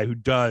that guy who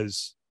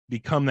does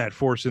become that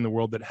force in the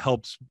world that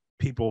helps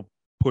people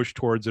push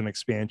towards an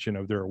expansion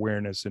of their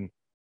awareness, and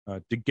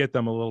to get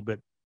them be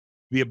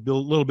a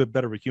little bit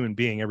better of a human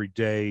being every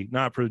day,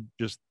 not for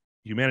just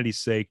humanity's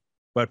sake,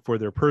 but for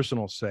their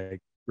personal sake,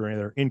 for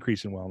their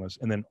increase in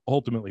wellness, and then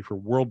ultimately for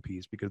world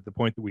peace. Because the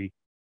point that we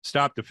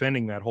stop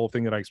defending that whole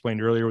thing that I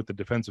explained earlier with the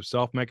defensive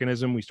self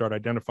mechanism, we start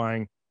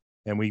identifying,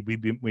 and we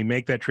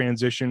make that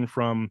transition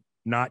from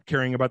not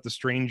caring about the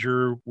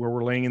stranger where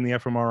we're laying in the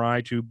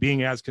fMRI to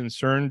being as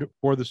concerned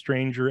for the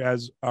stranger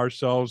as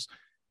ourselves,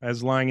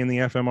 as lying in the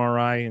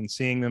fMRI and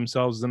seeing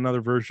themselves as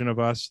another version of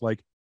us. Like,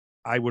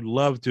 I would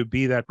love to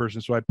be that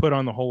person. So I put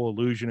on the whole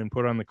illusion and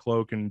put on the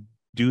cloak and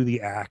do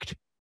the act.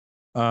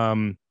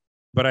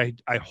 But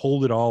I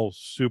hold it all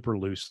super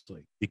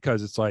loosely,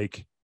 because it's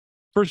like,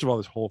 first of all,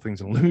 this whole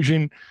thing's an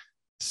illusion.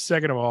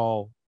 Second of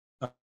all,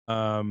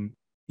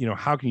 you know,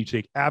 how can you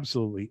take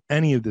absolutely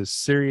any of this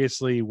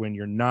seriously when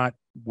you're not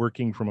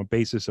working from a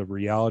basis of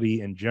reality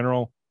in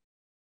general?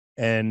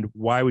 And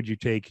why would you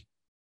take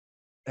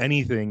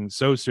anything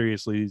so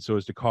seriously so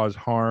as to cause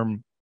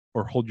harm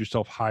or hold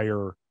yourself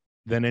higher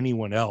than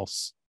anyone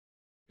else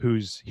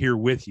who's here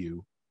with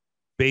you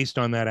based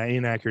on that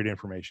inaccurate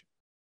information?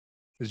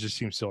 It just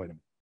seems silly to me.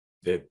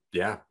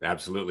 Yeah,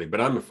 absolutely.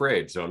 But I'm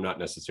afraid, so I'm not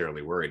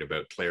necessarily worried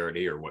about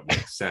clarity or what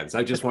makes sense.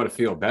 I just want to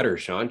feel better,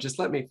 Sean. Just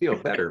let me feel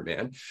better,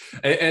 man.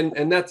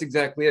 And that's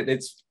exactly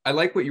it. I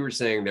like what you were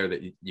saying there,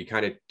 that you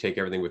kind of take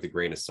everything with a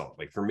grain of salt.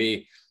 Like for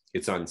me,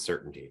 it's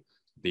uncertainty.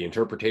 The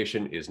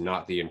interpretation is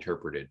not the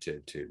interpreted,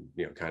 to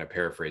you know, kind of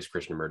paraphrase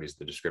Krishnamurti's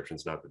 "the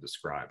description's not the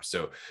described."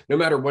 So no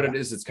matter what it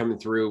is that's coming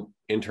through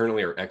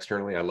internally or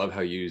externally, I love how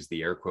you use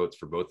the air quotes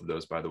for both of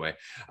those, by the way.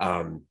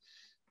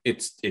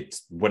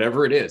 It's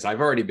whatever it is. I've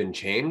already been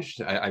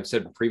changed. I've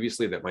said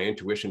previously that my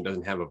intuition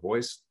doesn't have a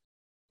voice.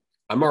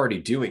 I'm already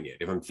doing it.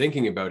 If I'm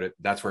thinking about it,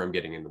 that's where I'm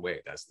getting in the way.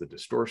 That's the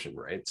distortion,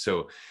 right?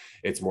 So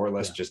it's more or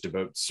less just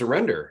about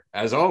surrender.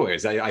 As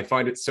always, I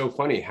find it so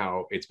funny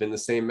how it's been the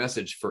same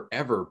message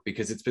forever,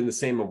 because it's been the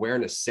same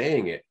awareness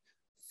saying it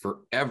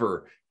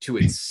forever to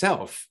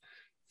itself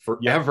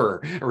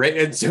forever. Right.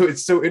 And so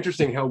it's so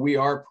interesting how we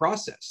are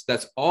process.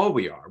 That's all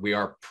we are. We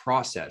are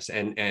process,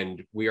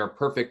 and we are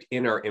perfect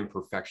in our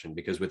imperfection,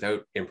 because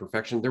without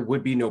imperfection, there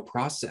would be no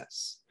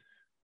process.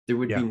 There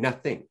would be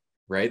nothing,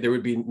 right? There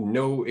would be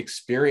no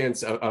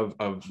experience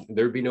of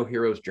there would be no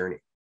hero's journey.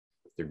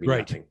 There'd be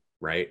nothing.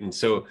 Right. And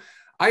so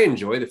I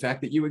enjoy the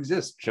fact that you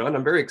exist, Sean.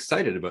 I'm very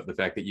excited about the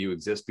fact that you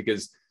exist,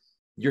 because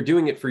you're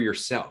doing it for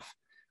yourself.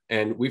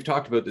 And we've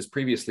talked about this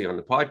previously on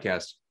the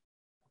podcast.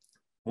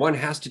 One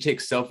has to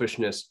take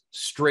selfishness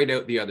straight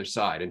out the other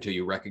side until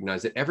you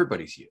recognize that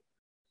everybody's you.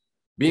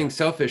 Being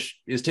selfish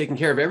is taking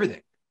care of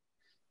everything,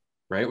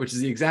 right? Which is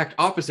the exact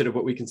opposite of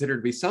what we consider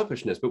to be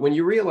selfishness. But when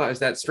you realize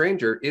that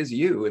stranger is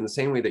you, in the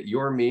same way that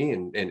you're me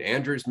and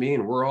Andrew's me,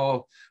 and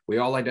we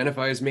all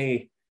identify as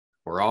me,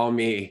 we're all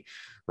me,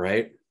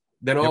 right?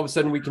 Then all of a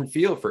sudden we can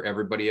feel for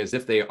everybody as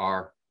if they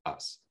are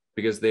us,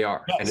 because they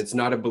are. And it's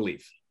not a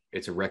belief.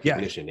 It's a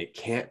recognition. It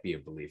can't be a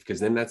belief, because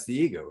then that's the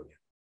ego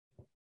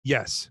again.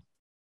 Yes.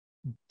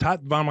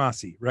 Tat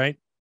Vamasi, right?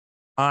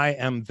 I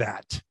am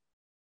that,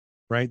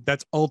 right?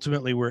 That's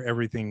ultimately where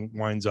everything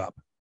winds up,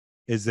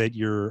 is that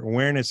your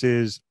awareness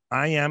is,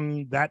 I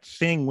am that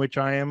thing which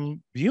I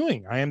am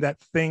viewing. I am that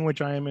thing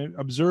which I am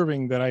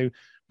observing, that I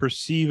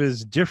perceive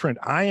as different.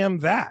 I am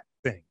that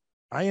thing.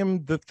 I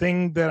am the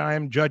thing that I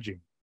am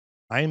judging.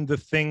 I am the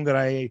thing that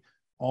I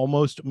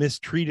almost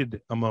mistreated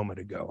a moment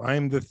ago. I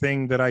am the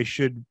thing that I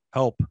should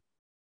help,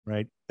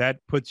 right? That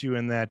puts you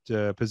in that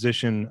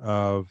position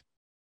of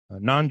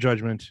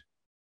non-judgment,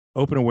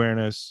 open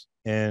awareness,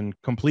 and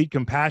complete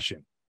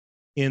compassion.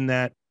 In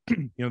that,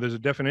 there's a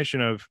definition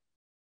of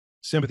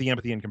sympathy,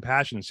 empathy, and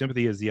compassion.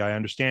 Sympathy is the I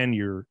understand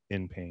you're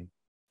in pain.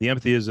 The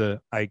empathy is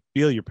I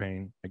feel your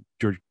pain. Like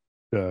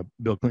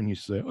Bill Clinton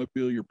used to say, I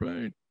feel your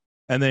pain.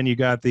 And then you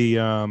got the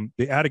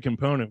added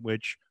component,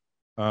 which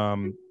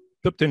Thupten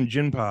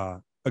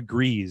Jinpa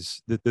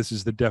agrees that this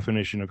is the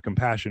definition of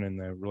compassion, and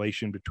the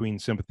relation between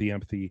sympathy,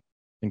 empathy,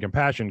 and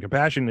compassion.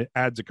 Compassion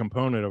adds a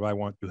component of I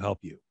want to help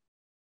you.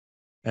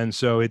 And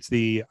so it's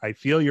the I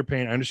feel your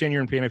pain, I understand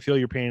you're in pain, I feel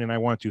your pain, and I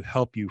want to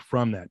help you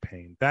from that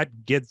pain.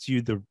 That gets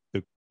you the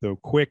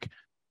quick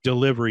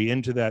delivery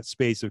into that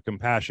space of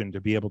compassion, to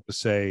be able to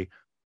say,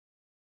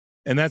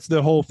 and that's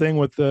the whole thing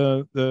with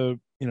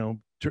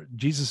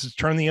Jesus is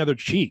turn the other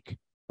cheek.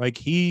 Like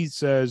he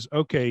says,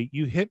 okay,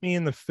 you hit me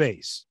in the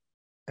face,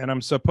 and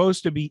I'm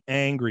supposed to be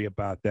angry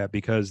about that,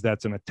 because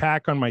that's an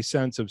attack on my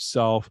sense of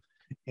self,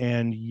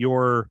 and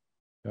you're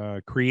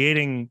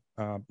creating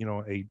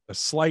a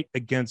slight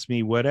against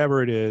me,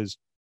 whatever it is,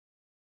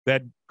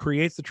 that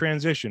creates the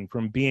transition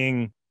from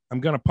being, I'm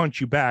going to punch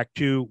you back,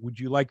 to, would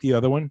you like the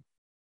other one?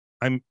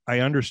 I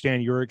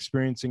understand you're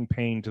experiencing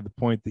pain to the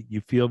point that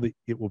you feel that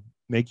it will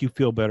make you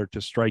feel better to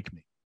strike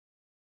me.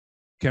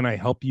 Can I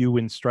help you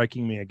in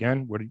striking me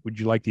again? Would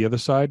you like the other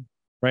side?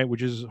 Right.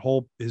 Which is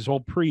his whole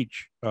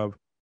preach of,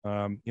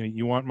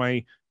 you want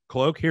my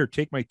cloak? Here,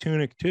 take my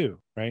tunic too.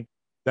 Right.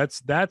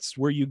 That's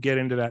where you get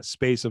into that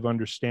space of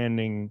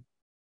understanding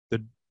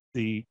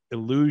the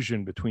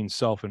illusion between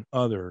self and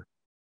other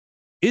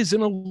is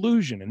an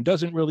illusion and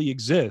doesn't really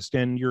exist.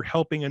 And you're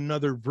helping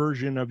another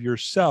version of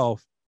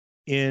yourself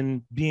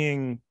in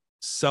being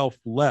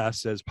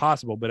selfless as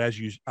possible. But as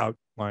you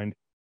outlined,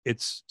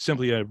 it's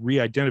simply a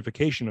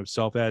re-identification of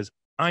self as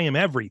I am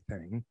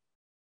everything,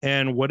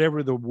 and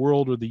whatever the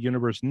world or the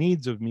universe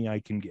needs of me,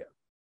 I can give.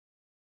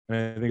 And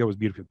I think that was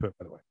beautifully put,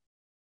 by the way.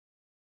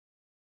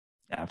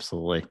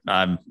 Absolutely.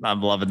 I'm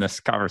loving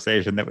this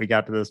conversation that we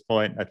got to this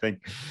point. I think,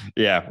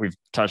 we've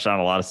touched on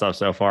a lot of stuff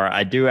so far.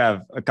 I do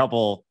have a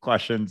couple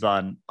questions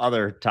on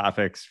other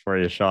topics for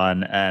you,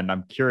 Sean. And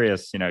I'm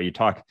curious, you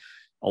talk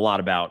a lot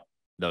about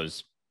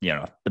those,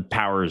 the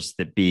powers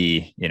that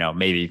be,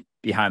 maybe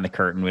behind the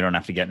curtain. We don't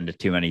have to get into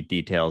too many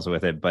details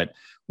with it, but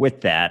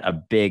with that, a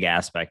big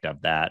aspect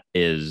of that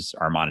is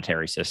our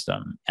monetary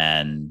system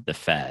and the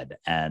Fed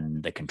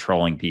and the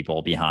controlling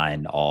people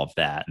behind all of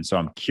that. And so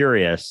I'm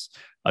curious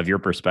of your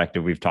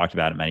perspective. We've talked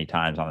about it many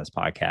times on this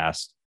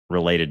podcast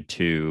related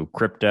to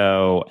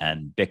crypto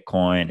and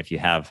Bitcoin. If you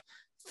have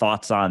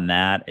thoughts on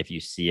that, if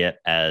you see it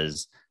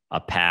as a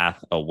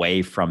path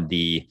away from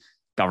the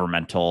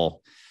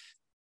governmental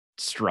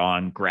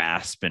strong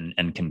grasp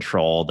and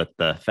control that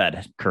the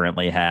Fed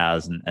currently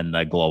has and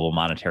the global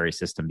monetary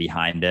system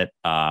behind it.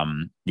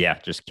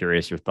 Just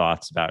curious your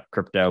thoughts about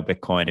crypto,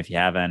 Bitcoin, if you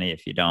have any.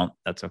 If you don't,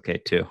 that's okay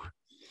too.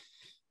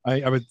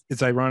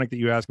 It's ironic that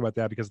you ask about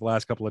that, because the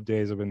last couple of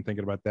days I've been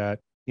thinking about that,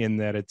 in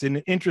that it's an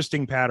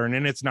interesting pattern,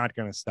 and it's not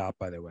going to stop,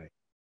 by the way.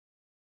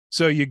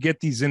 So you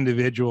get these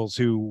individuals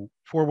who,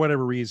 for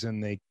whatever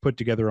reason, they put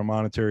together a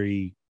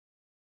monetary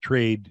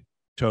trade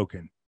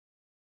token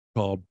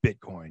called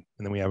Bitcoin.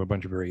 And then we have a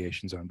bunch of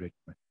variations on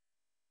Bitcoin.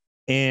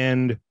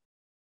 And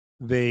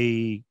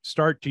they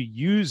start to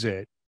use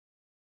it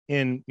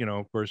in,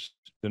 of course,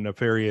 the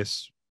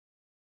nefarious,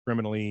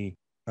 criminally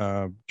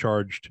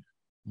charged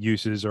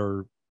uses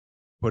are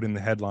put in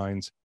the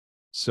headlines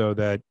so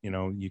that,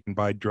 you can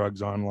buy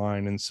drugs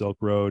online and Silk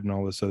Road and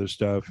all this other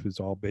stuff is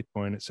all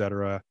Bitcoin, et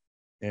cetera.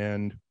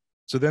 And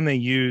so then they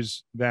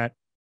use that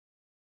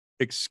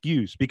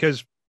excuse,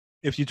 because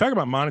if you talk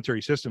about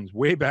monetary systems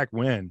way back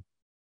when,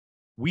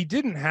 we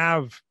didn't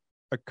have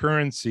a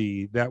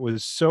currency that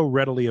was so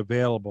readily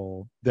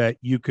available that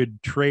you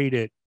could trade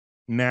it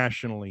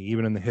nationally,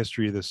 even in the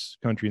history of this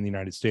country in the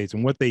United States.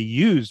 And what they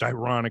used,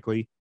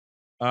 ironically,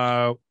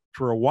 for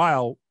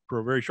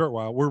a very short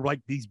while, were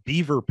like these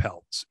beaver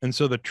pelts. And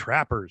so the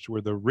trappers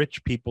were the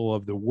rich people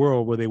of the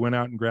world, where they went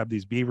out and grabbed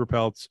these beaver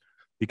pelts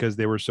because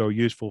they were so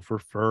useful for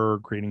fur,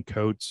 creating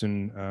coats,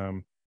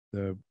 and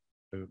the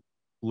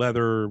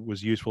leather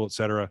was useful,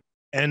 etc.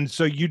 And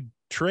so you'd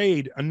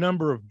trade a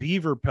number of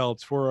beaver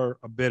pelts for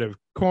a bit of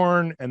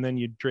corn, and then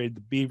you'd trade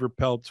the beaver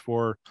pelts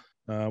for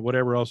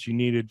whatever else you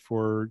needed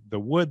for the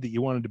wood that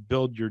you wanted to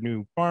build your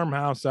new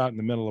farmhouse out in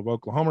the middle of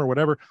Oklahoma or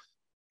whatever.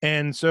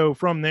 And so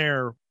from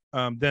there,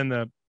 then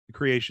the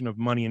creation of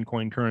money and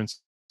coin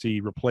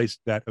currency replaced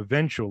that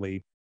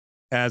eventually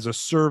as a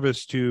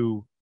service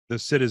to the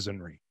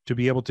citizenry, to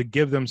be able to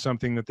give them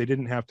something that they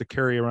didn't have to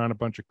carry around a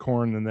bunch of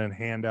corn and then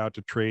hand out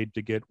to trade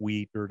to get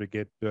wheat or to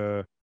get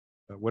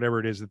whatever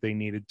it is that they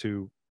needed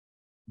to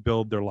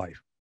build their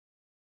life.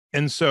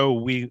 And so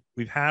we've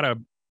had a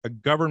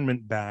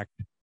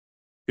government-backed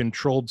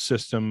controlled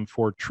system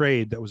for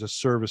trade that was a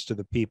service to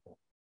the people.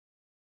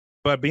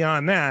 But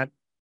beyond that,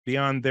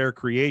 beyond their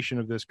creation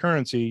of this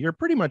currency, you're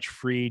pretty much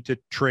free to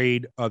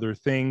trade other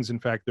things. In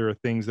fact, there are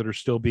things that are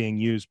still being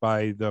used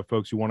by the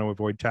folks who want to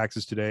avoid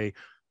taxes today.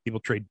 People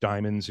trade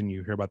diamonds, and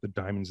you hear about the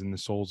diamonds in the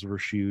soles of her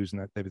shoes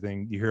and that type of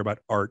thing. You hear about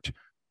art,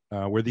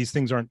 where these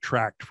things aren't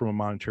tracked from a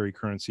monetary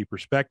currency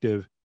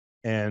perspective,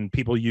 and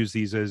people use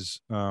these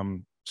as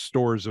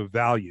stores of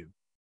value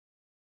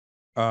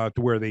to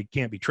where they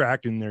can't be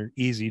tracked, and they're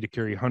easy to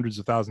carry hundreds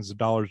of thousands of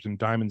dollars in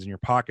diamonds in your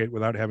pocket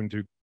without having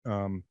to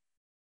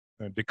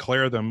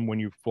declare them when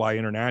you fly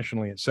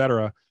internationally, et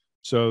cetera.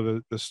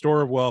 So the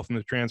store of wealth and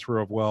the transfer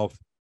of wealth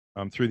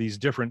through these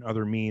different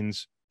other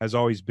means has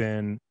always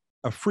been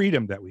a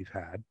freedom that we've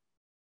had.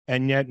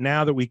 And yet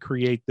now that we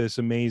create this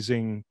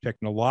amazing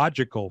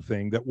technological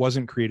thing that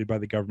wasn't created by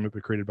the government,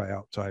 but created by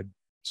outside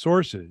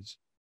sources,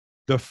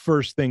 the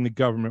first thing the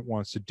government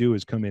wants to do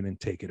is come in and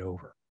take it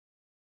over.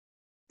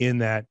 In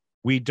that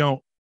we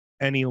don't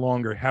any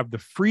longer have the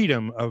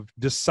freedom of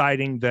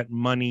deciding that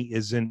money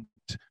isn't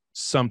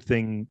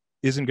going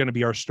to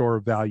be our store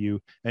of value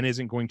and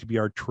isn't going to be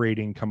our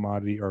trading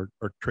commodity or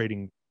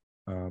trading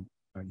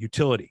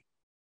utility.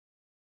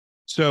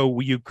 So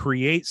you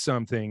create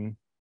something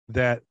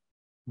that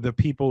the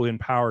people in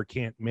power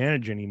can't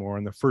manage anymore,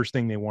 and the first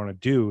thing they want to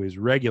do is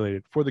regulate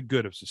it for the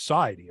good of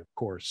society, of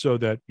course, so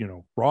that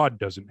fraud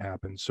doesn't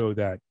happen, so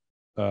that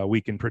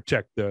we can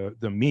protect the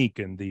meek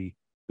and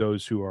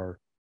those who are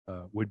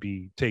would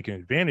be taken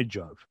advantage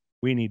of.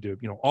 We need to,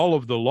 all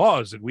of the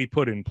laws that we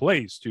put in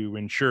place to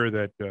ensure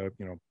that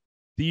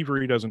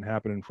thievery doesn't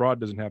happen and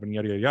fraud doesn't happen,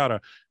 yada yada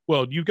yada.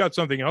 Well, you've got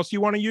something else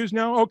you want to use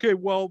now? Okay,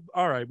 well,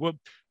 all right. Well,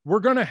 we're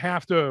gonna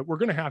have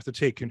to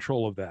take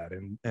control of that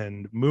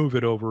and move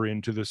it over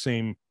into the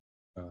same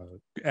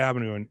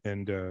avenue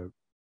and the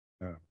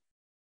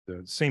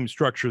same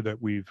structure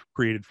that we've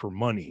created for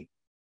money,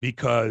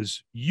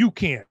 because you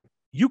can't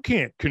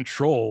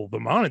control the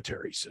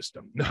monetary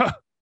system.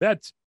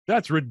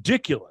 That's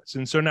ridiculous.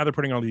 And so now they're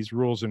putting all these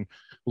rules and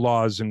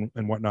laws and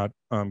whatnot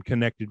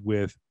connected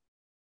with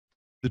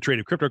the trade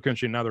of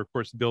cryptocurrency. And now they're, of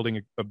course,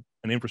 building an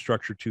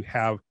infrastructure to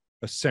have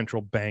a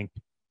central bank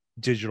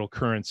digital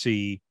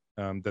currency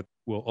that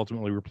will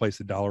ultimately replace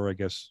the dollar, I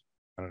guess.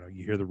 I don't know.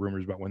 You hear the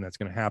rumors about when that's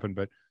going to happen,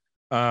 but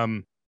they're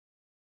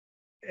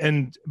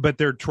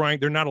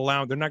not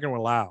going to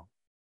allow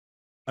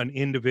an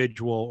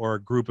individual or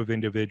a group of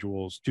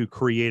individuals to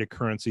create a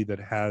currency that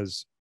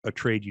has a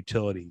trade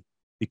utility,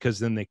 because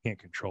then they can't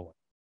control it.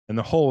 And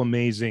the whole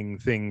amazing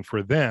thing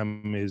for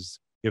them is,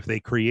 if they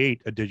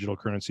create a digital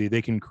currency,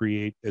 they can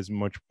create as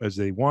much as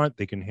they want.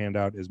 They can hand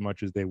out as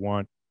much as they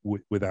want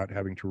without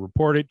having to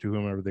report it to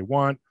whomever they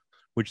want,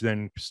 which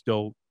then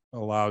still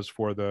allows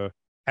for the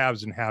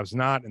haves and haves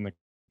not, and the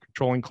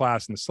controlling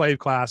class and the slave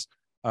class,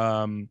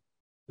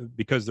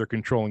 because they're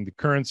controlling the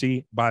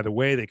currency. By the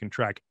way, they can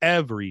track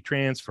every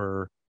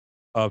transfer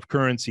of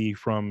currency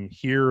from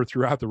here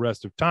throughout the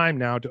rest of time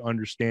now to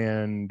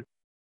understand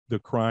the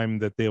crime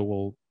that they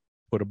will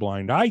put a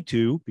blind eye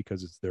to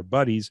because it's their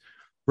buddies,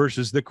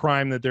 versus the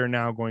crime that they're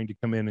now going to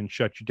come in and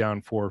shut you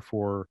down for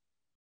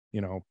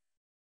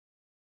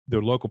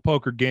their local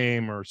poker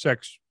game or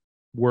sex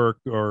work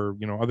or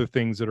other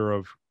things that are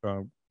of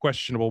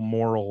questionable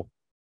moral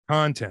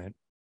content.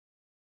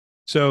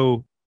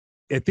 So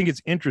I think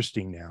it's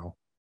interesting now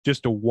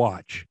just to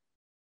watch,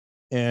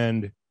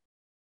 and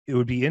it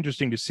would be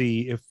interesting to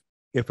see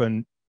if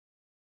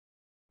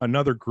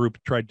another group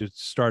tried to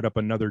start up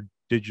another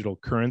digital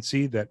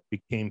currency that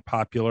became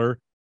popular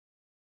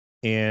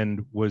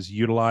and was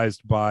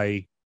utilized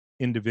by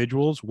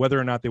individuals, whether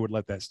or not they would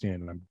let that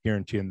stand. And I'm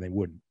guaranteeing they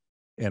wouldn't.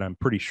 And I'm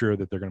pretty sure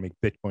that they're going to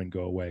make Bitcoin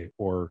go away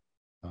or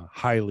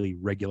highly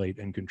regulate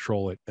and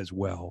control it as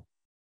well.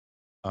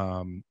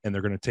 And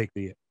they're going to take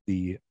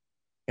the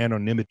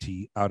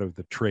anonymity out of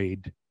the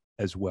trade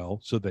as well,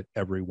 so that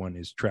everyone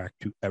is tracked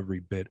to every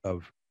bit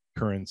of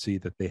currency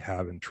that they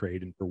have in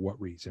trade and for what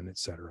reason, et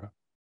cetera.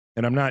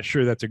 And I'm not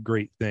sure that's a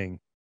great thing,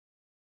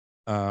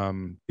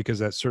 because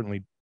that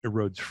certainly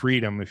erodes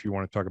freedom if you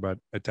want to talk about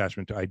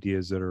attachment to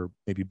ideas that are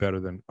maybe better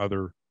than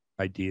other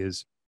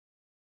ideas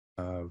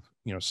of,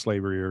 you know,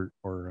 slavery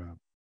or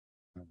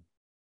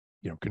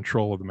you know,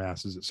 control of the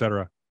masses, et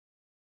cetera.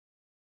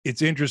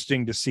 It's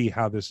interesting to see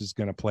how this is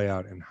going to play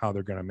out and how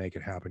they're going to make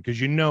it happen, because,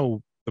 you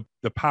know,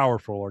 the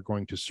powerful are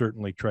going to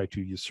certainly try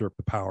to usurp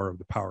the power of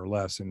the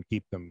powerless and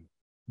keep them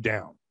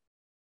down.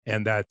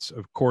 And that's,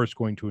 of course,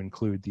 going to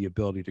include the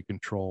ability to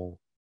control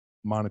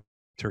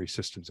monetary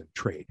systems and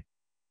trade.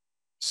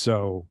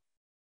 So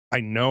I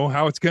know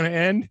how it's going to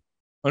end,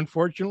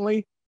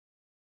 unfortunately.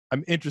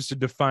 I'm interested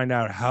to find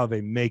out how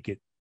they make it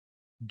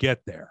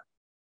get there,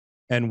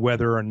 and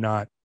whether or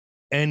not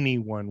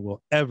anyone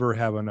will ever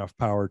have enough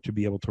power to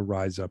be able to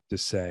rise up to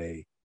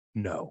say,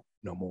 no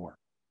more,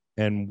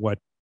 and what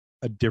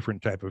a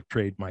different type of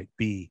trade might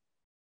be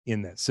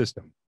in that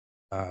system.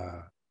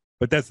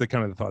 But that's the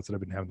kind of the thoughts that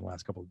I've been having the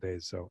last couple of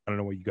days. So I don't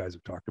know what you guys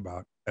have talked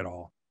about at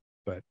all,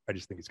 but I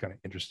just think it's kind of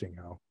interesting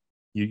how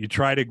you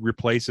try to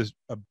replace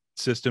a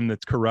system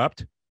that's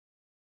corrupt,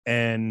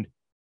 and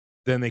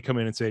then they come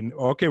in and say,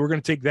 okay, we're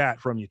going to take that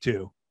from you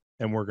too,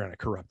 and we're going to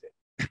corrupt it.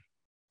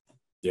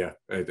 Yeah,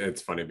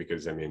 it's funny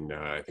because, I mean,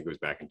 I think it was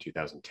back in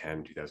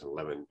 2010,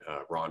 2011,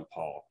 Ron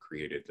Paul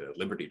created the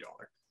Liberty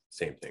Dollar.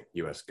 Same thing.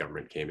 U.S.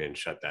 government came in,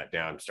 shut that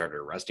down, started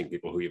arresting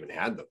people who even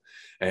had them.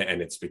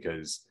 And it's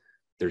because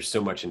there's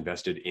so much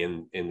invested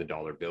in the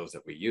dollar bills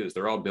that we use.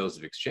 They're all bills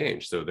of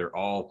exchange. So they're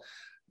all,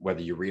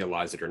 whether you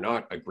realize it or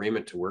not,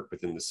 agreement to work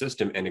within the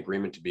system and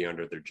agreement to be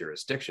under their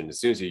jurisdiction.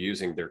 As soon as you're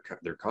using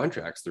their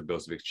contracts, their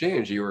bills of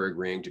exchange, you are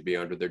agreeing to be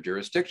under their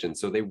jurisdiction.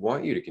 So they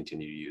want you to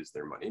continue to use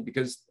their money,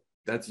 because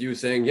that's you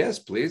saying, yes,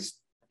 please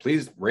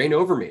reign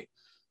over me,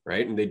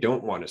 right? And they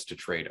don't want us to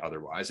trade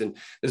otherwise. And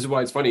this is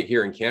why it's funny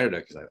here in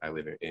Canada, because I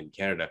live in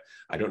Canada.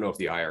 I don't know if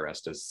the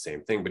IRS does the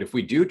same thing, but if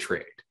we do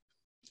trade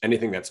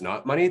anything that's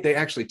not money, they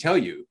actually tell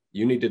you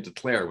need to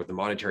declare what the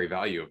monetary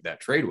value of that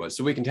trade was,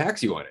 so we can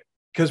tax you on it,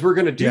 because we're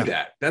going to do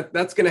that.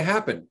 That's going to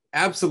happen.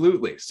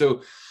 Absolutely.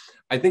 So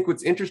I think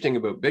what's interesting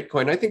about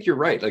Bitcoin, I think you're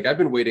right. Like, I've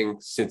been waiting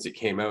since it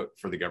came out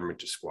for the government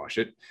to squash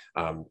it.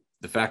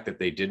 The fact that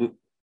they didn't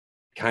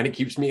kind of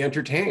keeps me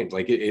entertained.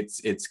 Like,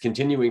 it's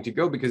continuing to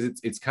go, because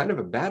it's kind of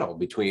a battle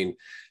between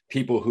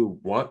people who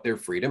want their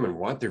freedom and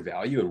want their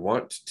value and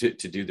want to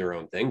do their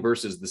own thing,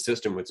 versus the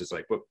system, which is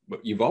like, but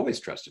you've always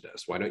trusted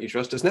us. Why don't you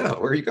trust us now?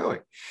 Where are you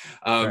going?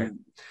 Right.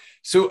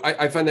 So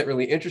I find that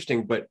really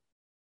interesting.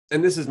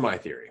 And this is my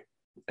theory,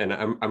 and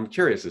I'm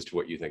curious as to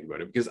what you think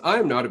about it, because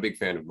I'm not a big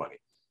fan of money.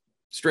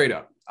 Straight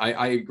up.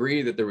 I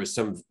agree that there was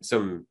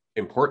some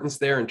importance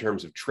there in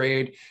terms of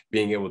trade,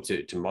 being able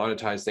to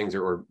monetize things,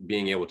 or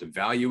being able to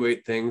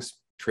evaluate things,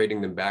 trading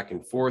them back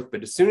and forth.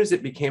 But as soon as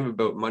it became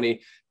about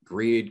money,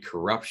 greed,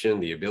 corruption,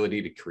 the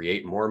ability to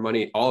create more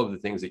money, all of the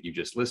things that you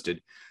just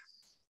listed,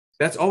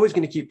 that's always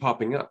going to keep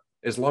popping up.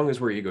 As long as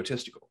we're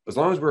egotistical, as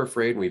long as we're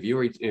afraid and we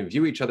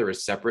view each other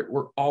as separate,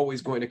 we're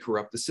always going to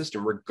corrupt the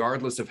system,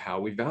 regardless of how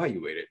we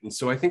evaluate it. And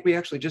so I think we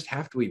actually just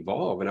have to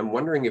evolve. And I'm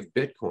wondering if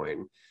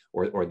Bitcoin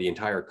or the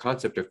entire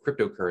concept of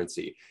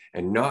cryptocurrency,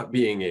 and not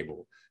being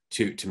able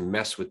to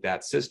mess with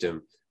that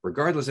system,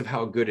 regardless of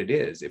how good it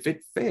is, if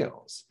it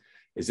fails,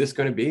 is this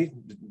going to be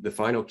the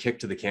final kick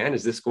to the can?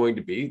 Is this going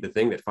to be the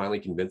thing that finally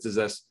convinces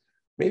us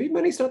maybe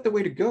money's not the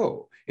way to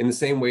go, in the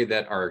same way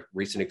that our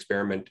recent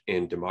experiment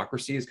in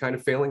democracy is kind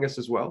of failing us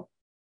as well?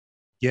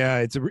 Yeah,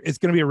 it's going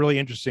to be a really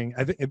interesting.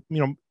 I think, you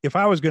know, if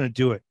I was going to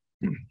do it,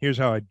 here's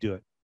how I'd do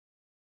it.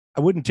 I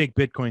wouldn't take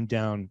Bitcoin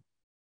down,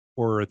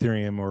 or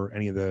Ethereum, or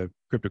any of the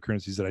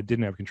cryptocurrencies that I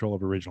didn't have control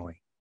of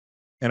originally.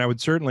 And I would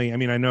certainly, I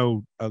mean, I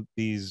know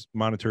these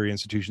monetary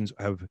institutions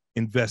have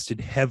invested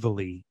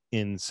heavily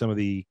in some of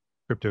the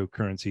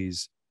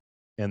cryptocurrencies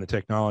and the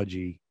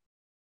technology,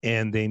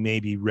 and they may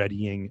be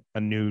readying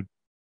a new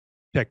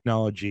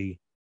technology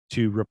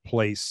to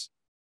replace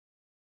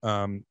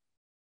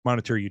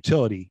monetary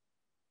utility.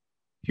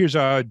 Here's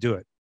how I'd do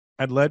it.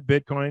 I'd let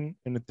Bitcoin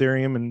and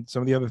Ethereum and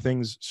some of the other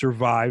things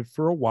survive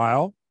for a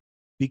while,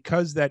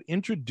 because that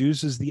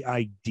introduces the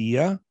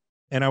idea,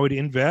 and I would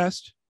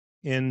invest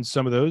in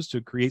some of those to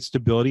create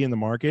stability in the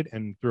market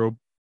and throw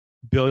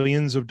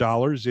billions of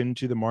dollars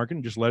into the market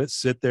and just let it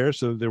sit there,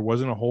 so there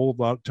wasn't a whole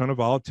ton of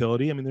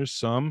volatility. I mean, there's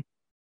some,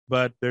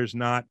 but there's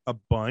not a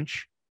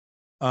bunch.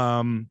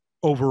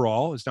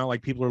 Overall, it's not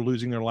like people are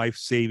losing their life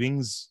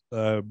savings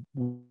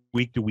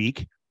week to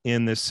week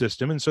in this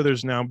system. And so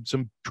there's now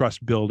some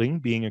trust building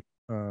being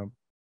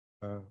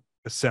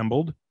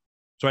assembled.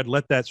 So I'd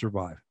let that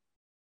survive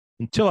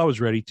until I was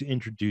ready to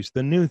introduce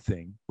the new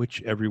thing,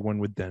 which everyone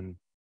would then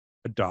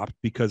adopt,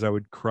 because I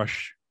would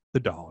crush the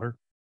dollar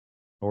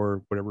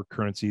or whatever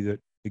currency that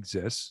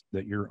exists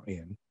that you're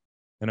in.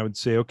 And I would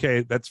say,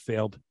 okay, that's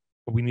failed,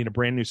 but we need a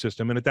brand new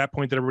system. And at that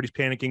point that everybody's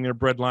panicking, there are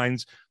bread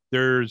lines,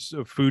 there's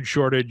a food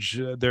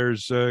shortage,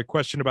 there's a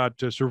question about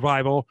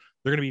survival.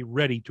 They're going to be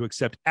ready to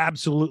accept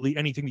absolutely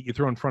anything that you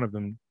throw in front of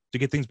them to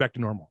get things back to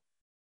normal.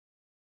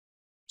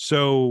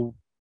 So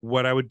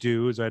what I would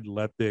do is I'd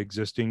let the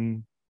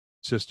existing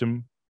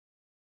system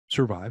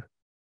survive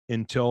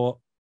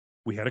until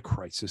we had a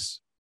crisis,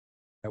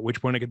 at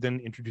which point I could then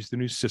introduce the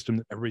new system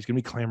that everybody's going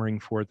to be clamoring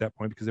for at that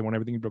point because they want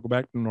everything to go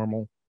back to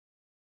normal.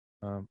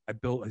 I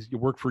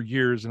worked for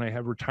years and I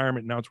have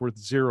retirement. Now it's worth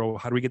zero.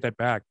 How do we get that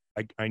back?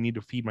 I need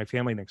to feed my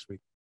family next week.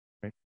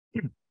 Right?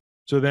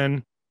 So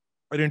then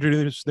I'd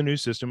introduce the new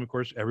system. Of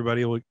course,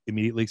 everybody will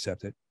immediately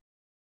accept it.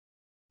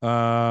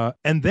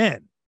 And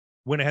then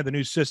when I had the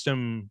new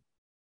system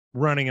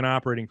running and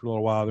operating for a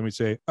little while, then we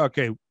say,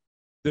 okay,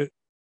 the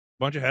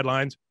bunch of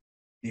headlines,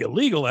 the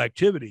illegal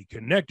activity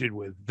connected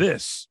with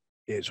this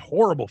is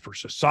horrible for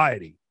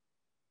society.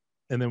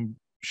 And then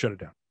shut it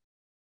down,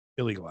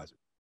 illegalize it.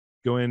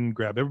 Go in,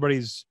 grab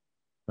everybody's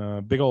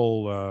big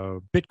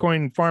old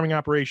Bitcoin farming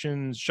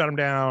operations, shut them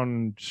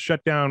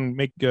down,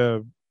 make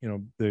the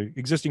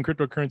existing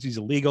cryptocurrencies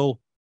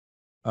illegal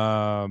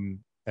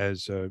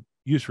as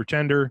use for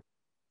tender,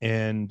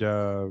 and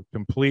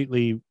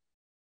completely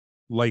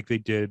like they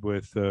did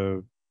with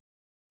the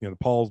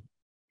Paul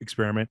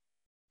experiment.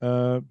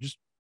 Just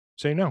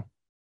say no,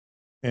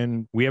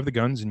 and we have the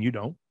guns and you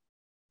don't.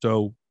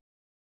 So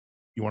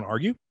you want to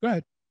argue? Go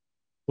ahead.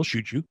 We'll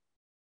shoot you.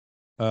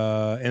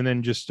 And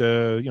then just,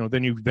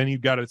 then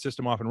you've got a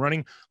system off and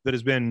running that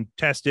has been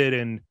tested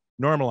and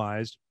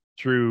normalized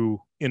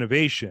through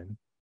innovation.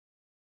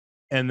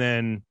 And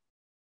then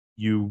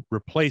you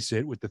replace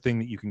it with the thing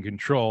that you can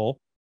control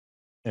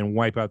and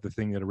wipe out the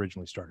thing that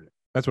originally started it.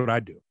 That's what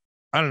I'd do.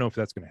 I don't know if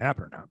that's going to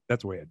happen or not.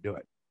 That's the way I'd do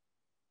it.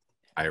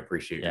 I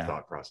appreciate your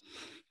thought process.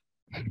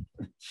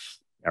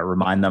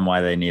 Remind them why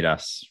they need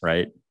us,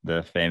 right?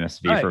 The famous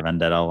V for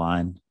Vendetta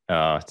line.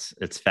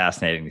 It's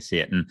fascinating to see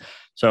it. And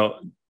so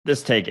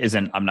this take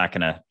isn't, I'm not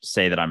going to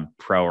say that I'm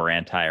pro or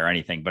anti or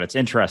anything, but it's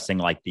interesting,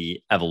 like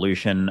the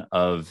evolution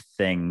of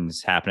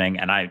things happening.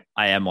 And I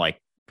am like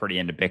pretty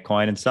into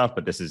Bitcoin and stuff,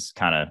 but this is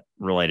kind of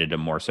related to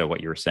more so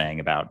what you were saying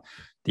about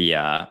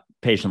the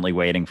patiently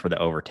waiting for the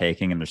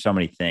overtaking. And there's so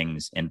many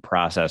things in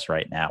process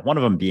right now. One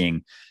of them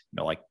being,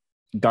 like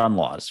gun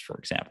laws, for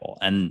example.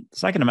 And the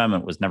Second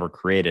Amendment was never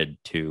created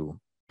to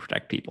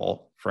protect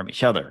people from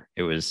each other.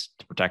 It was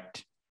to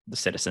protect the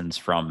citizens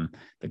from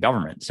the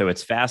government. So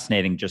it's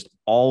fascinating, just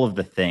all of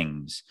the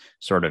things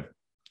sort of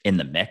in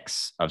the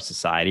mix of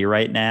society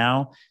right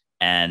now.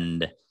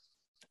 And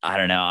I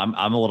don't know,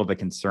 I'm a little bit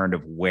concerned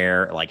of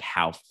where, like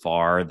how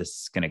far this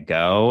is going to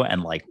go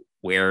and like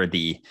where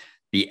the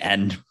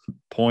end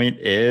point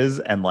is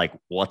and like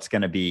what's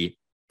going to be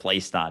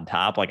placed on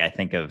top. Like I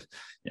think of,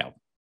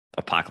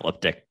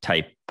 apocalyptic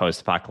type,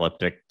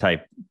 post-apocalyptic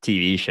type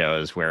TV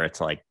shows where it's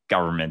like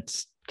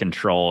government's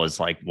control is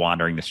like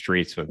wandering the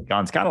streets with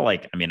guns, kind of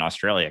like,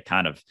 Australia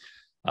kind of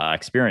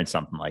experienced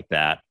something like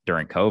that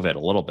during COVID a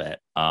little bit.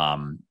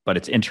 But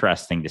it's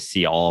interesting to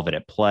see all of it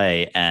at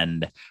play.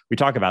 And we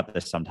talk about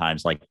this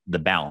sometimes, like the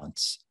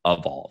balance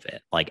of all of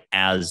it, like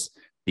as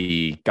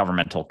the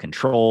governmental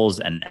controls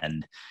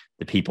and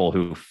the people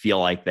who feel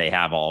like they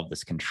have all of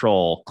this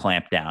control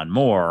clamp down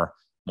more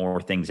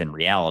things in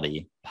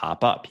reality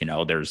pop up.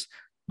 There's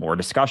more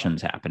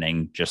discussions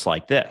happening just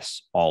like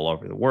this all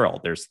over the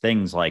world. There's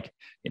things like,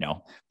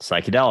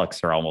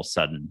 psychedelics are almost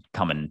sudden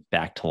coming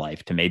back to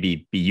life to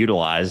maybe be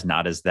utilized,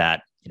 not as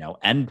that,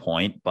 end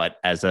point, but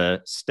as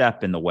a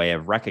step in the way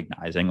of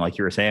recognizing, like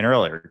you were saying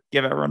earlier,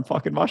 give everyone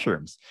fucking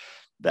mushrooms.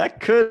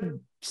 That could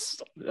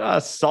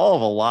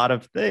solve a lot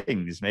of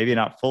things, maybe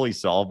not fully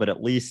solve, but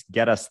at least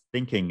get us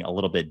thinking a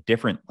little bit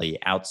differently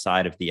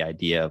outside of the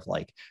idea of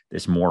like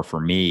this more for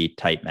me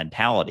type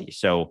mentality.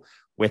 So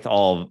with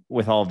all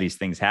of these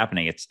things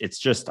happening, it's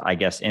just, I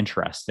guess,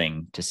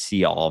 interesting to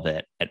see all of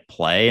it at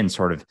play and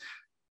sort of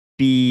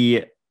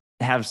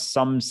have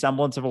some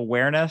semblance of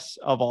awareness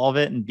of all of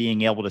it and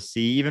being able to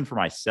see, even for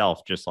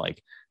myself, just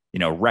like,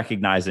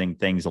 recognizing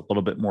things a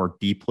little bit more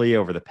deeply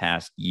over the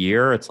past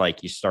year. It's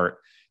like you start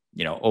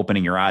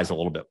opening your eyes a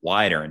little bit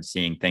wider and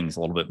seeing things a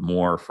little bit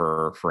more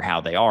for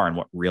how they are and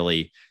what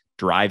really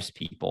drives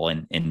people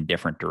in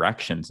different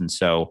directions. And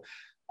so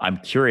I'm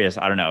curious,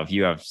 I don't know if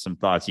you have some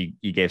thoughts,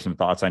 you gave some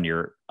thoughts on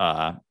your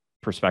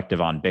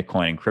perspective on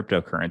Bitcoin and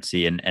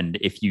cryptocurrency, and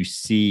if you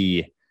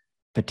see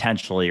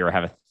potentially or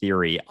have a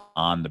theory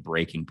on the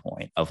breaking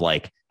point of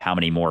like how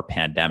many more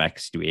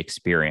pandemics do we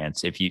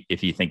experience? If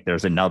you think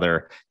there's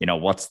another,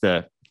 what's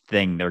the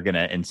thing they're going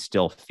to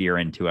instill fear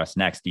into us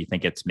next? Do you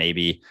think it's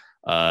maybe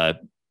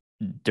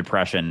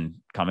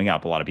depression coming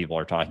up? A lot of people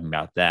are talking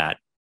about that.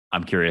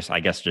 I'm curious, I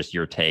guess, just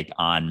your take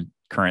on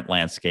current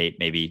landscape,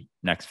 maybe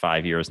next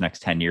 5 years,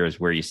 next 10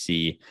 years, where you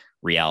see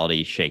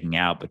reality shaking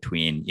out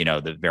between,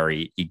 the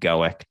very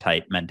egoic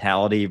type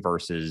mentality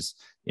versus,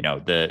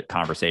 the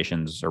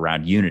conversations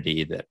around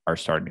unity that are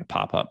starting to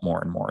pop up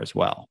more and more as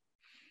well.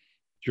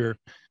 Sure.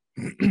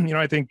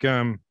 I think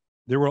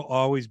there will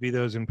always be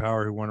those in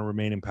power who want to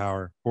remain in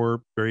power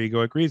for very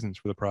egoic reasons,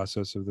 for the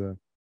process of the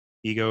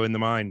ego in the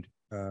mind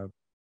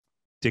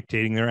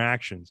dictating their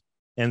actions.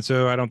 And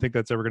so I don't think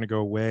that's ever going to go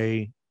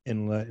away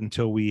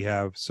until we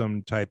have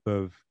some type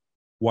of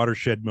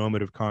watershed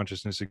moment of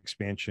consciousness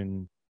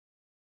expansion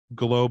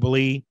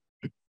globally.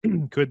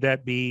 Could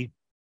that be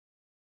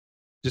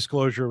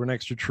disclosure of an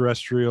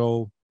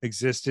extraterrestrial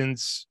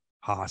existence?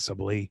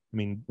 Possibly. I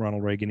mean,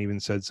 Ronald Reagan even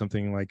said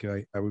something like,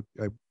 I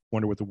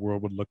wonder what the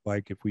world would look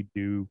like if we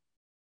do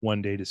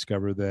one day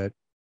discover that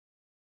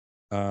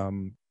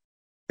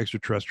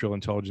extraterrestrial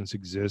intelligence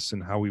exists,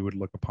 and how we would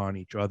look upon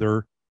each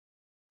other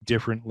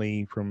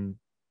differently from,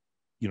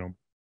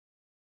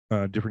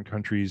 different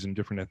countries and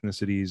different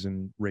ethnicities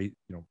and race,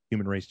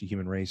 human race to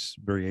human race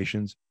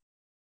variations.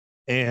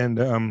 And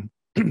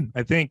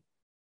I think,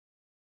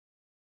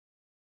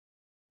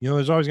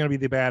 there's always going to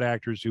be the bad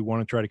actors who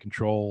want to try to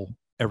control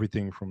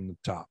everything from the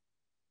top.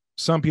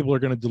 Some people are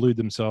going to delude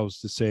themselves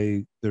to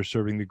say they're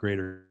serving the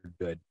greater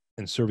good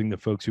and serving the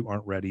folks who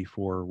aren't ready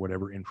for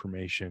whatever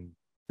information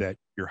that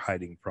you're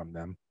hiding from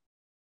them,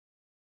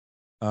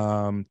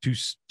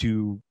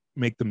 to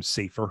make them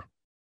safer,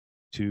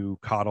 to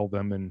coddle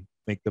them and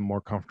make them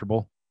more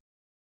comfortable.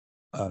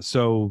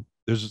 So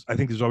I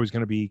think there's always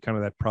going to be kind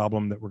of that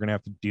problem that we're going to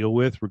have to deal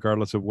with,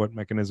 regardless of what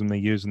mechanism they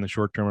use in the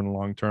short term and the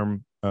long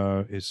term.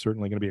 Is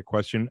certainly going to be a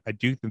question. I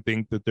do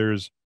think that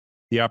there's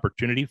the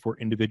opportunity for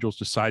individuals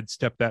to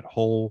sidestep that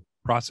whole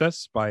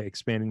process by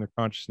expanding their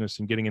consciousness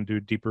and getting into a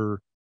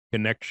deeper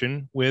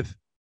connection with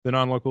the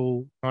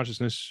non-local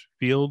consciousness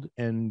field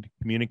and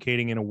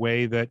communicating in a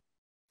way that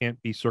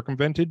can't be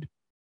circumvented.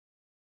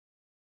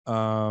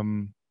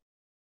 And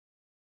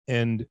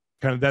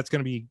kind of that's going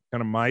to be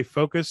kind of my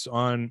focus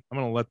on. I'm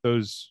going to let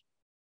those,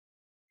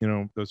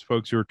 those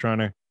folks who are trying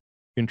to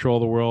control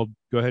the world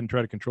go ahead and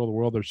try to control the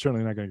world. They're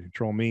certainly not going to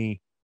control me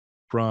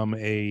from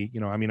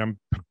I'm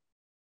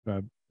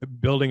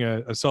building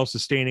a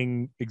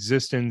self-sustaining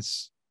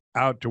existence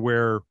out to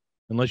where,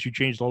 unless you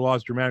change the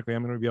laws dramatically,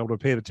 I'm going to be able to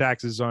pay the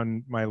taxes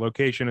on my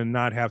location and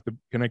not have to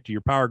connect to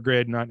your power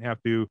grid, not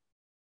have to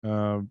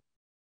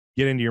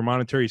get into your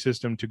monetary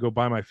system to go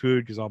buy my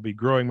food, because I'll be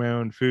growing my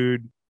own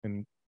food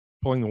and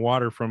pulling the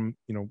water from,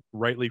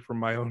 rightly from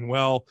my own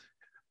well,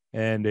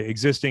 and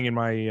existing in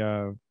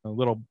my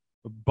little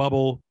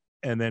bubble.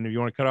 And then if you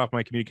want to cut off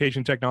my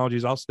communication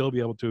technologies, I'll still be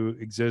able to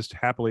exist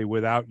happily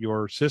without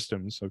your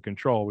systems of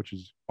control, which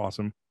is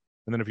awesome.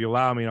 And then if you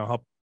allow me, I'll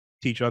help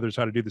teach others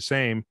how to do the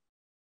same.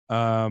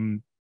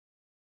 I'm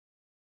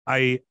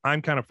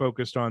kind of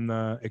focused on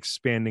the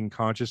expanding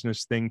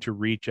consciousness thing, to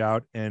reach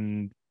out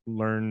and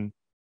learn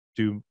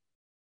to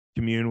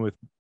commune with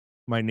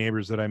my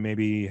neighbors that I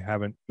maybe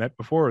haven't met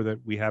before, or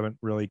that we haven't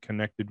really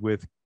connected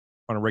with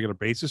on a regular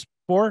basis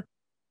before,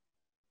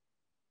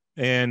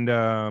 and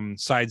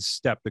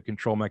sidestep the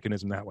control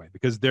mechanism that way,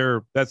 because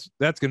that's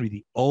going to be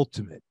the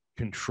ultimate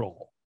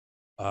control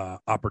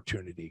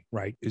opportunity,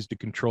 right? Is to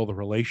control the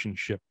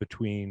relationship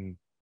between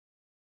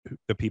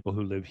the people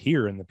who live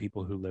here and the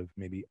people who live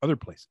maybe other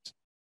places.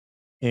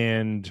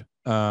 And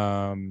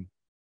I'm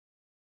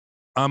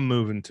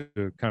moving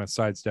to kind of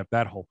sidestep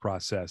that whole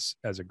process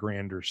as a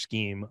grander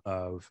scheme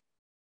of,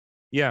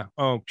 yeah,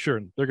 oh,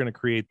 sure, they're going to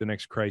create the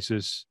next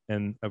crisis.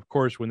 And of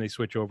course, when they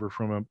switch over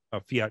from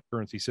a fiat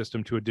currency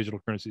system to a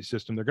digital currency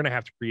system, they're going to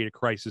have to create a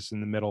crisis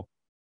in the middle,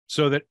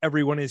 so that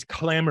everyone is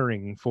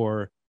clamoring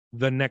for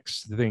the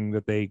next thing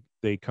that they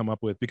come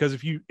up with. Because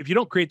if you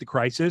don't create the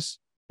crisis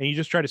and you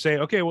just try to say,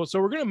 okay, well, so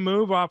we're going to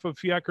move off of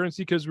fiat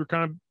currency because we're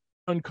kind of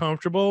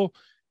uncomfortable,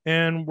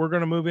 and we're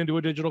going to move into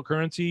a digital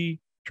currency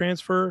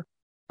transfer,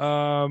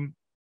 there'll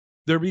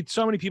be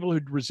so many people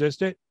who'd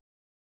resist it,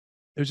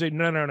 who say,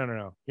 no,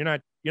 you're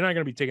not going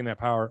to be taking that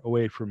power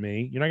away from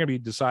me. You're not going to be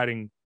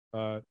deciding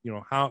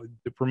how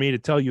for me to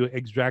tell you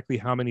exactly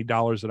how many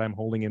dollars that I'm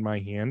holding in my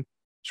hand.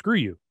 Screw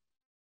you.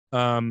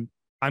 I'm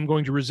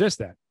going to resist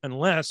that,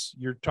 unless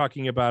you're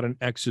talking about an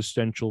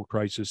existential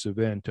crisis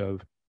event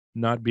of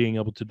not being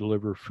able to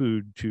deliver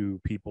food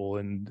to people,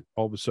 and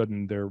all of a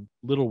sudden their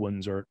little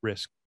ones are at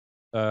risk,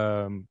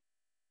 yada,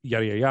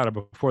 yada, yada,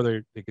 before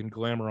they can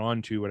glamour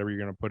onto whatever you're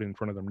going to put in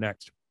front of them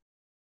next,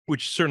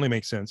 which certainly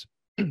makes sense.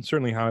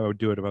 Certainly how I would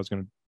do it if I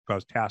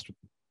was tasked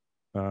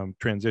with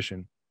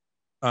transition.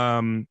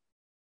 I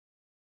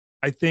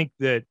think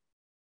that,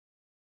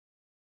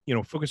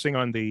 focusing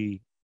on the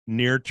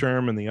near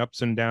term and the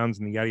ups and downs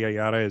and the yada, yada,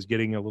 yada is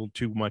getting a little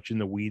too much in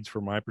the weeds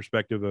from my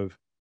perspective of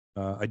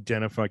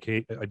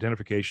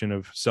identification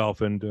of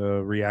self and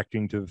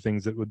reacting to the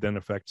things that would then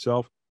affect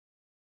self.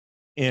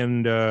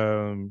 And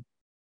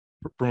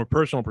from a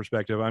personal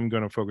perspective, I'm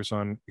going to focus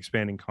on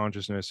expanding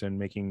consciousness and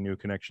making new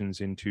connections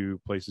into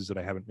places that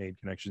I haven't made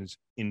connections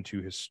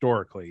into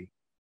historically.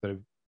 That have,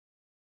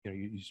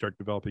 you start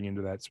developing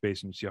into that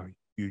space and you see how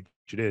huge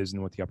it is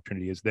and what the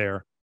opportunity is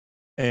there,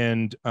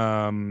 and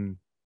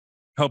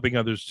helping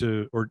others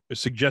or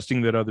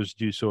suggesting that others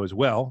do so as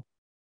well,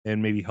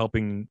 and maybe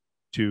helping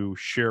to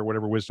share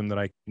whatever wisdom that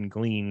I can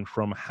glean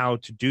from how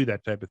to do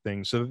that type of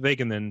thing, so that they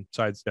can then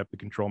sidestep the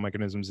control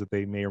mechanisms that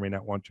they may or may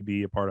not want to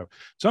be a part of.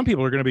 Some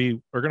people are going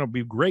to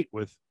be great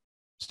with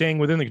staying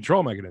within the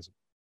control mechanism,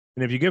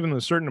 and if you give them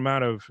a certain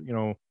amount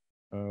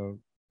of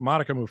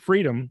modicum of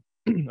freedom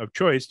of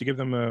choice, to give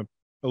them a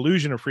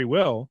illusion of free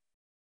will,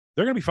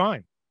 they're going to be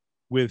fine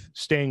with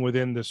staying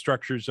within the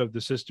structures of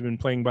the system and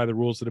playing by the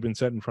rules that have been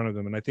set in front of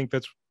them. And I think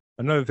that's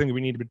another thing that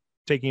we need to be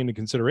taking into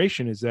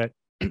consideration, is that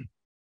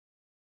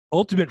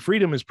ultimate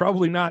freedom is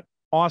probably not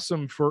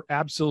awesome for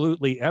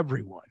absolutely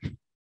everyone.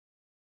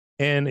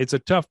 And it's a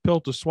tough pill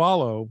to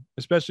swallow,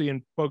 especially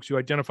in folks who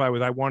identify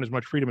with, I want as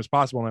much freedom as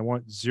possible and I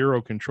want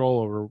zero control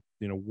over,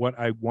 what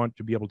I want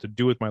to be able to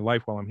do with my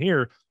life while I'm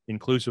here,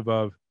 inclusive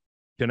of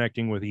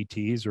connecting with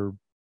ETs or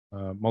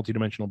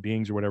multidimensional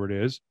beings or whatever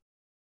it is.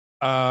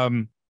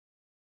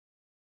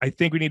 I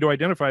think we need to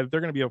identify that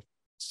they're going to be a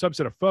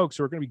subset of folks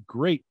who are going to be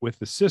great with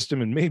the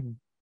system and maybe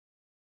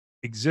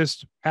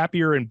exist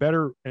happier and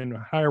better and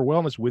higher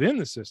wellness within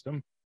the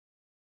system.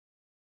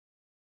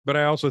 But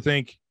I also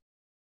think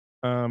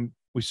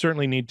we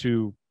certainly need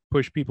to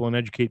push people and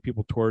educate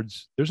people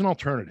towards there's an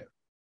alternative.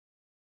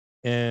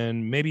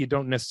 And maybe you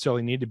don't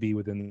necessarily need to be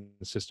within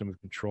the system of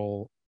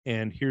control.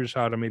 And here's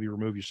how to maybe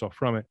remove yourself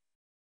from it.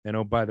 And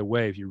oh, by the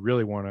way, if you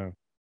really want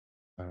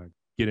to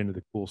get into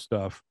the cool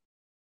stuff,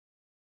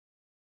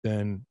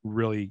 then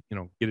really,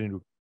 get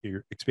into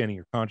expanding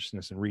your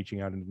consciousness and reaching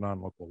out into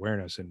non-local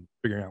awareness and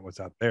figuring out what's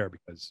out there,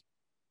 because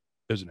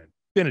there's an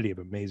infinity of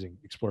amazing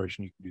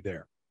exploration you can do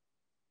there.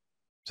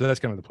 So that's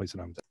kind of the place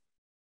that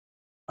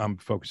I'm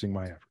focusing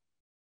my effort.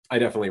 I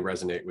definitely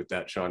resonate with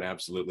that, Sean.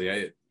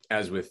 Absolutely.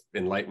 As with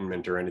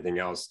enlightenment or anything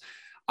else,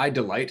 I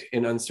delight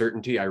in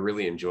uncertainty. I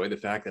really enjoy the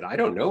fact that I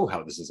don't know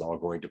how this is all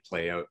going to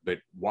play out, but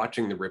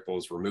watching the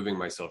ripples, removing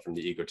myself from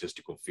the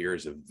egotistical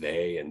fears of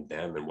they and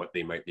them and what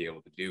they might be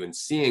able to do, and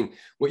seeing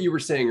what you were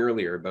saying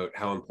earlier about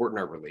how important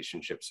our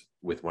relationships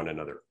with one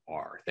another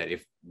are. That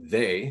if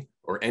they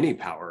or any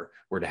power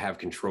were to have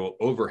control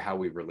over how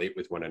we relate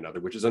with one another,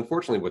 which is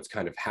unfortunately what's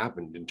kind of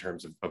happened in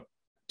terms of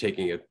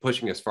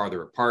pushing us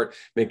farther apart,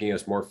 making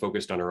us more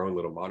focused on our own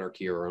little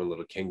monarchy or our own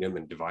little kingdom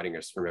and dividing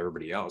us from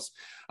everybody else.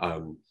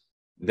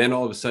 Then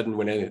all of a sudden,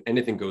 when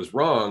anything goes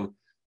wrong,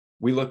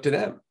 we look to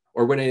them.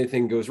 Or when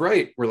anything goes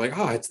right, we're like,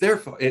 oh, it's their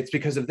fault. It's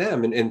because of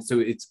them. And so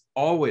it's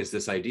always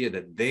this idea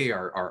that they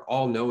are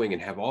all knowing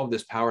and have all of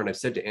this power. And I've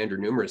said to Andrew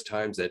numerous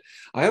times that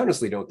I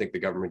honestly don't think the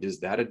government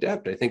is that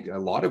adept. I think a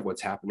lot of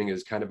what's happening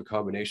is kind of a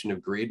combination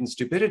of greed and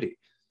stupidity,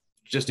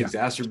 just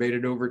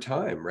exacerbated over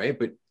time, right?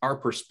 But our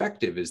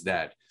perspective is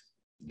that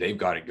they've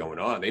got it going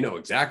on. They know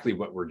exactly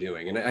what we're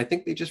doing. And I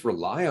think they just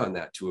rely on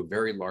that to a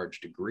very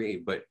large degree.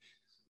 But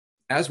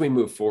as we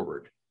move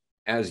forward,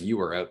 as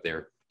you are out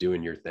there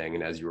doing your thing,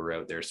 and as you are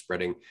out there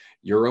spreading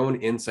your own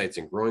insights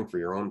and growing for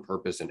your own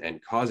purpose and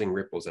causing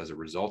ripples as a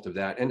result of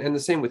that, and the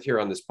same with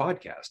here on this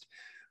podcast,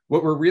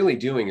 what we're really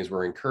doing is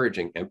we're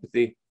encouraging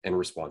empathy and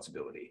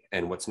responsibility.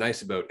 And what's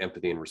nice about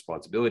empathy and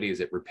responsibility is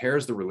it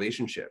repairs the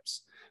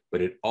relationships,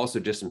 but it also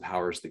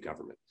disempowers the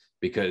government.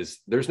 Because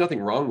there's nothing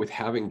wrong with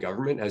having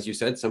government. As you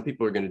said, some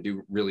people are going to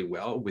do really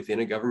well within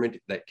a government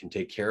that can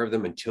take care of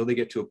them until they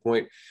get to a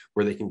point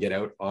where they can get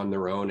out on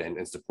their own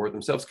and support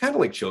themselves, kind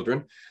of like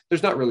children.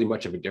 There's not really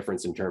much of a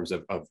difference in terms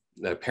of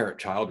the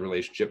parent-child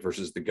relationship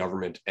versus the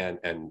government and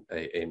an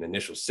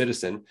initial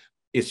citizen.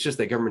 It's just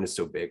that government is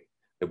so big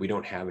that we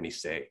don't have any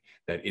say,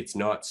 that it's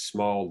not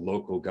small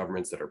local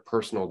governments that are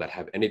personal, that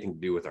have anything to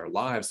do with our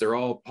lives. They're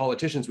all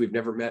politicians we've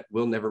never met,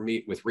 will never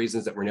meet, with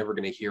reasons that we're never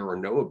going to hear or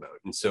know about.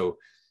 And so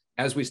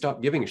as we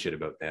stop giving a shit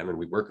about them and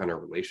we work on our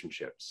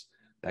relationships,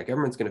 that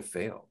government's going to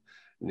fail.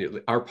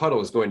 Our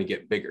puddle is going to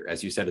get bigger,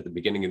 as you said at the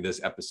beginning of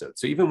this episode.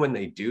 So even when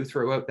they do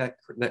throw out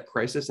that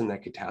crisis and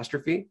that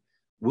catastrophe,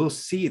 we'll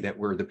see that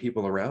we're the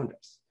people around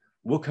us.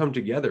 We'll come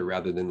together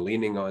rather than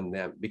leaning on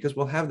them, because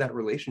we'll have that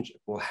relationship.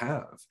 We'll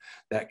have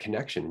that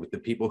connection with the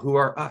people who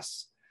are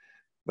us.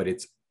 But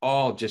it's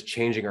all just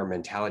changing our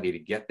mentality to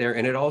get there.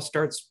 And it all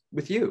starts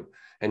with you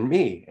and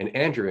me and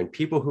Andrew and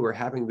people who are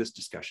having this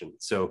discussion.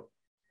 So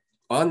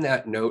on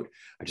that note,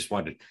 I just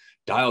wanted to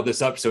dial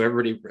this up so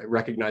everybody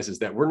recognizes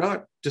that we're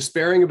not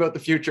despairing about the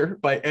future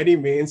by any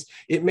means.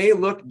 It may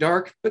look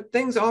dark, but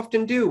things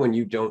often do when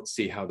you don't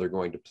see how they're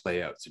going to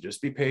play out. So just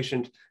be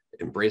patient,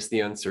 embrace the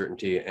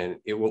uncertainty, and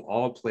it will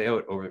all play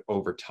out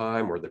over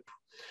time,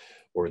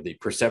 or the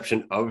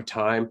perception of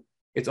time.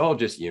 It's all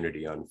just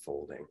unity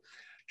unfolding.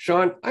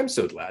 Sean, I'm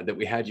so glad that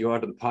we had you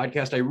onto the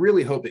podcast. I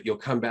really hope that you'll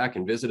come back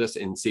and visit us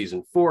in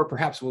season 4.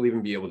 Perhaps we'll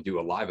even be able to do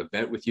a live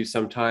event with you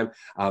sometime.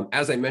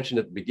 As I mentioned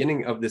at the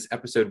beginning of this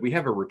episode, we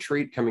have a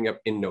retreat coming up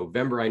in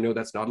November. I know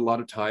that's not a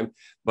lot of time,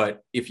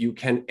 but if you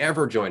can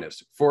ever join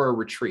us for a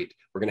retreat,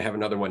 we're going to have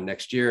another one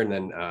next year, and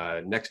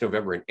then next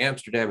November in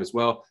Amsterdam as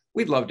well.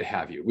 We'd love to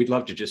have you. We'd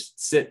love to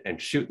just sit and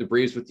shoot the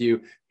breeze with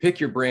you, pick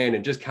your brain,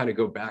 and just kind of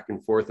go back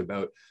and forth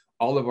about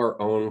all of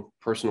our own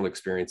personal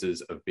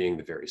experiences of being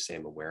the very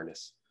same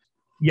awareness.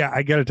 Yeah,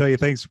 I got to tell you,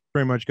 thanks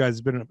very much, guys.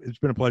 It's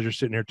been a pleasure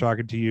sitting here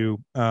talking to you.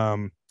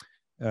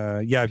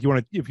 Yeah, if you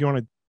want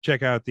to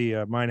check out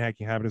the Mind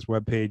Hacking Happiness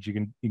webpage. You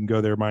can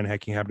go there,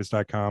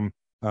 mindhackinghappiness.com.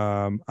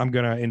 I'm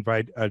going to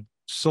invite a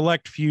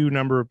select few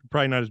number,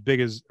 probably not as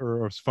big as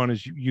or as fun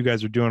as you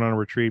guys are doing on a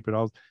retreat, but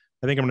I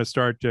think I'm going to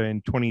start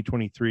in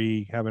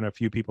 2023 having a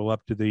few people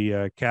up to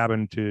the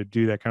cabin to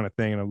do that kind of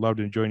thing. And I'd love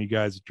to join you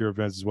guys at your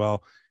events as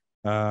well.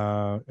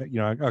 I'll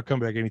come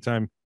back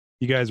anytime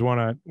you guys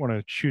want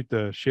to shoot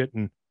the shit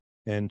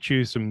and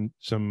choose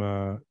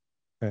some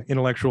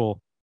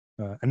intellectual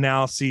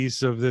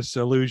analyses of this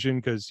illusion.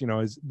 Because,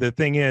 the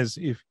thing is,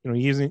 if,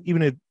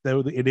 even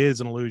though it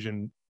is an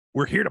illusion,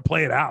 we're here to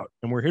play it out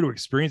and we're here to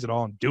experience it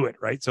all and do it.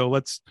 Right. So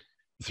let's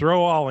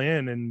throw all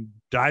in and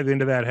dive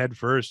into that head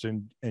first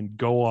and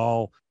go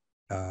all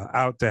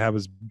out to have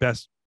as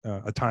best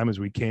a time as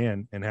we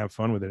can and have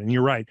fun with it. And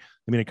you're right.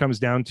 I mean, it comes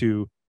down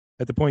to,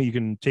 at the point you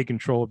can take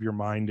control of your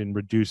mind and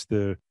reduce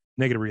the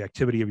negative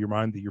reactivity of your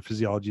mind that your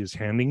physiology is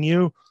handing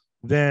you,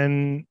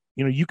 then,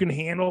 you can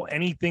handle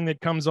anything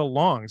that comes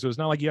along. So it's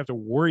not like you have to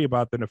worry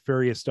about the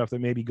nefarious stuff that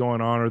may be going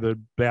on or the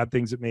bad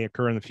things that may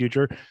occur in the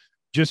future.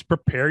 Just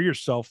prepare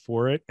yourself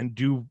for it and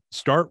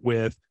start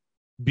with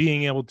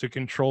being able to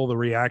control the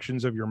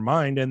reactions of your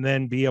mind, and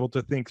then be able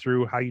to think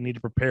through how you need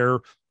to prepare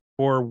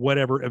for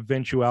whatever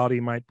eventuality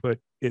might put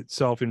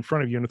itself in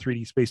front of you in a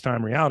 3D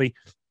space-time reality,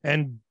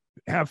 and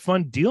have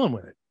fun dealing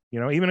with it.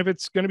 Even if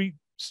it's going to be,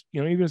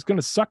 even if it's going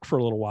to suck for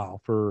a little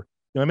while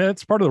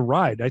that's part of the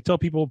ride. I tell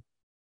people,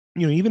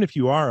 even if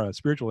you are a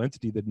spiritual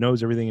entity that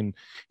knows everything and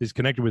is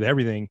connected with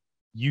everything,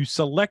 you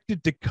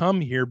selected to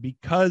come here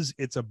because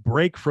it's a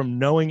break from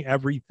knowing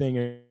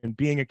everything and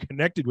being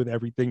connected with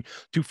everything,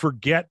 to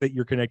forget that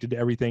you're connected to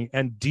everything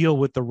and deal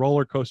with the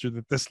roller coaster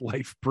that this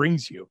life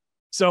brings you.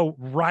 So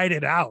ride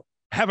it out,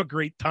 have a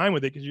great time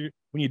with it, because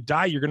when you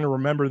die, you're going to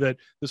remember that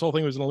this whole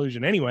thing was an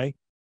illusion anyway,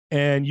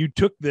 and you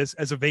took this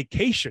as a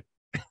vacation.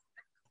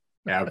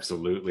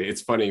 Absolutely.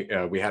 It's funny.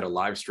 We had a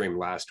live stream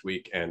last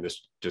week, and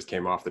this just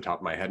came off the top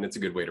of my head. And it's a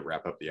good way to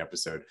wrap up the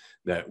episode,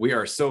 that we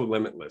are so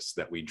limitless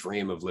that we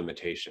dream of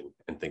limitation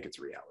and think it's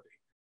reality.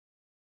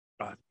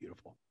 Oh, that's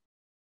beautiful.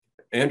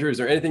 Andrew, is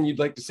there anything you'd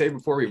like to say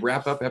before we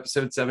wrap up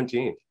episode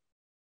 17?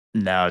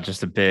 No,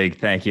 just a big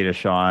thank you to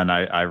Sean.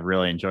 I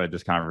really enjoyed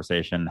this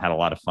conversation. Had a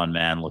lot of fun,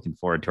 man. Looking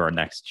forward to our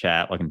next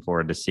chat. Looking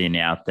forward to seeing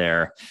you out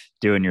there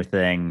doing your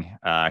thing,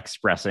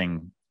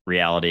 expressing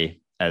reality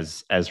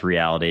as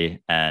reality.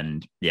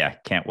 And yeah,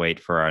 can't wait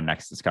for our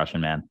next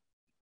discussion, man.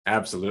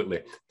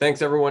 Absolutely.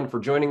 Thanks everyone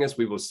for joining us.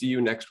 We will see you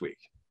next week.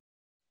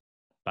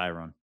 Bye,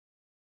 everyone.